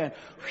your way. And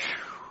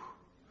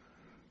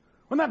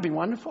wouldn't that be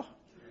wonderful?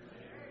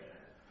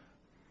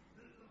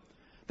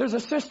 There's a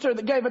sister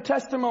that gave a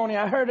testimony.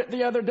 I heard it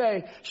the other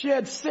day. She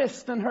had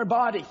cysts in her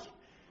body.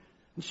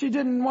 She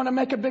didn't want to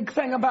make a big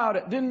thing about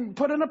it. Didn't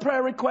put in a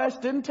prayer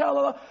request. Didn't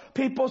tell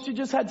people. She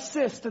just had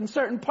cysts in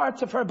certain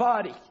parts of her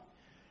body.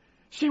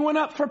 She went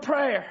up for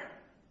prayer.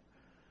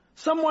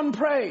 Someone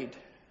prayed.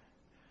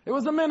 It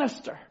was a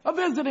minister, a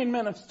visiting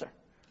minister.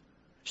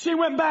 She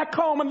went back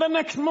home, and the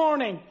next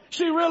morning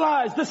she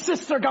realized the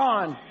cysts are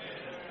gone.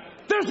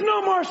 There's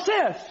no more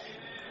cysts.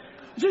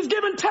 She's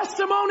given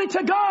testimony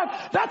to God.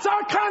 That's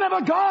our kind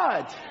of a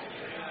God.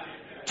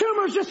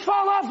 Tumors just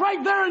fall off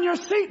right there in your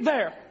seat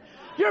there.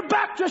 Your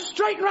back just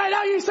straighten right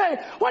out. You say,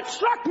 what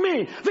struck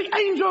me? The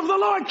angel of the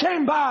Lord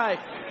came by.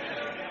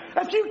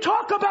 If you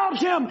talk about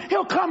him,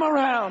 he'll come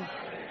around.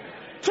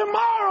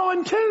 Tomorrow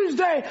and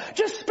Tuesday,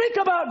 just speak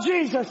about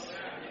Jesus.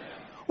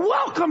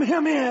 Welcome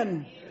him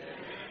in.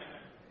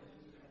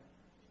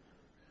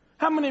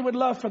 How many would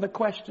love for the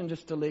question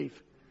just to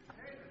leave?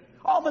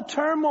 All the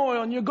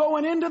turmoil, and you're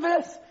going into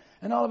this,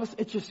 and all of us,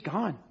 it's just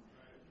gone.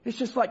 It's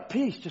just like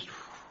peace, just.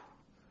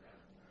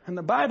 And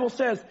the Bible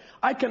says,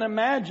 I can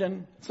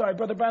imagine,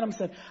 Brother Branham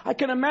said, I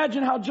can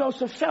imagine how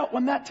Joseph felt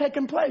when that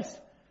taken place.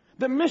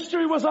 The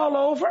mystery was all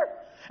over,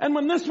 and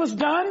when this was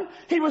done,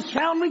 he was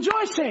found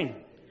rejoicing.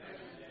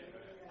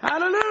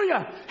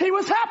 Hallelujah. He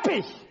was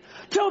happy.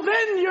 Till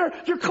then,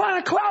 you're kind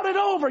of clouded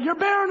over. You're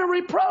bearing a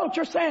reproach.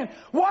 You're saying,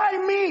 why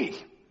me?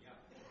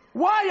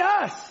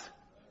 Why us?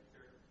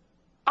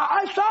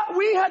 I thought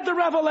we had the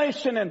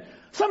revelation and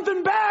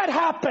something bad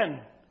happened.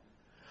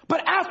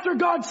 But after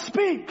God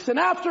speaks and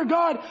after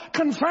God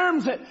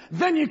confirms it,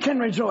 then you can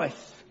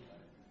rejoice.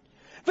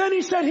 Then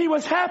he said he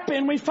was happy,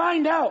 and we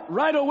find out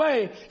right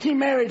away he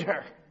married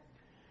her.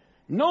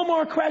 No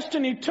more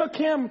question. He took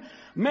him,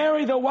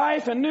 married the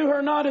wife, and knew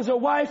her not as a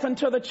wife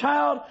until the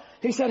child.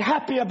 He said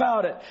happy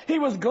about it. He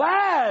was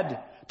glad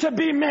to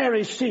be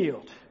Mary's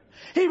shield.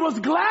 He was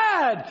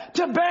glad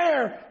to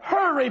bear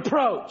her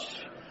reproach.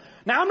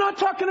 Now, I'm not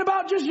talking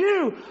about just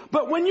you,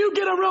 but when you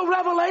get a real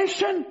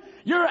revelation,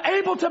 you're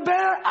able to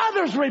bear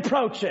others'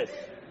 reproaches.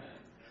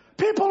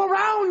 People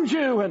around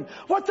you and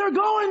what they're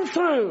going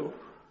through.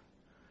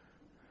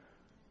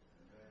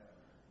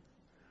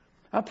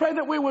 I pray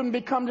that we wouldn't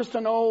become just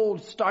an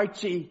old,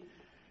 starchy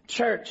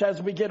church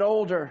as we get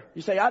older.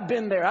 You say, I've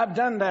been there, I've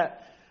done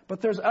that.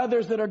 But there's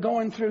others that are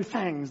going through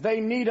things.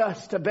 They need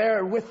us to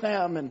bear with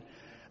them, and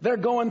they're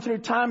going through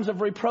times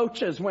of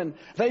reproaches when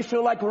they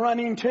feel like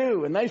running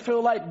too, and they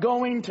feel like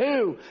going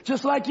too,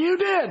 just like you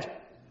did.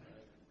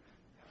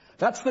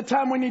 That's the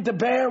time we need to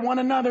bear one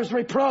another's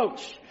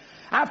reproach.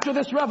 After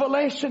this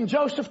revelation,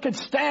 Joseph could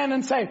stand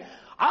and say,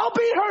 I'll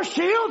be her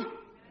shield.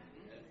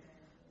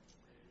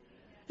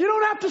 You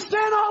don't have to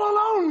stand all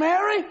alone,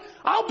 Mary.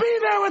 I'll be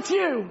there with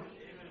you.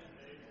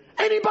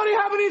 Anybody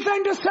have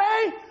anything to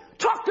say?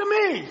 Talk to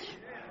me.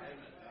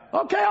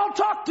 Okay, I'll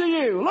talk to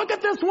you. Look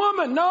at this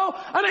woman. No,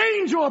 an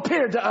angel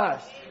appeared to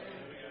us.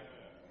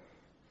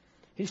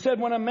 He said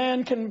when a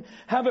man can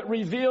have it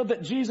revealed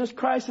that Jesus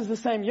Christ is the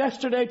same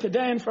yesterday,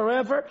 today, and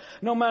forever,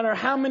 no matter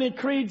how many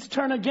creeds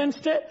turn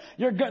against it,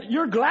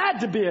 you're glad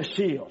to be a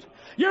shield.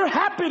 You're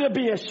happy to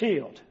be a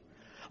shield.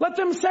 Let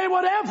them say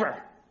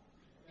whatever.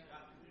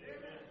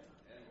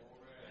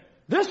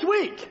 This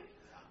week,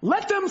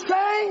 let them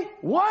say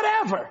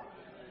whatever.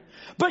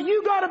 But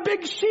you got a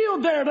big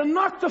shield there to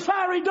knock the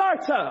fiery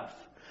darts off.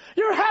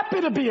 You're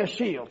happy to be a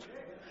shield.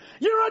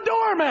 You're a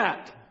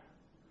doormat.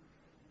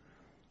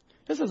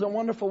 This is a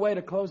wonderful way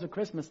to close a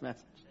Christmas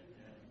message.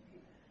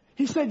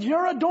 He said,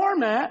 you're a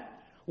doormat.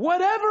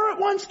 Whatever it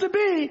wants to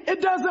be,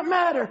 it doesn't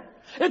matter.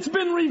 It's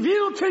been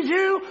revealed to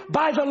you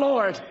by the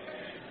Lord.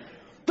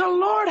 The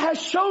Lord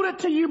has showed it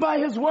to you by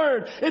his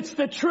word. It's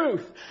the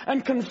truth,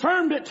 and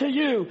confirmed it to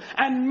you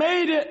and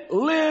made it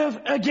live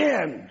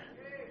again.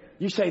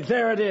 You say,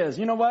 there it is.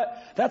 You know what?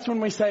 That's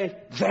when we say,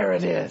 there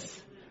it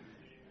is.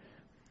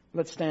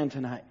 Let's stand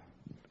tonight.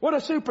 What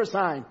a super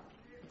sign.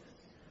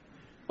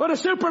 What a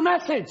super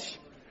message.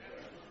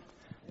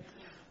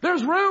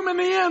 There's room in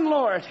the inn,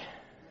 Lord.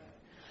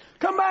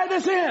 Come by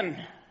this inn.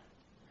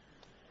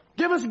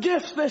 Give us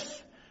gifts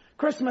this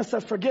Christmas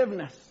of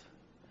forgiveness.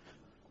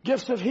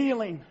 Gifts of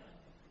healing.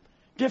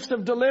 Gifts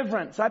of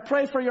deliverance. I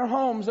pray for your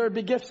homes there would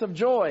be gifts of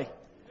joy.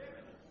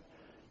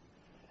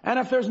 And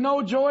if there's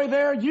no joy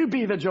there, you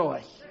be the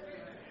joy.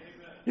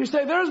 You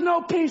say, there's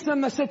no peace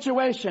in the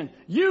situation.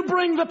 You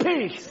bring the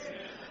peace.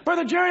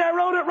 Brother Jerry, I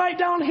wrote it right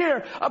down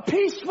here. A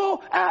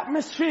peaceful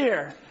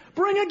atmosphere.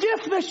 Bring a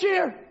gift this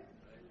year.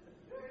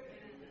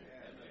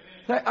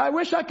 I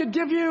wish I could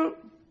give you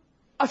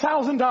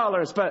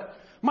 $1,000, but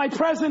my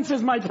presence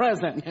is my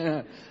present.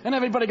 And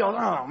everybody goes,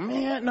 oh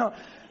man, no.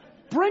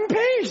 Bring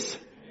peace.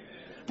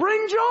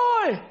 Bring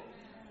joy.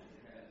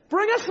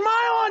 Bring a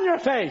smile on your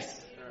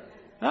face.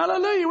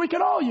 Hallelujah. We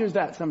could all use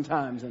that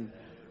sometimes. And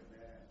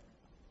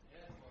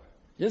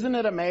isn't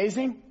it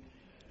amazing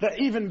that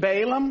even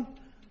Balaam,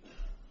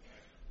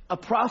 a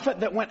prophet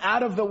that went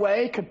out of the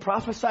way, could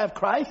prophesy of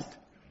Christ?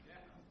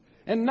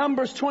 In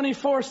Numbers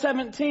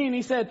 24:17,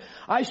 he said,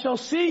 I shall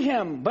see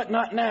him, but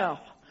not now.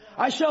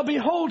 I shall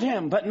behold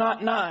him, but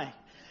not nigh.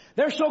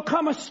 There shall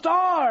come a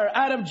star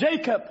out of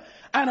Jacob,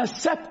 and a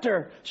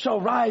scepter shall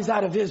rise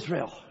out of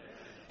Israel.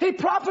 He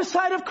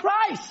prophesied of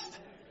Christ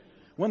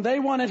when they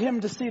wanted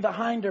him to see the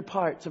hinder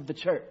parts of the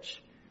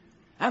church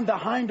and the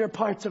hinder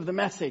parts of the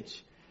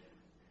message.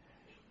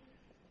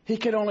 He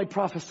could only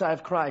prophesy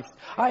of Christ.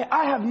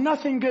 I have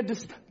nothing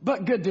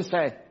but good to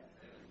say.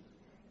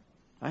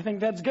 I think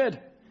that's good.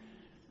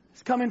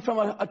 It's coming from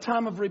a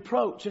time of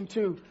reproach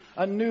into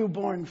a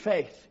newborn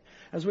faith.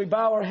 As we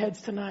bow our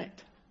heads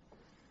tonight,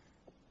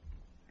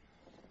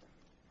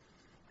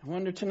 I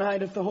wonder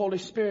tonight if the Holy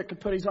Spirit could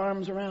put his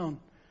arms around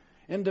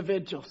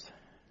individuals.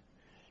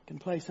 You can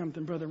play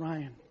something, Brother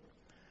Ryan.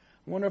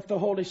 I wonder if the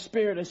Holy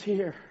Spirit is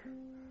here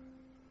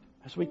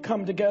as we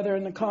come together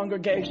in the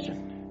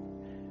congregation.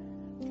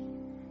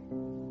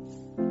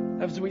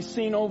 As we've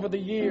seen over the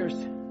years,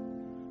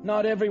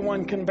 not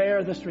everyone can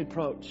bear this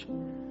reproach.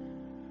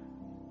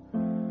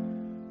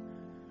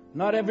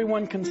 Not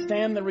everyone can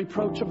stand the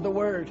reproach of the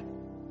word.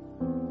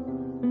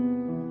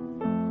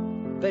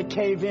 They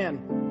cave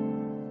in.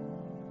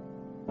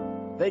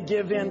 They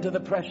give in to the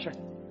pressure.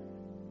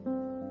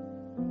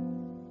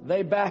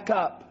 They back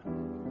up.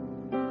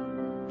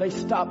 They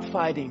stop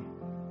fighting.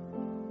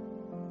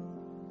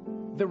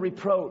 The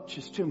reproach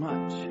is too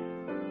much.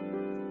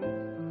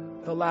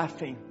 The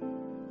laughing.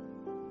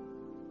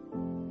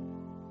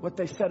 What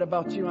they said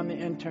about you on the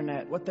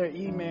internet, what they're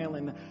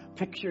emailing, the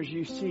pictures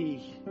you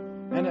see,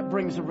 and it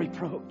brings a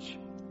reproach.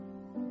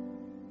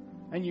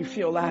 And you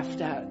feel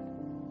laughed at.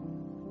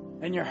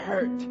 And you're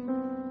hurt.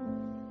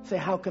 Say,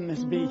 how can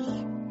this be?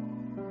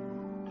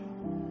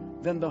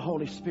 Then the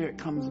Holy Spirit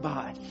comes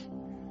by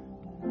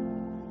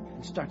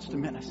and starts to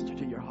minister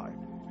to your heart.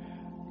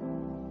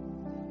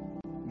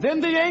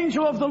 Then the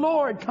angel of the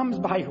Lord comes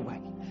by your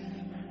way.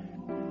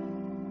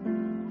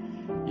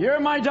 You're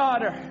my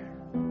daughter.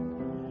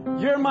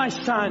 You're my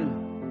son.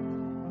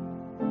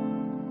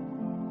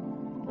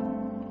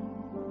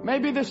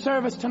 Maybe the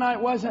service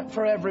tonight wasn't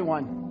for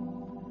everyone.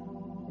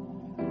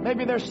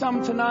 Maybe there's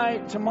some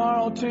tonight,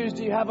 tomorrow,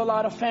 Tuesday, you have a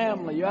lot of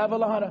family. You have a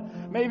lot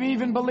of, maybe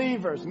even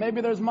believers. Maybe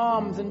there's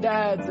moms and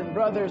dads and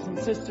brothers and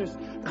sisters,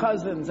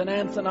 cousins and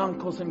aunts and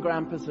uncles and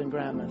grandpas and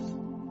grandmas.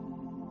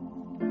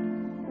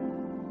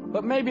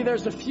 But maybe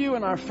there's a few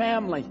in our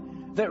family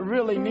that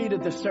really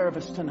needed the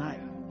service tonight.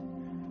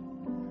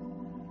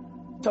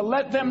 To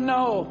let them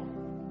know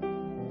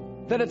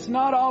that it's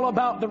not all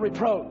about the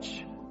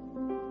reproach.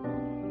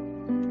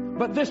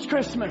 But this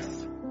Christmas,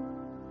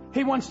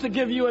 He wants to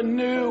give you a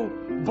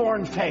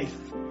new-born faith.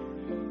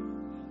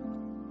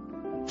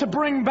 To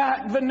bring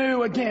back the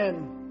new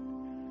again.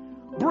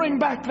 Bring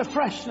back the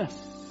freshness.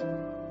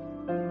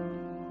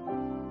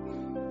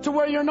 To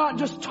where you're not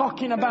just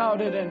talking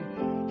about it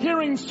and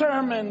hearing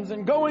sermons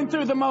and going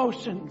through the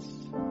motions.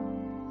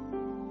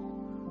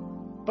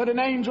 But an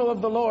angel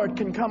of the Lord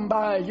can come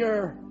by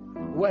your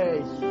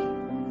way.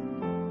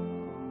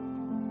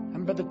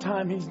 And by the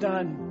time He's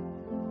done,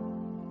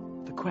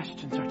 the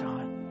questions are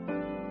done.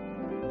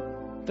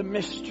 The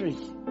mystery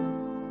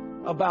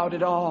about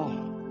it all.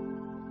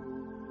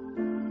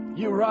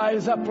 You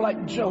rise up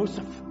like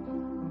Joseph.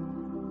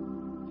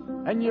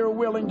 And you're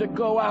willing to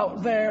go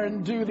out there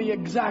and do the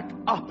exact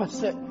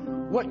opposite.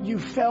 What you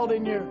felt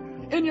in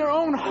your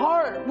own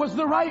heart was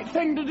the right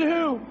thing to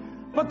do.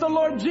 But the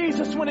Lord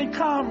Jesus, when He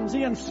comes,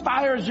 He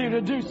inspires you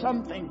to do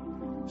something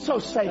so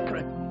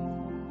sacred.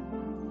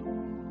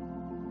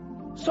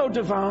 So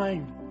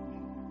divine.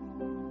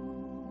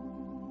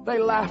 They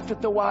laughed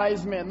at the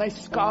wise men. They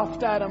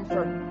scoffed at them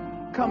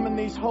for coming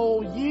these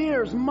whole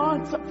years,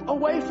 months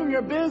away from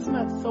your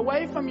business,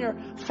 away from your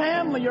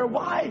family, your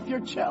wife,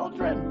 your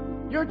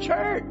children, your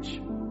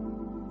church.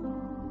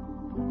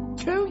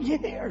 2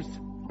 years.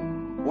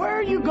 Where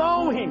are you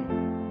going?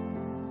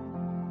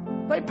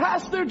 They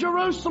passed through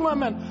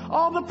Jerusalem and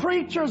all the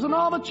preachers and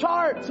all the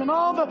charts and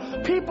all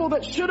the people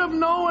that should have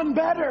known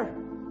better.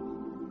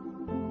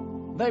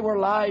 They were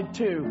lied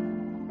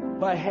to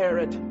by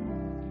Herod.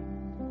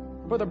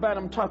 Brother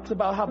Branham talks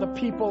about how the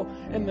people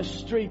in the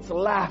streets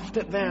laughed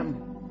at them.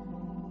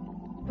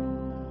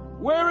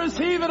 Where is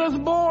he that is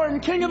born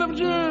King of the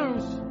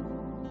Jews?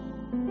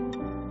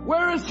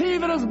 Where is he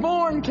that is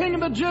born King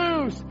of the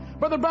Jews?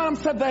 Brother Branham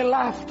said they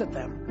laughed at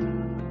them.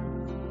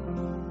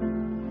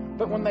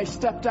 But when they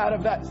stepped out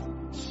of that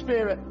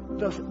spirit,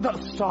 the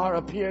star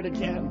appeared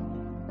again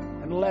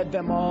and led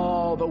them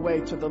all the way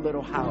to the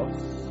little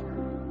house.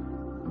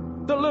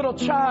 The little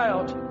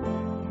child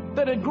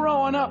that had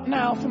grown up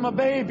now from a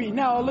baby,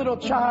 now a little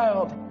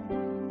child.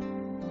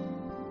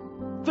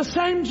 The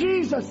same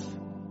Jesus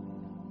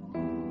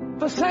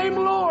the same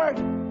Lord.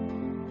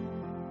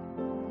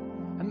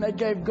 And they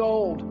gave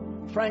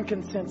gold,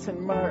 frankincense,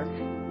 and myrrh.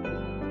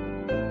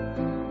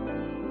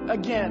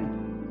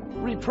 Again,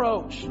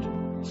 reproached,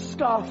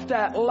 scoffed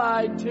at,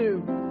 lied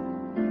to.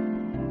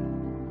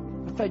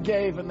 But they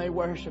gave and they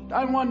worshiped.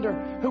 I wonder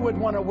who would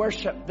want to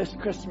worship this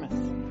Christmas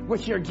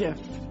with your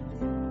gift.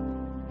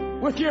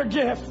 With your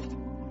gift.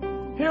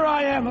 Here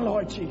I am,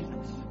 Lord Jesus.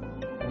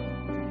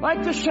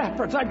 Like the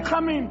shepherds, I'm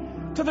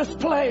coming to this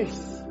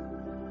place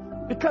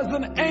because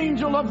an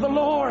angel of the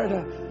Lord,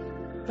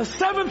 the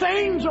seventh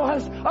angel,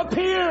 has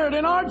appeared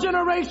in our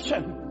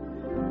generation.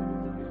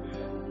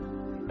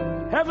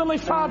 Heavenly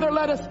Father,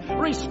 let us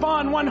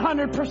respond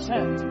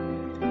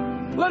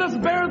 100%. Let us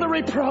bear the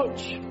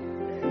reproach.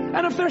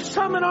 And if there's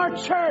some in our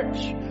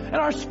church and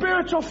our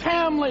spiritual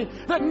family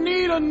that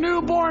need a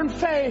newborn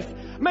faith,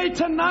 may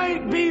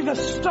tonight be the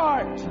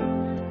start.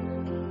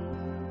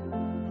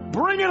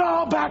 Bring it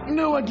all back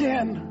new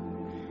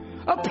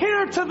again.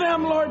 Appear to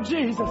them, Lord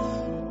Jesus.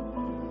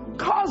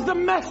 Cause the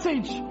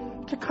message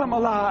to come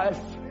alive.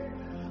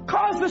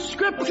 Cause the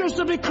scriptures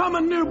to become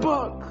a new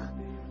book.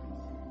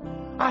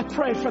 I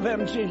pray for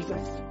them,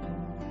 Jesus.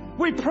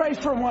 We pray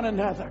for one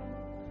another.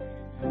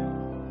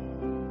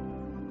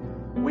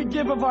 We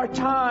give of our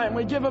time.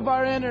 We give of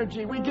our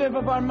energy. We give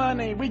of our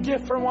money. We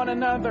give for one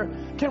another.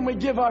 Can we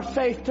give our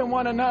faith to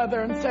one another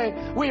and say,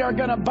 we are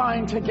going to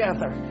bind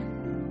together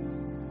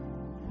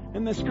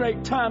in this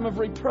great time of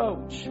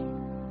reproach?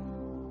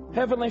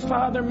 Heavenly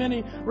Father,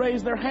 many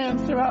raised their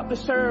hands throughout the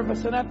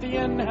service, and at the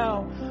end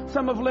now,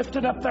 some have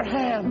lifted up their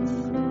hands.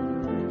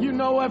 You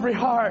know every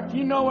heart.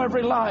 You know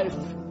every life.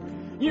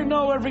 You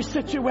know every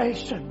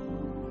situation.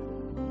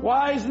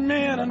 Wise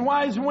men and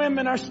wise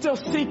women are still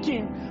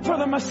seeking for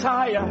the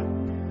Messiah.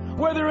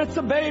 Whether it's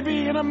a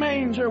baby in a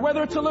manger,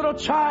 whether it's a little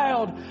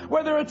child,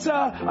 whether it's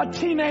a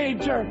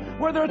teenager,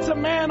 whether it's a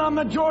man on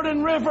the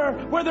Jordan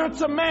River, whether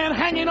it's a man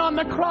hanging on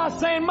the cross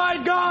saying, my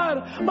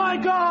God,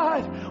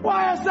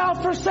 why hast thou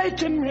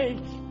forsaken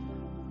me?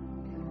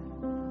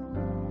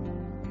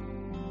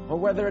 Or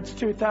whether it's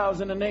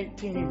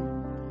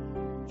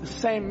 2018, the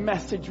same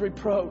message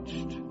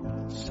reproached,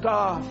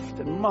 scoffed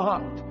and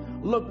mocked,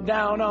 looked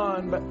down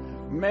on, but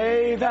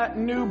may that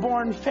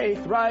newborn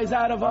faith rise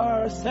out of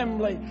our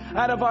assembly,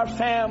 out of our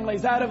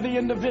families, out of the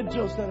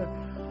individuals that are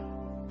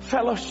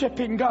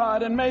fellowshipping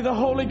God, and may the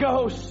Holy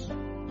Ghost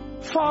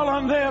fall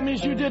on them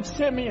as you did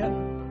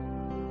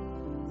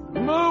Simeon.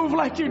 Move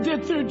like you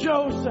did through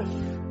Joseph,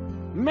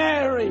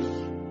 Mary,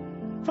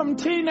 from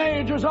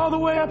teenagers all the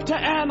way up to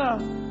Anna,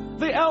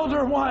 the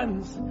elder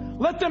ones.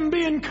 Let them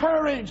be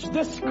encouraged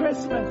this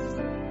Christmas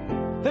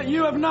that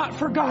you have not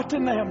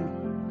forgotten them.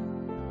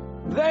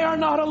 They are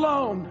not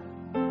alone.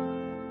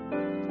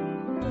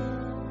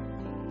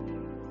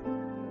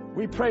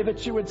 We pray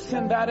that you would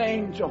send that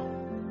angel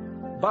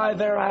by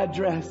their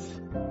address,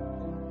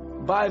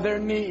 by their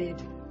need,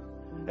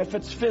 if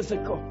it's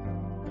physical,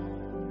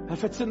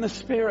 if it's in the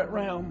spirit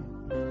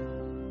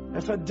realm,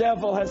 if a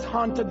devil has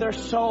haunted their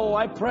soul.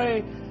 I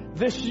pray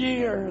this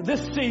year,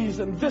 this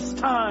season, this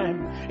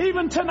time,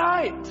 even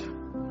tonight,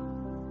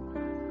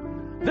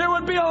 there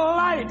would be a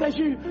light as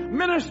you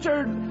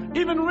ministered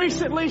even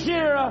recently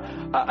here,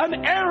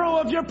 an arrow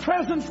of your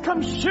presence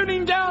comes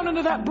shooting down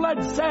into that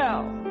blood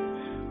cell.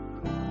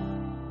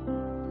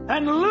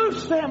 And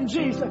loose them,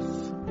 Jesus,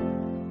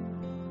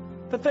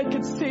 that they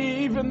could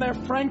see even their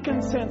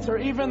frankincense or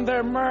even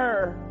their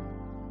myrrh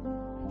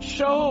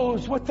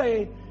shows what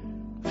they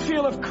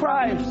feel of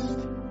Christ.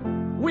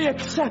 We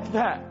accept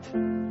that.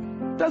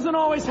 Doesn't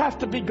always have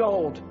to be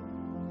gold.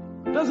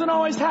 Doesn't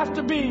always have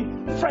to be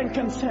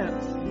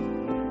frankincense.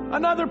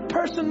 Another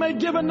person may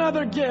give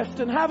another gift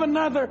and have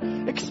another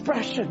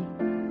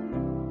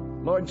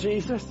expression. Lord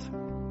Jesus,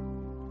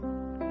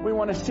 we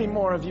want to see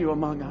more of you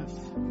among us.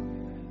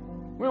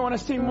 We want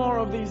to see more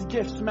of these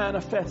gifts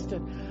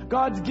manifested.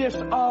 God's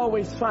gifts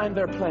always find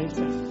their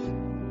places.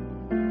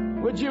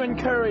 Would you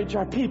encourage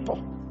our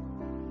people?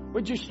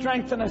 Would you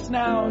strengthen us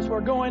now as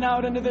we're going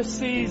out into this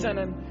season?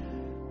 And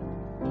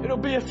it'll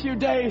be a few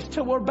days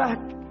till we're back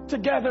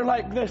together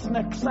like this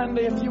next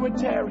Sunday, if you would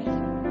tarry.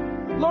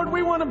 Lord,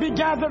 we want to be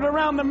gathered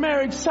around the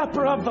marriage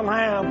supper of the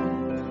Lamb.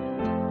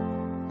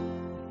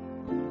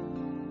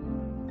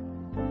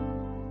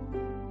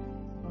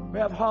 We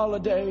have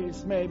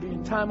holidays maybe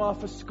and time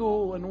off of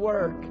school and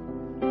work.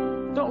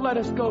 Don't let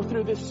us go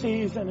through this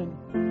season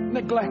and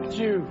neglect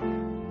you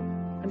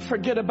and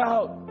forget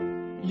about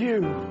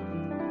you.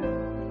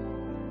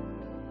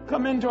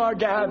 Come into our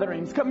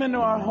gatherings, come into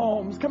our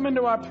homes, come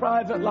into our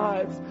private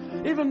lives.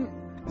 Even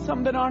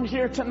some that aren't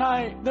here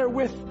tonight, they're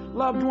with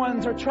loved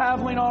ones or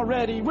traveling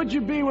already. Would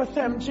you be with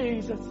them,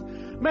 Jesus?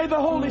 May the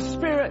Holy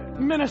Spirit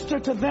minister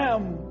to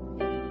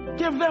them.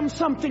 Give them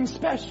something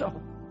special.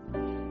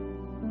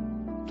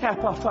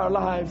 Cap off our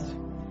lives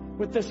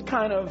with this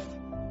kind of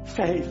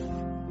faith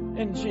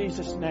in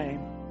Jesus' name.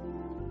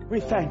 We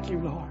thank you,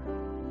 Lord.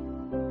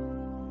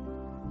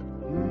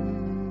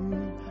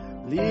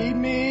 Lead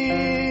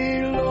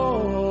me, Lord.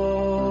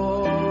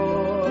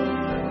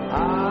 I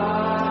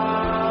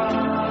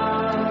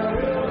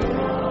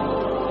will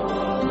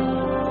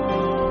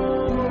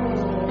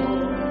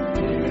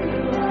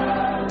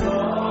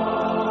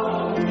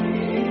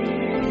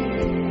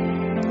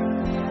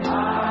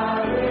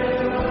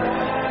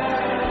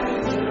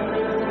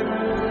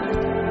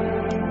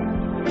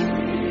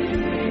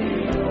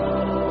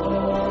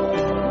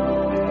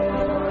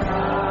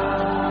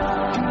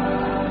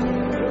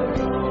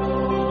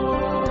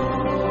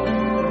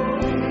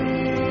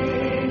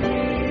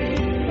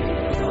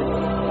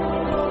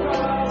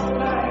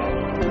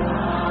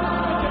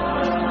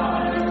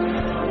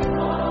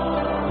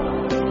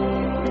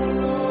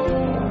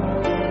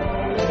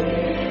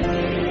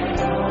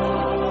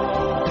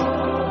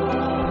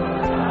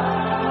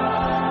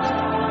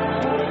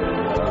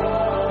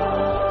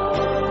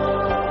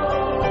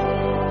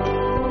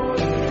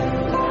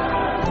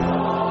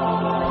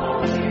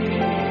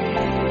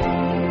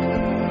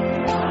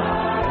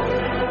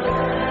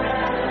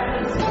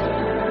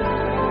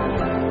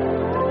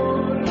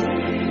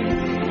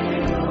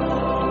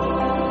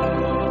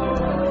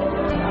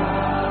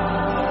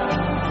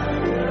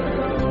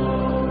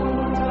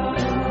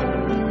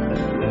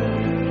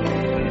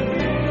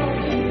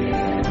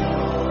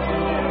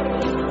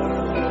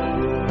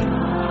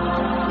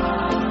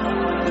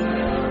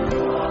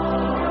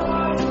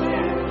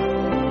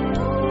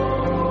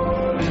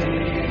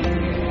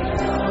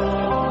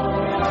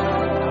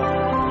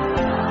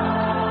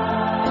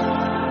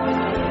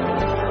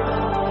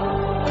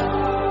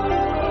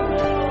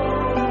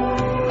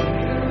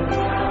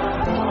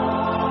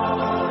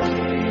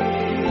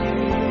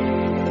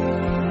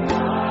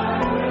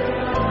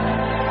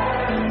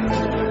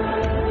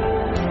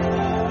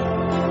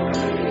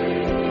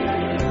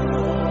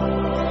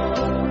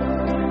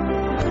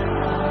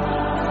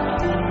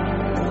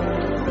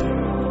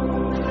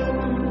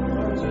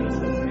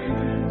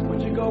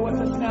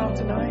well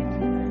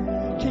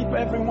tonight. Keep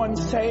everyone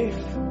safe.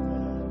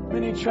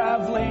 Many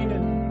traveling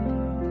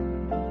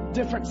in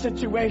different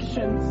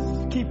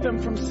situations. Keep them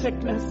from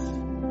sickness.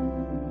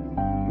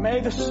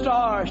 May the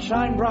star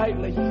shine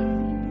brightly.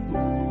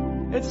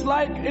 It's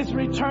like it's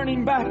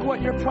returning back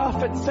what your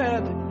prophet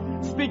said,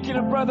 speaking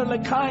of brotherly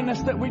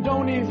kindness, that we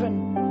don't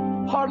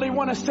even hardly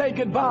want to say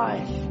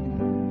goodbye.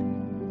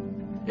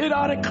 It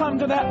ought to come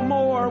to that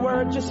more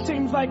where it just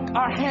seems like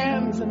our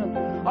hands and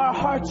our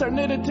hearts are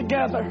knitted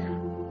together.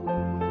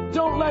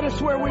 Don't let us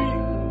where we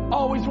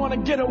always want to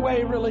get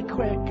away really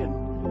quick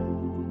and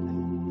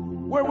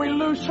where we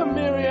lose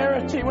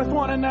familiarity with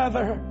one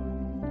another.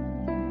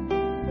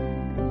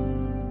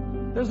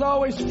 There's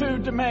always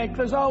food to make.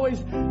 There's always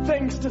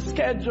things to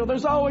schedule.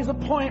 There's always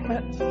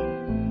appointments.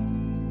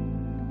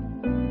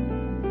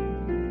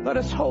 Let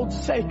us hold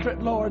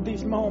sacred, Lord,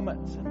 these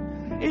moments.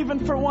 Even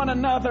for one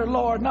another,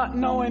 Lord, not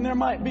knowing there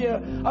might be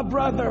a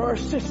brother or a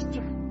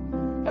sister.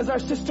 As our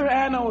sister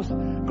Anna's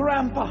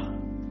grandpa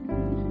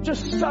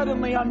just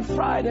suddenly on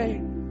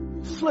Friday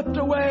slipped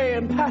away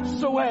and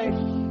passed away.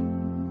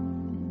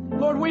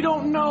 Lord, we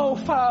don't know,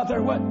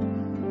 Father, what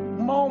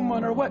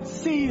moment or what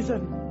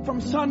season from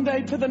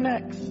Sunday to the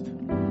next.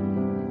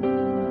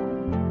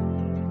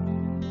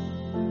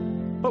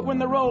 But when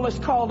the roll is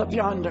called up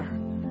yonder,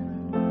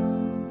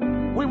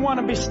 we want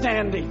to be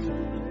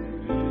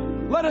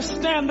standing. Let us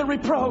stand the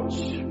reproach.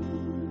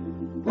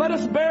 Let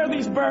us bear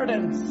these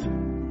burdens.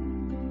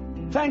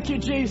 Thank you,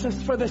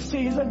 Jesus, for this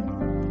season.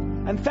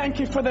 And thank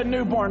you for the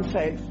newborn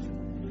faith.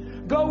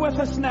 Go with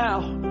us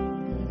now.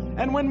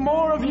 And when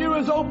more of you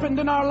is opened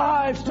in our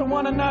lives to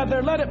one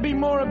another, let it be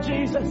more of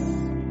Jesus,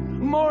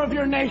 more of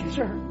your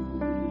nature,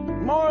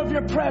 more of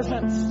your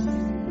presence.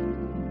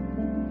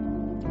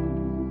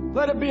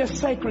 Let it be a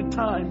sacred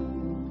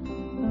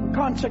time,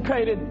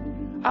 consecrated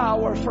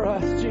hour for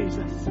us,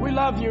 Jesus. We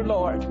love you,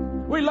 Lord.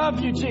 We love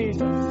you,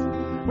 Jesus.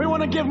 We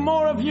want to give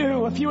more of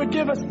you. If you would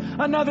give us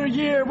another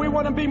year, we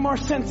want to be more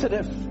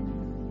sensitive,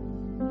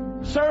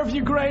 serve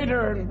you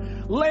greater,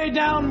 and lay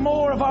down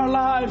more of our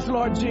lives,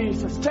 Lord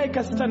Jesus. Take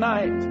us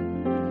tonight.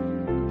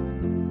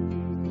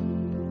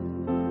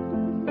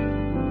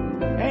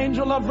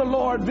 Angel of the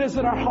Lord,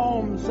 visit our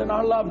homes and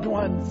our loved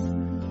ones.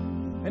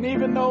 And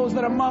even those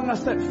that among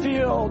us that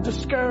feel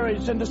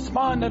discouraged and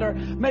despondent or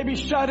maybe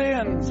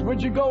shut-ins,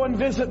 would you go and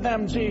visit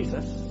them,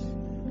 Jesus?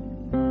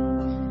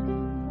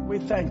 We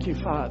thank you,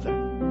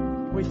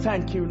 Father. We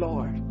thank you,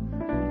 Lord.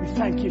 We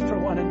thank you for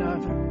one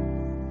another.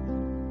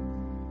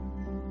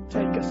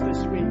 Take us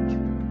this week.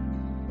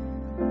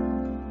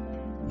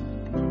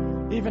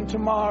 Even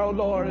tomorrow,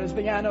 Lord, is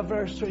the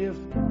anniversary of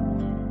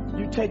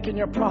you taking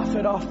your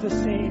prophet off the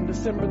scene,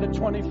 December the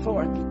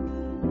 24th.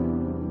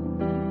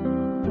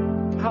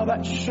 How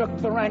that shook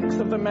the ranks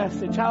of the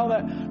message. How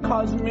that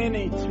caused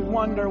many to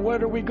wonder, where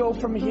do we go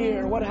from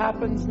here? What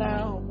happens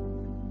now?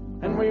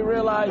 And we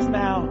realize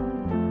now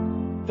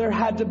there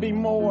had to be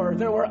more.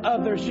 There were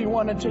others you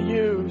wanted to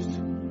use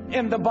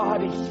in the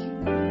body.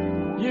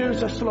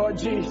 Use us, Lord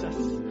Jesus.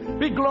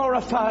 Be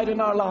glorified in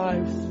our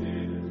lives.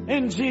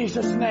 In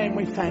Jesus' name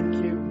we thank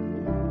you.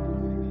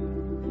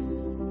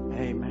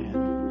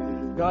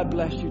 Amen. God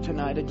bless you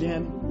tonight.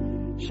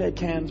 Again, shake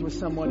hands with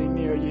somebody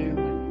near you.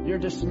 You're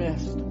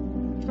dismissed.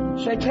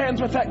 Shake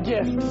hands with that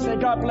gift. Say,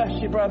 God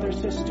bless you, brother,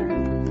 sister.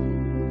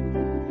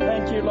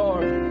 Thank you,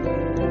 Lord.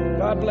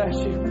 God bless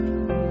you.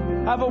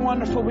 Have a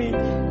wonderful week.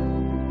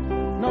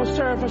 No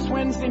service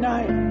Wednesday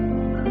night.